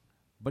young,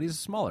 but he's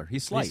smaller.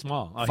 He's slight. He's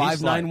small. 5'9",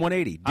 slight.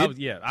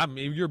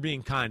 180. You're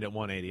being kind at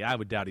 180. I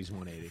would doubt he's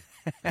 180.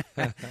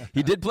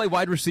 He did play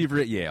wide receiver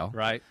at Yale.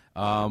 Right.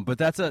 But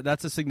that's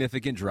a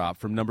significant drop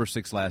from number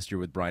 6 last year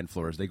with Brian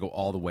Flores. They go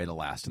all the way to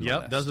last in the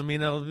list. Doesn't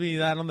mean it'll be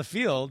that on the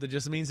field. It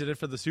just means that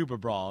for the Super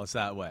Bowl, it's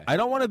that way. I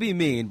don't want to be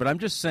mean, but I'm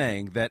just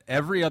saying that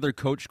every other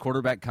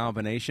coach-quarterback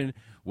combination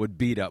would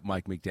beat up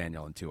Mike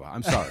McDaniel and Tua.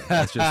 I'm sorry.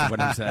 That's just what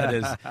I'm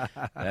saying.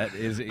 That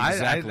is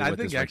exactly I what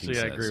think this actually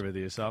ranking I says. agree with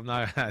you. So I'm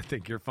not. I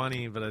think you're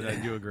funny, but I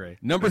do agree.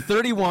 Number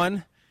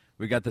 31,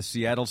 we got the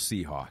Seattle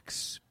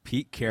Seahawks.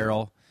 Pete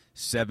Carroll,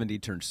 70,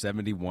 turned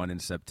 71 in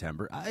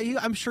September.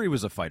 I'm sure he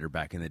was a fighter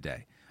back in the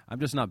day. I'm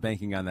just not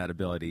banking on that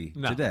ability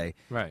today.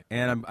 Right.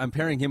 And I'm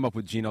pairing him up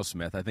with Geno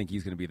Smith. I think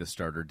he's going to be the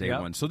starter day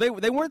one. So they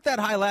weren't that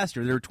high last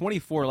year. They were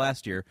 24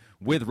 last year.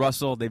 With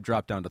Russell, they've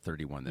dropped down to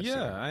 31 this year.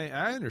 Yeah,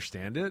 I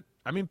understand it.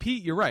 I mean,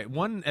 Pete, you're right.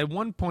 At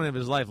one point of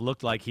his life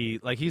looked like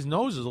his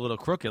nose is a little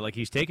crooked, like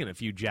he's taken a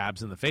few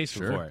jabs in the face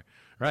before.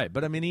 Right,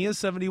 but I mean, he is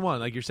 71,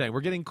 like you're saying.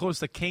 We're getting close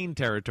to cane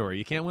territory.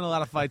 You can't win a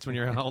lot of fights when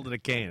you're holding a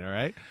cane, all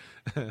right?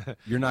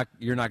 You're not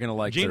going to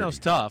like Geno's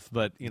 30. tough,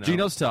 but you know.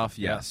 Geno's tough,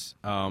 yes.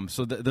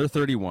 So they're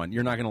 31.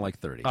 You're not going to like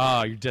 30.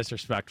 Oh, you're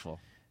disrespectful.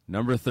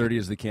 Number 30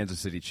 is the Kansas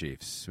City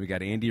Chiefs. We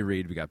got Andy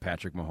Reid. We got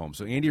Patrick Mahomes.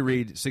 So Andy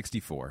Reid,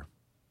 64.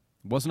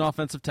 Was an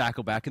offensive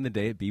tackle back in the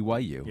day at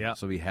BYU. Yeah.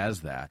 So he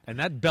has that. And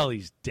that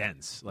belly's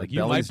dense. Like,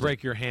 you might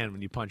break your hand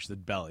when you punch the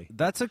belly.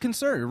 That's a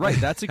concern. Right,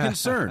 that's a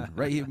concern.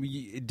 Right,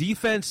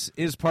 defense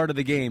is part of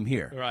the game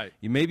here. Right.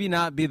 You maybe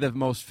not be the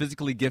most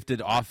physically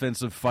gifted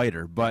offensive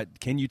fighter,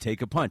 but can you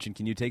take a punch, and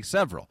can you take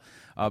several?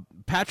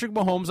 Patrick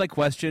Mahomes, I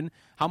question,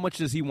 how much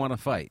does he want to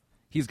fight?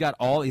 He's got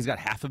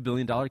 $500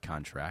 million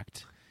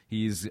contract.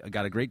 He's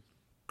got a great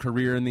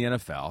career in the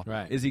NFL.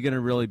 Right. Is he going to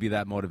really be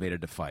that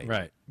motivated to fight?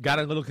 Right. Got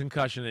a little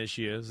concussion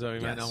issue, so he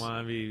might not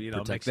want to be,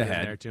 mixing in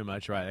there too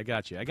much. Right. I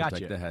got you.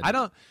 Protect the head. I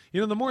don't,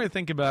 the more you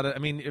think about it, I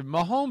mean,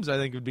 Mahomes, I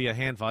think, would be a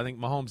handful. I think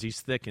Mahomes,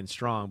 he's thick and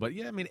strong. But,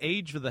 yeah, I mean,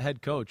 age for the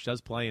head coach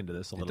does play into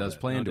this a little bit. It does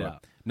play into no it.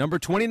 doubt. Number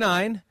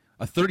 29,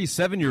 a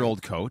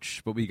 37-year-old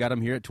coach, but we got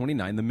him here at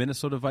 29, the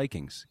Minnesota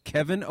Vikings.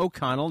 Kevin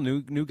O'Connell,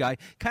 new guy,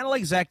 kind of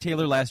like Zach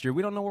Taylor last year.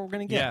 We don't know what we're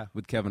going to get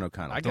with Kevin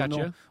O'Connell. I don't got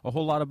know you. a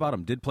whole lot about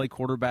him. Did play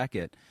quarterback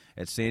at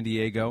San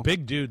Diego.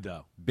 Big dude,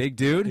 though. Big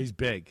dude? He's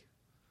big.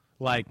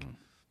 Like,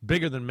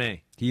 bigger than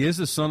me. He is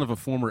the son of a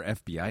former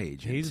FBI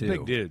agent, He's too. a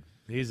big dude.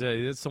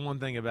 That's the one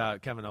thing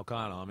about Kevin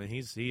O'Connell. I mean,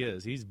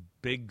 he's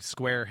big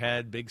square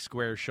head, big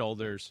square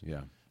shoulders.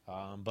 Yeah.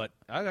 But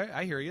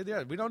I hear you.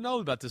 Yeah, we don't know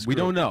about this We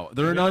group. don't know.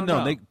 They're an We don't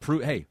unknown.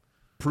 know.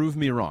 Prove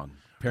me wrong.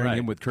 Pairing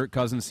him with Kirk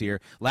Cousins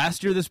here.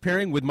 Last year, this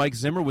pairing with Mike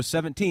Zimmer was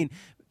 17.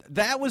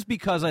 That was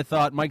because I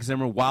thought Mike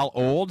Zimmer, while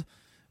old,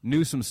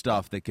 knew some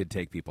stuff that could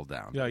take people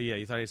down. Yeah.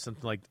 You thought he had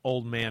something like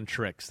old man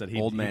tricks that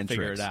he'd figure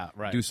tricks. it out.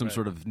 Right. Do some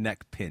sort of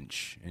neck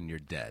pinch, and you're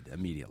dead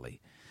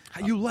immediately.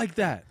 How you like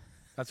that?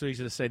 That's what he's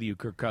going to say to you,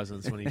 Kirk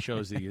Cousins, when he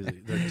shows you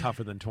they're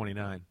tougher than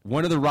 29.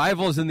 One of the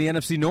rivals in the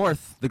NFC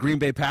North, the Green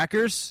Bay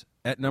Packers,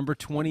 at number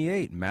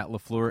 28. Matt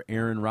LaFleur,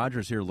 Aaron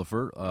Rodgers here.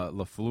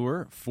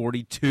 LaFleur,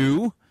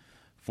 42.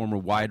 Former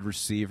wide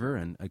receiver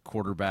and a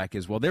quarterback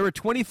as well. They were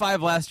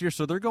 25 last year,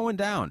 so they're going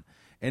down.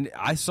 And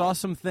I saw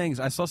some things.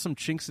 I saw some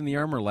chinks in the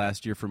armor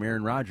last year from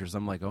Aaron Rodgers.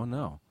 I'm like, oh,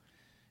 no.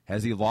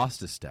 Has he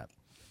lost a step?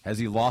 Has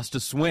he lost a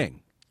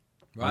swing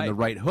on the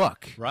right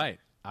hook? Right.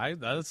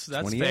 That's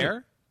 28.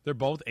 fair. They're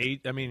both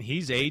I mean,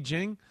 he's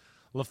aging.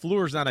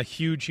 LaFleur's not a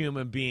huge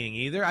human being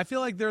either. I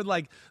feel like they're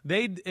like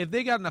if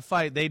they got in a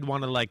fight, they'd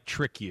want to like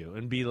trick you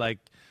and be like,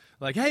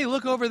 hey,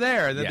 look over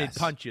there, and then they'd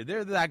punch you.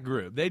 They're that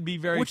group. They'd be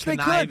very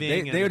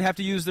conniving. They would have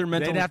to use their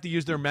mental. They'd have to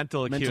use their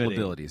mental acuity.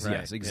 abilities. Right.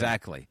 Yes,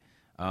 exactly.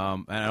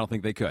 And I don't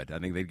think they could. I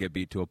think they'd get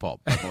beat to a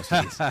pulp by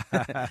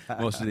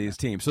most of these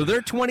teams. So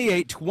they're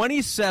 28.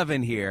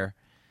 27 here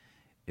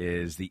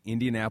is the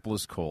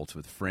Indianapolis Colts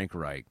with Frank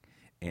Reich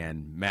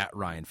and Matt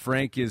Ryan.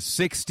 Frank is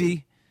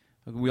 60.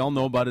 We all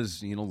know about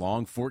his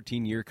long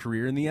 14-year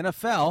career in the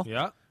NFL.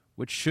 Yeah.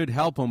 Which should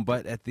help him,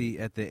 but at the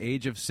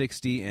age of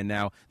 60, and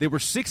now they were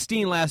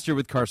 16 last year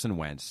with Carson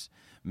Wentz.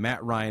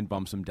 Matt Ryan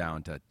bumps him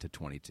down to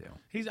 22.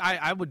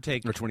 I would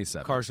take or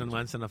 27. Carson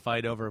Wentz in a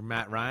fight over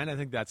Matt Ryan. I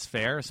think that's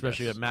fair,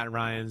 especially at Matt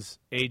Ryan's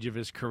age of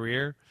his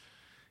career.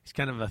 He's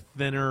kind of a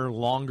thinner,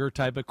 longer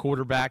type of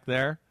quarterback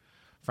there.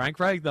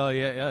 Frank Reich, though, he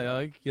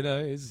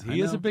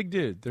is a big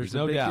dude. There's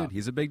no doubt. Dude.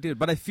 He's a big dude.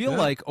 But I feel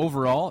like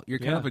overall, you're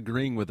kind of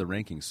agreeing with the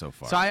rankings so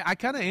far. So I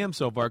kind of am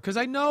so far because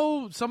I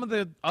know some of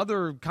the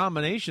other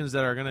combinations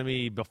that are going to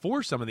be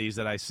before some of these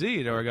that I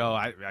see. Or go,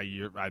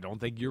 I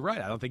don't think you're right.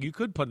 I don't think you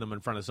could put them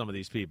in front of some of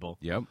these people.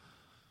 Yep.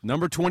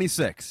 Number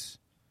 26,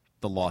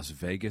 the Las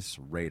Vegas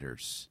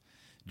Raiders.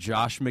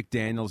 Josh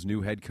McDaniels,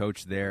 new head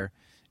coach there.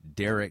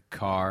 Derek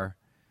Carr.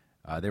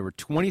 They were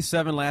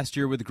 27 last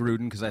year with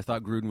Gruden because I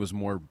thought Gruden was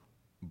more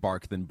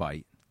bark than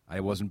bite. I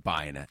wasn't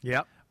buying it.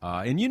 Yep.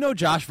 And you know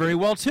Josh very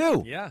well,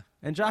 too. Yeah.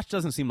 And Josh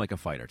doesn't seem like a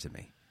fighter to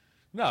me.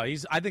 No,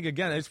 I think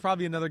again, it's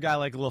probably another guy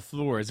like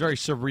LaFleur. It's very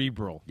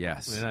cerebral.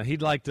 Yes. You know,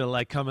 he'd like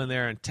to come in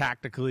there and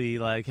tactically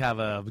have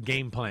a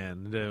game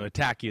plan to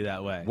attack you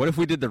that way. What if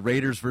we did the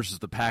Raiders versus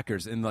the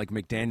Packers and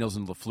McDaniels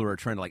and LaFleur are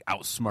trying to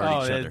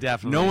outsmart each other?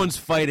 Definitely. No one's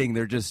fighting.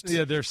 They're just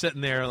they're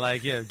sitting there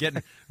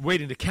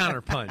waiting to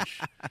counterpunch.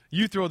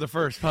 You throw the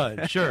first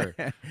punch, sure.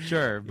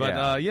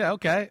 But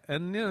okay.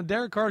 And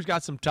Derek Carr's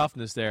got some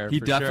toughness there. He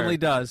for definitely sure.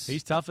 does.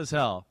 He's tough as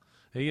hell.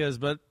 He is,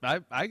 but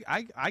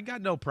I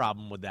got no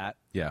problem with that.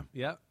 Yeah.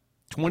 Yeah.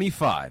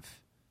 25.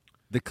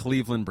 The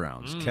Cleveland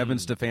Browns. Kevin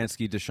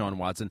Stefanski, Deshaun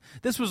Watson.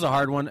 This was a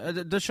hard one.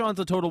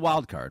 Deshaun's a total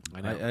wild card. I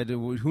know.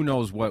 Who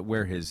knows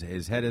where his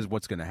head is,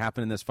 what's going to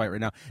happen in this fight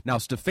right now. Now,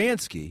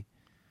 Stefanski,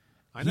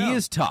 he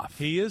is tough.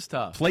 He is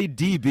tough. Played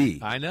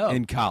DB I know.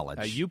 in college.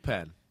 At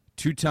UPenn.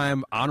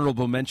 2-time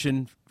honorable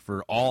mention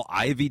for all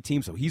Ivy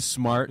teams, so he's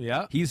smart.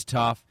 Yeah. He's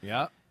tough.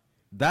 Yeah.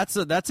 That's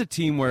a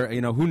team where,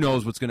 who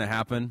knows what's going to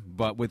happen.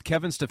 But with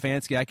Kevin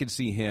Stefanski, I could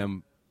see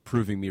him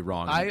proving me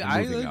wrong.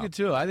 I think it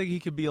too. I think he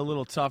could be a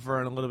little tougher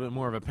and a little bit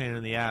more of a pain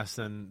in the ass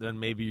than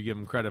maybe you give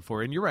him credit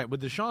for. And you're right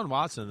with Deshaun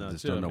Watson though.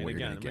 Just too. don't know what you're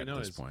going to get at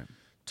this point.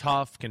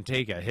 Tough, can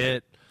take a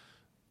hit.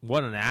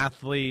 What an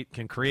athlete,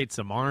 can create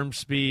some arm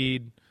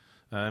speed.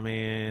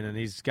 And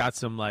he's got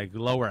some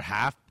lower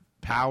half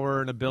power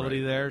and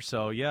ability there.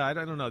 So yeah, I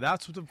don't know.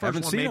 That's the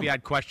first one maybe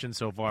I'd question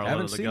so far a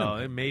little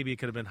ago. Maybe it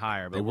could have been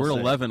higher. But they were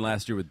 11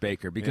 last year with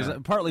Baker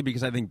partly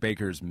because I think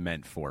Baker's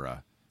meant for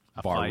a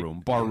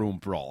barroom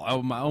brawl.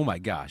 Oh my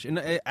gosh! And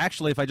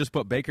actually, if I just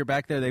put Baker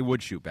back there, they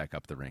would shoot back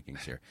up the rankings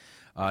here.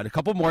 A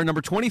couple more.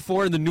 Number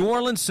 24 in the New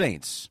Orleans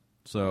Saints.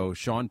 So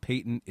Sean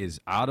Payton is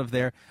out of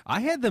there. I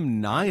had them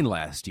 9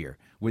 last year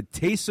with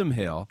Taysom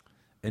Hill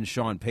and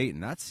Sean Payton.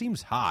 That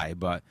seems high,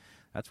 but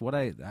that's what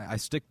I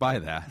stick by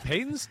that.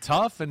 Payton's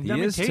tough, and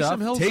Taysom tough.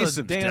 Hill's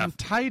a damn tough.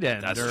 tight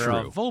end That's or true.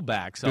 a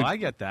fullback, so I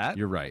get that.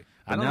 You're right.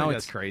 I don't now think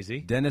that's crazy.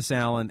 Dennis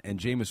Allen and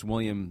Jameis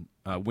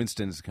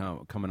Winston's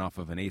coming off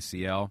of an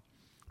ACL.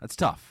 That's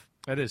tough.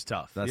 That is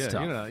tough. That's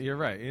tough. You're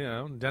right.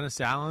 Dennis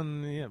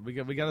Allen. We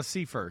got to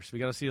see first. We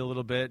got to see a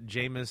little bit.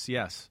 Jameis,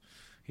 yes,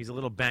 he's a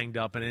little banged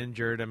up and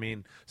injured.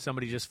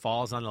 Somebody just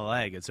falls on the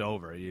leg, it's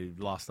over. You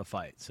lost the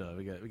fight. So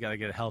we got to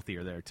get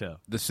healthier there too.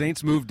 The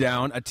Saints moved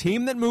down. A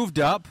team that moved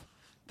up,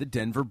 the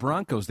Denver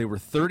Broncos. They were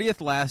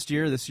 30th last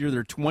year. This year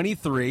they're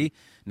 23.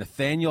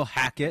 Nathaniel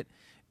Hackett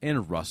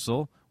and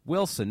Russell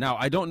Wilson. Now,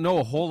 I don't know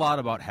a whole lot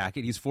about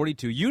Hackett. He's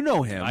 42. You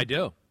know him. I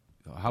do.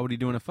 How would he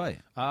do in a fight?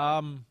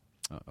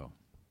 Uh-oh.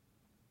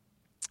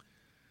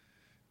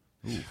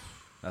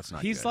 Oof, that's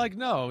not He's good.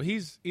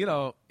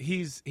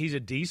 he's a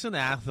decent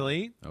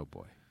athlete. Oh,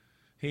 boy.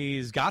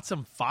 He's got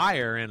some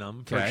fire in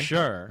him for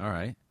sure. All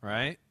right.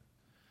 Right?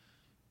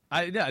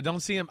 I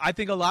don't see him. I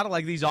think a lot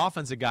of these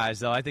offensive guys,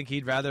 though, I think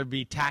he'd rather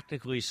be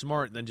tactically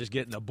smart than just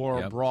get in a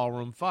brawl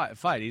room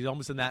fight. He's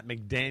almost in that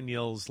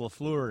McDaniels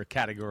LaFleur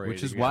category,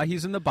 which is why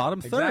he's in the bottom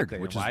third. Exactly.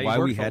 Which is why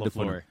we had to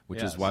put him.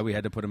 Is why we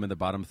had to put him in the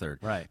bottom third.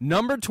 Right.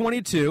 Number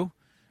 22,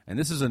 and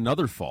this is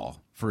another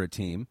fall for a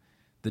team.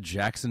 The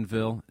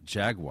Jacksonville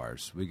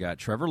Jaguars. We got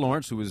Trevor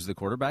Lawrence, who was the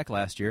quarterback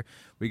last year.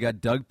 We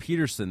got Doug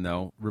Peterson,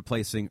 though,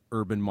 replacing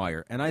Urban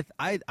Meyer. And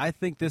I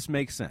think this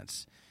makes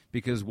sense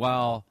because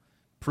while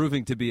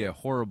proving to be a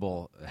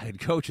horrible head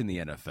coach in the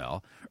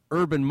NFL,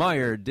 Urban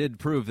Meyer did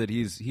prove that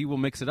he will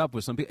mix it up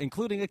with some people,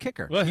 including a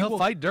kicker. Well, he'll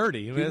fight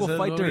dirty. He will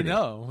fight dirty.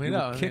 We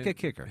know. Kick a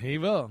kicker. He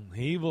will.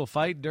 He will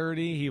fight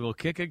dirty. He will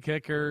kick a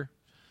kicker.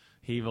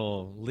 He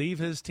will leave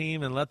his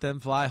team and let them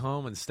fly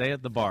home and stay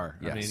at the bar.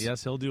 Yes.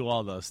 Yes, he'll do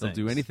all those things.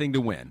 He'll do anything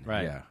to win.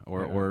 Right. Yeah.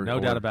 Or no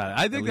doubt about it.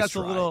 I think that's a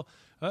little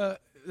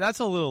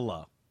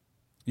low.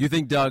 You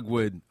think Doug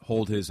would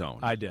hold his own?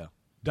 I do.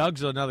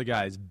 Doug's another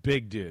guy. He's a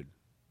big dude.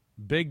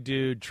 Big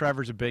dude.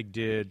 Trevor's a big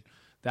dude.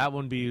 That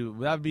would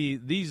be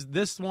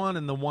this one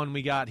and the one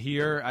we got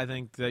here. I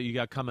think that you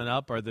got coming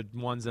up are the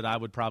ones that I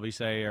would probably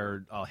say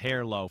are a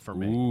hair low for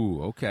me.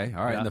 Ooh, okay.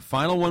 All right. Yeah. And the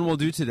final one we'll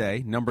do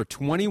today, number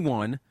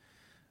 21,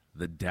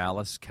 the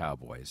Dallas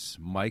Cowboys.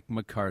 Mike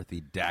McCarthy,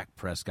 Dak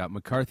Prescott.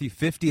 McCarthy,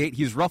 58.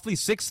 He's roughly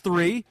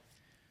 6'3".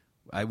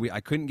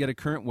 I couldn't get a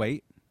current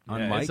weight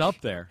on Mike. It's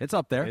up there. It's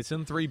up there. It's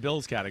in 3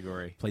 Bills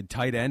category. Played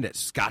tight end at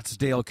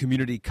Scottsdale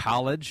Community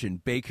College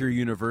and Baker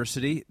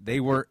University. They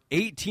were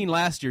 18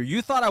 last year.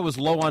 You thought I was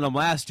low on them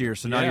last year,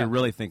 so now you're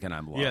really thinking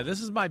I'm low. Yeah, this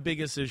is my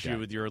biggest issue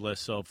with your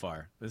list so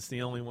far. It's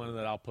the only one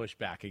that I'll push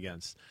back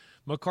against.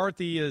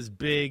 McCarthy is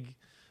big,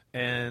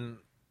 and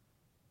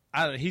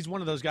he's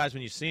one of those guys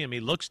when you see him, he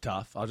looks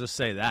tough. I'll just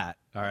say that,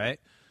 all right?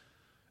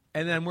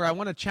 And then where I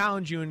want to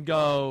challenge you and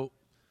go,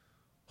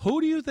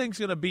 who do you think's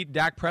going to beat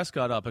Dak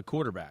Prescott up at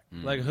quarterback?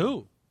 Like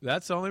who?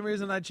 That's the only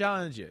reason I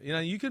challenge you.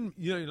 You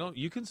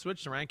can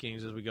switch the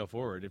rankings as we go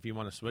forward if you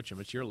want to switch them.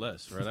 It's your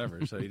list or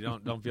whatever. So you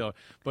don't feel.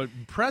 But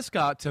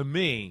Prescott to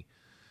me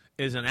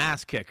is an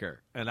ass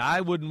kicker, and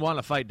I wouldn't want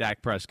to fight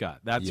Dak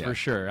Prescott. That's for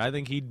sure. I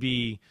think he'd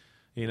be,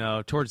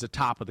 towards the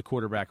top of the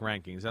quarterback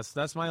rankings.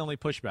 That's my only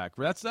pushback.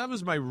 That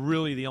was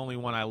the only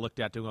one I looked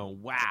at to go,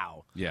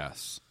 wow.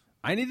 Yes,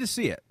 I need to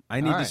see it.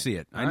 I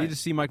need to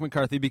see Mike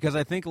McCarthy because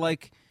I think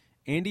like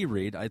Andy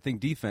Reid, I think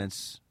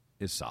defense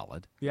is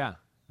solid. Yeah.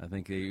 I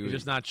think You're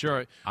just not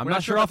sure. I'm We're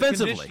not sure about the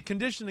offensively.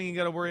 conditioning you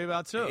got to worry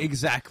about, too.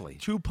 Exactly.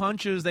 2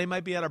 punches, they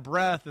might be out of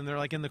breath, and they're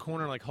like in the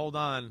corner like, hold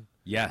on.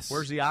 Yes.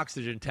 Where's the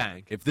oxygen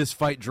tank? If this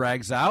fight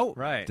drags out,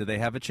 Right. do they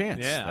have a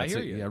chance? Yeah, I hear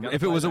you. You gotta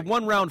If it was a fight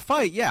back. 1-round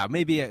fight, yeah,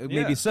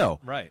 maybe so.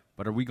 Right.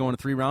 But are we going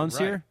to 3 rounds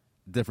Right. here?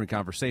 Different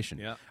conversation.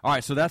 Yeah. All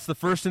right, so that's the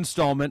first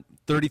installment,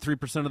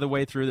 33% of the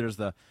way through. There's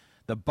the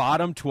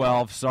bottom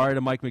 12. Sorry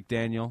to Mike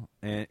McDaniel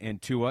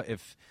and Tua.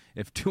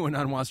 If Tua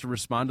wants to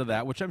respond to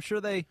that, which I'm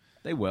sure they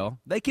will,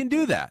 they can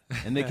do that,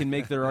 and they can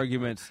make their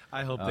arguments.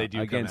 I hope they do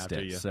come against after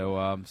it. you.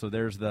 So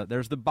there's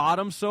the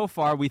bottom so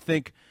far. We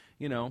think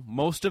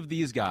most of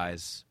these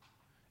guys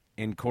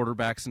and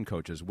quarterbacks and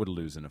coaches would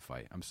lose in a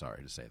fight. I'm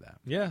sorry to say that.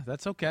 Yeah,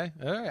 that's okay.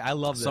 All right, I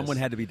love this. Someone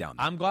had to be down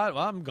there.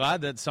 I'm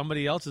glad that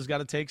somebody else has got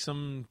to take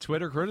some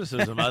Twitter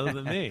criticism other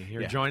than me.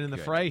 You're Yeah, joining the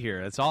good. fray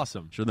here. That's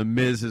awesome. Sure, the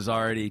Miz is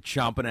already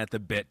chomping at the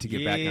bit to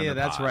get back on the Yeah,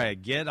 that's pod. right.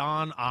 Get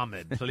on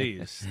Ahmed,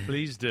 please.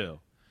 Please do.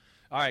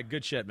 All right,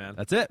 good shit, man.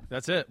 That's it.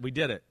 That's it. We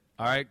did it.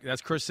 All right,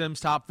 that's Chris Sims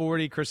Top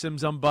 40. Chris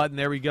Sims Unbuttoned.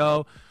 There we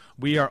go.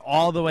 We are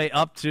all the way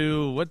up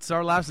to, what's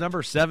our last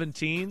number?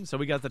 17. So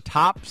we got the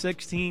top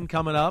 16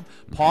 coming up.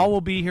 Paul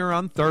will be here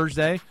on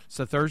Thursday. It's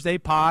a Thursday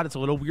pod. It's a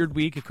little weird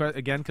week,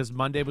 again, because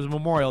Monday was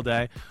Memorial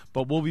Day.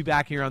 But we'll be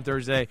back here on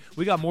Thursday.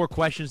 We got more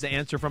questions to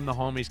answer from the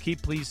homies.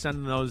 Keep please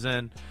sending those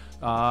in.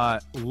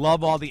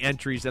 Love all the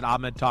entries that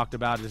Ahmed talked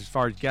about as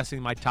far as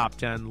guessing my top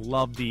 10.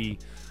 Love the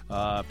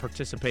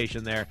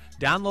participation there.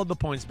 Download the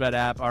PointsBet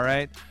app, all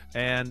right?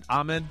 And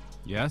Ahmed,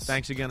 Yes.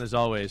 thanks again, as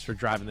always, for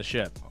driving the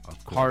ship.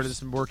 Of course.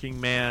 Hardest working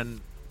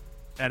man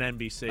at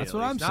NBC. That's at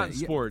what I'm least. saying. Not in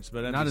sports,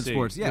 but NBC. Not in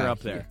sports. Yeah, You're up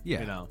there. yeah.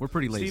 You know. We're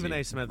pretty lazy. Stephen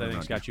A. Smith, I think, around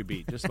has got you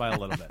beat just by a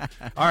little bit.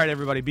 All right,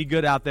 everybody, be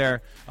good out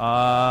there.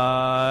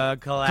 Clap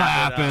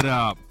it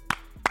up.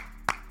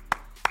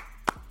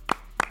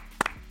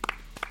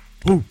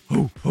 Ho,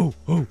 ho, ho,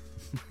 ho.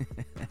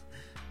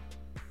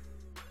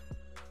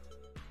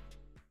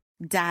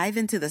 Dive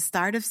into the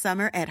start of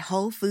summer at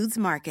Whole Foods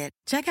Market.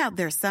 Check out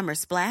their summer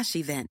splash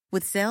event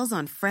with sales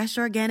on fresh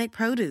organic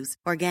produce,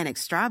 organic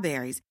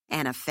strawberries,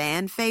 and a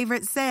fan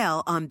favorite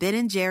sale on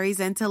Ben & Jerry's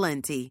and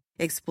Talenti.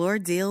 Explore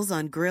deals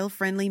on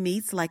grill-friendly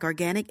meats like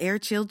organic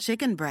air-chilled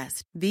chicken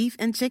breast, beef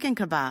and chicken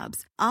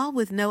kebabs, all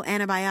with no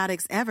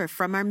antibiotics ever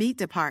from our meat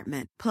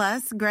department.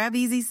 Plus, grab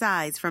easy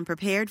sides from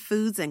prepared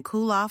foods and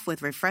cool off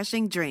with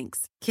refreshing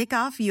drinks. Kick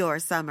off your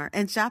summer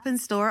and shop in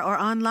store or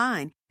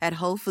online at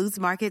Whole Foods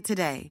Market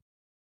today.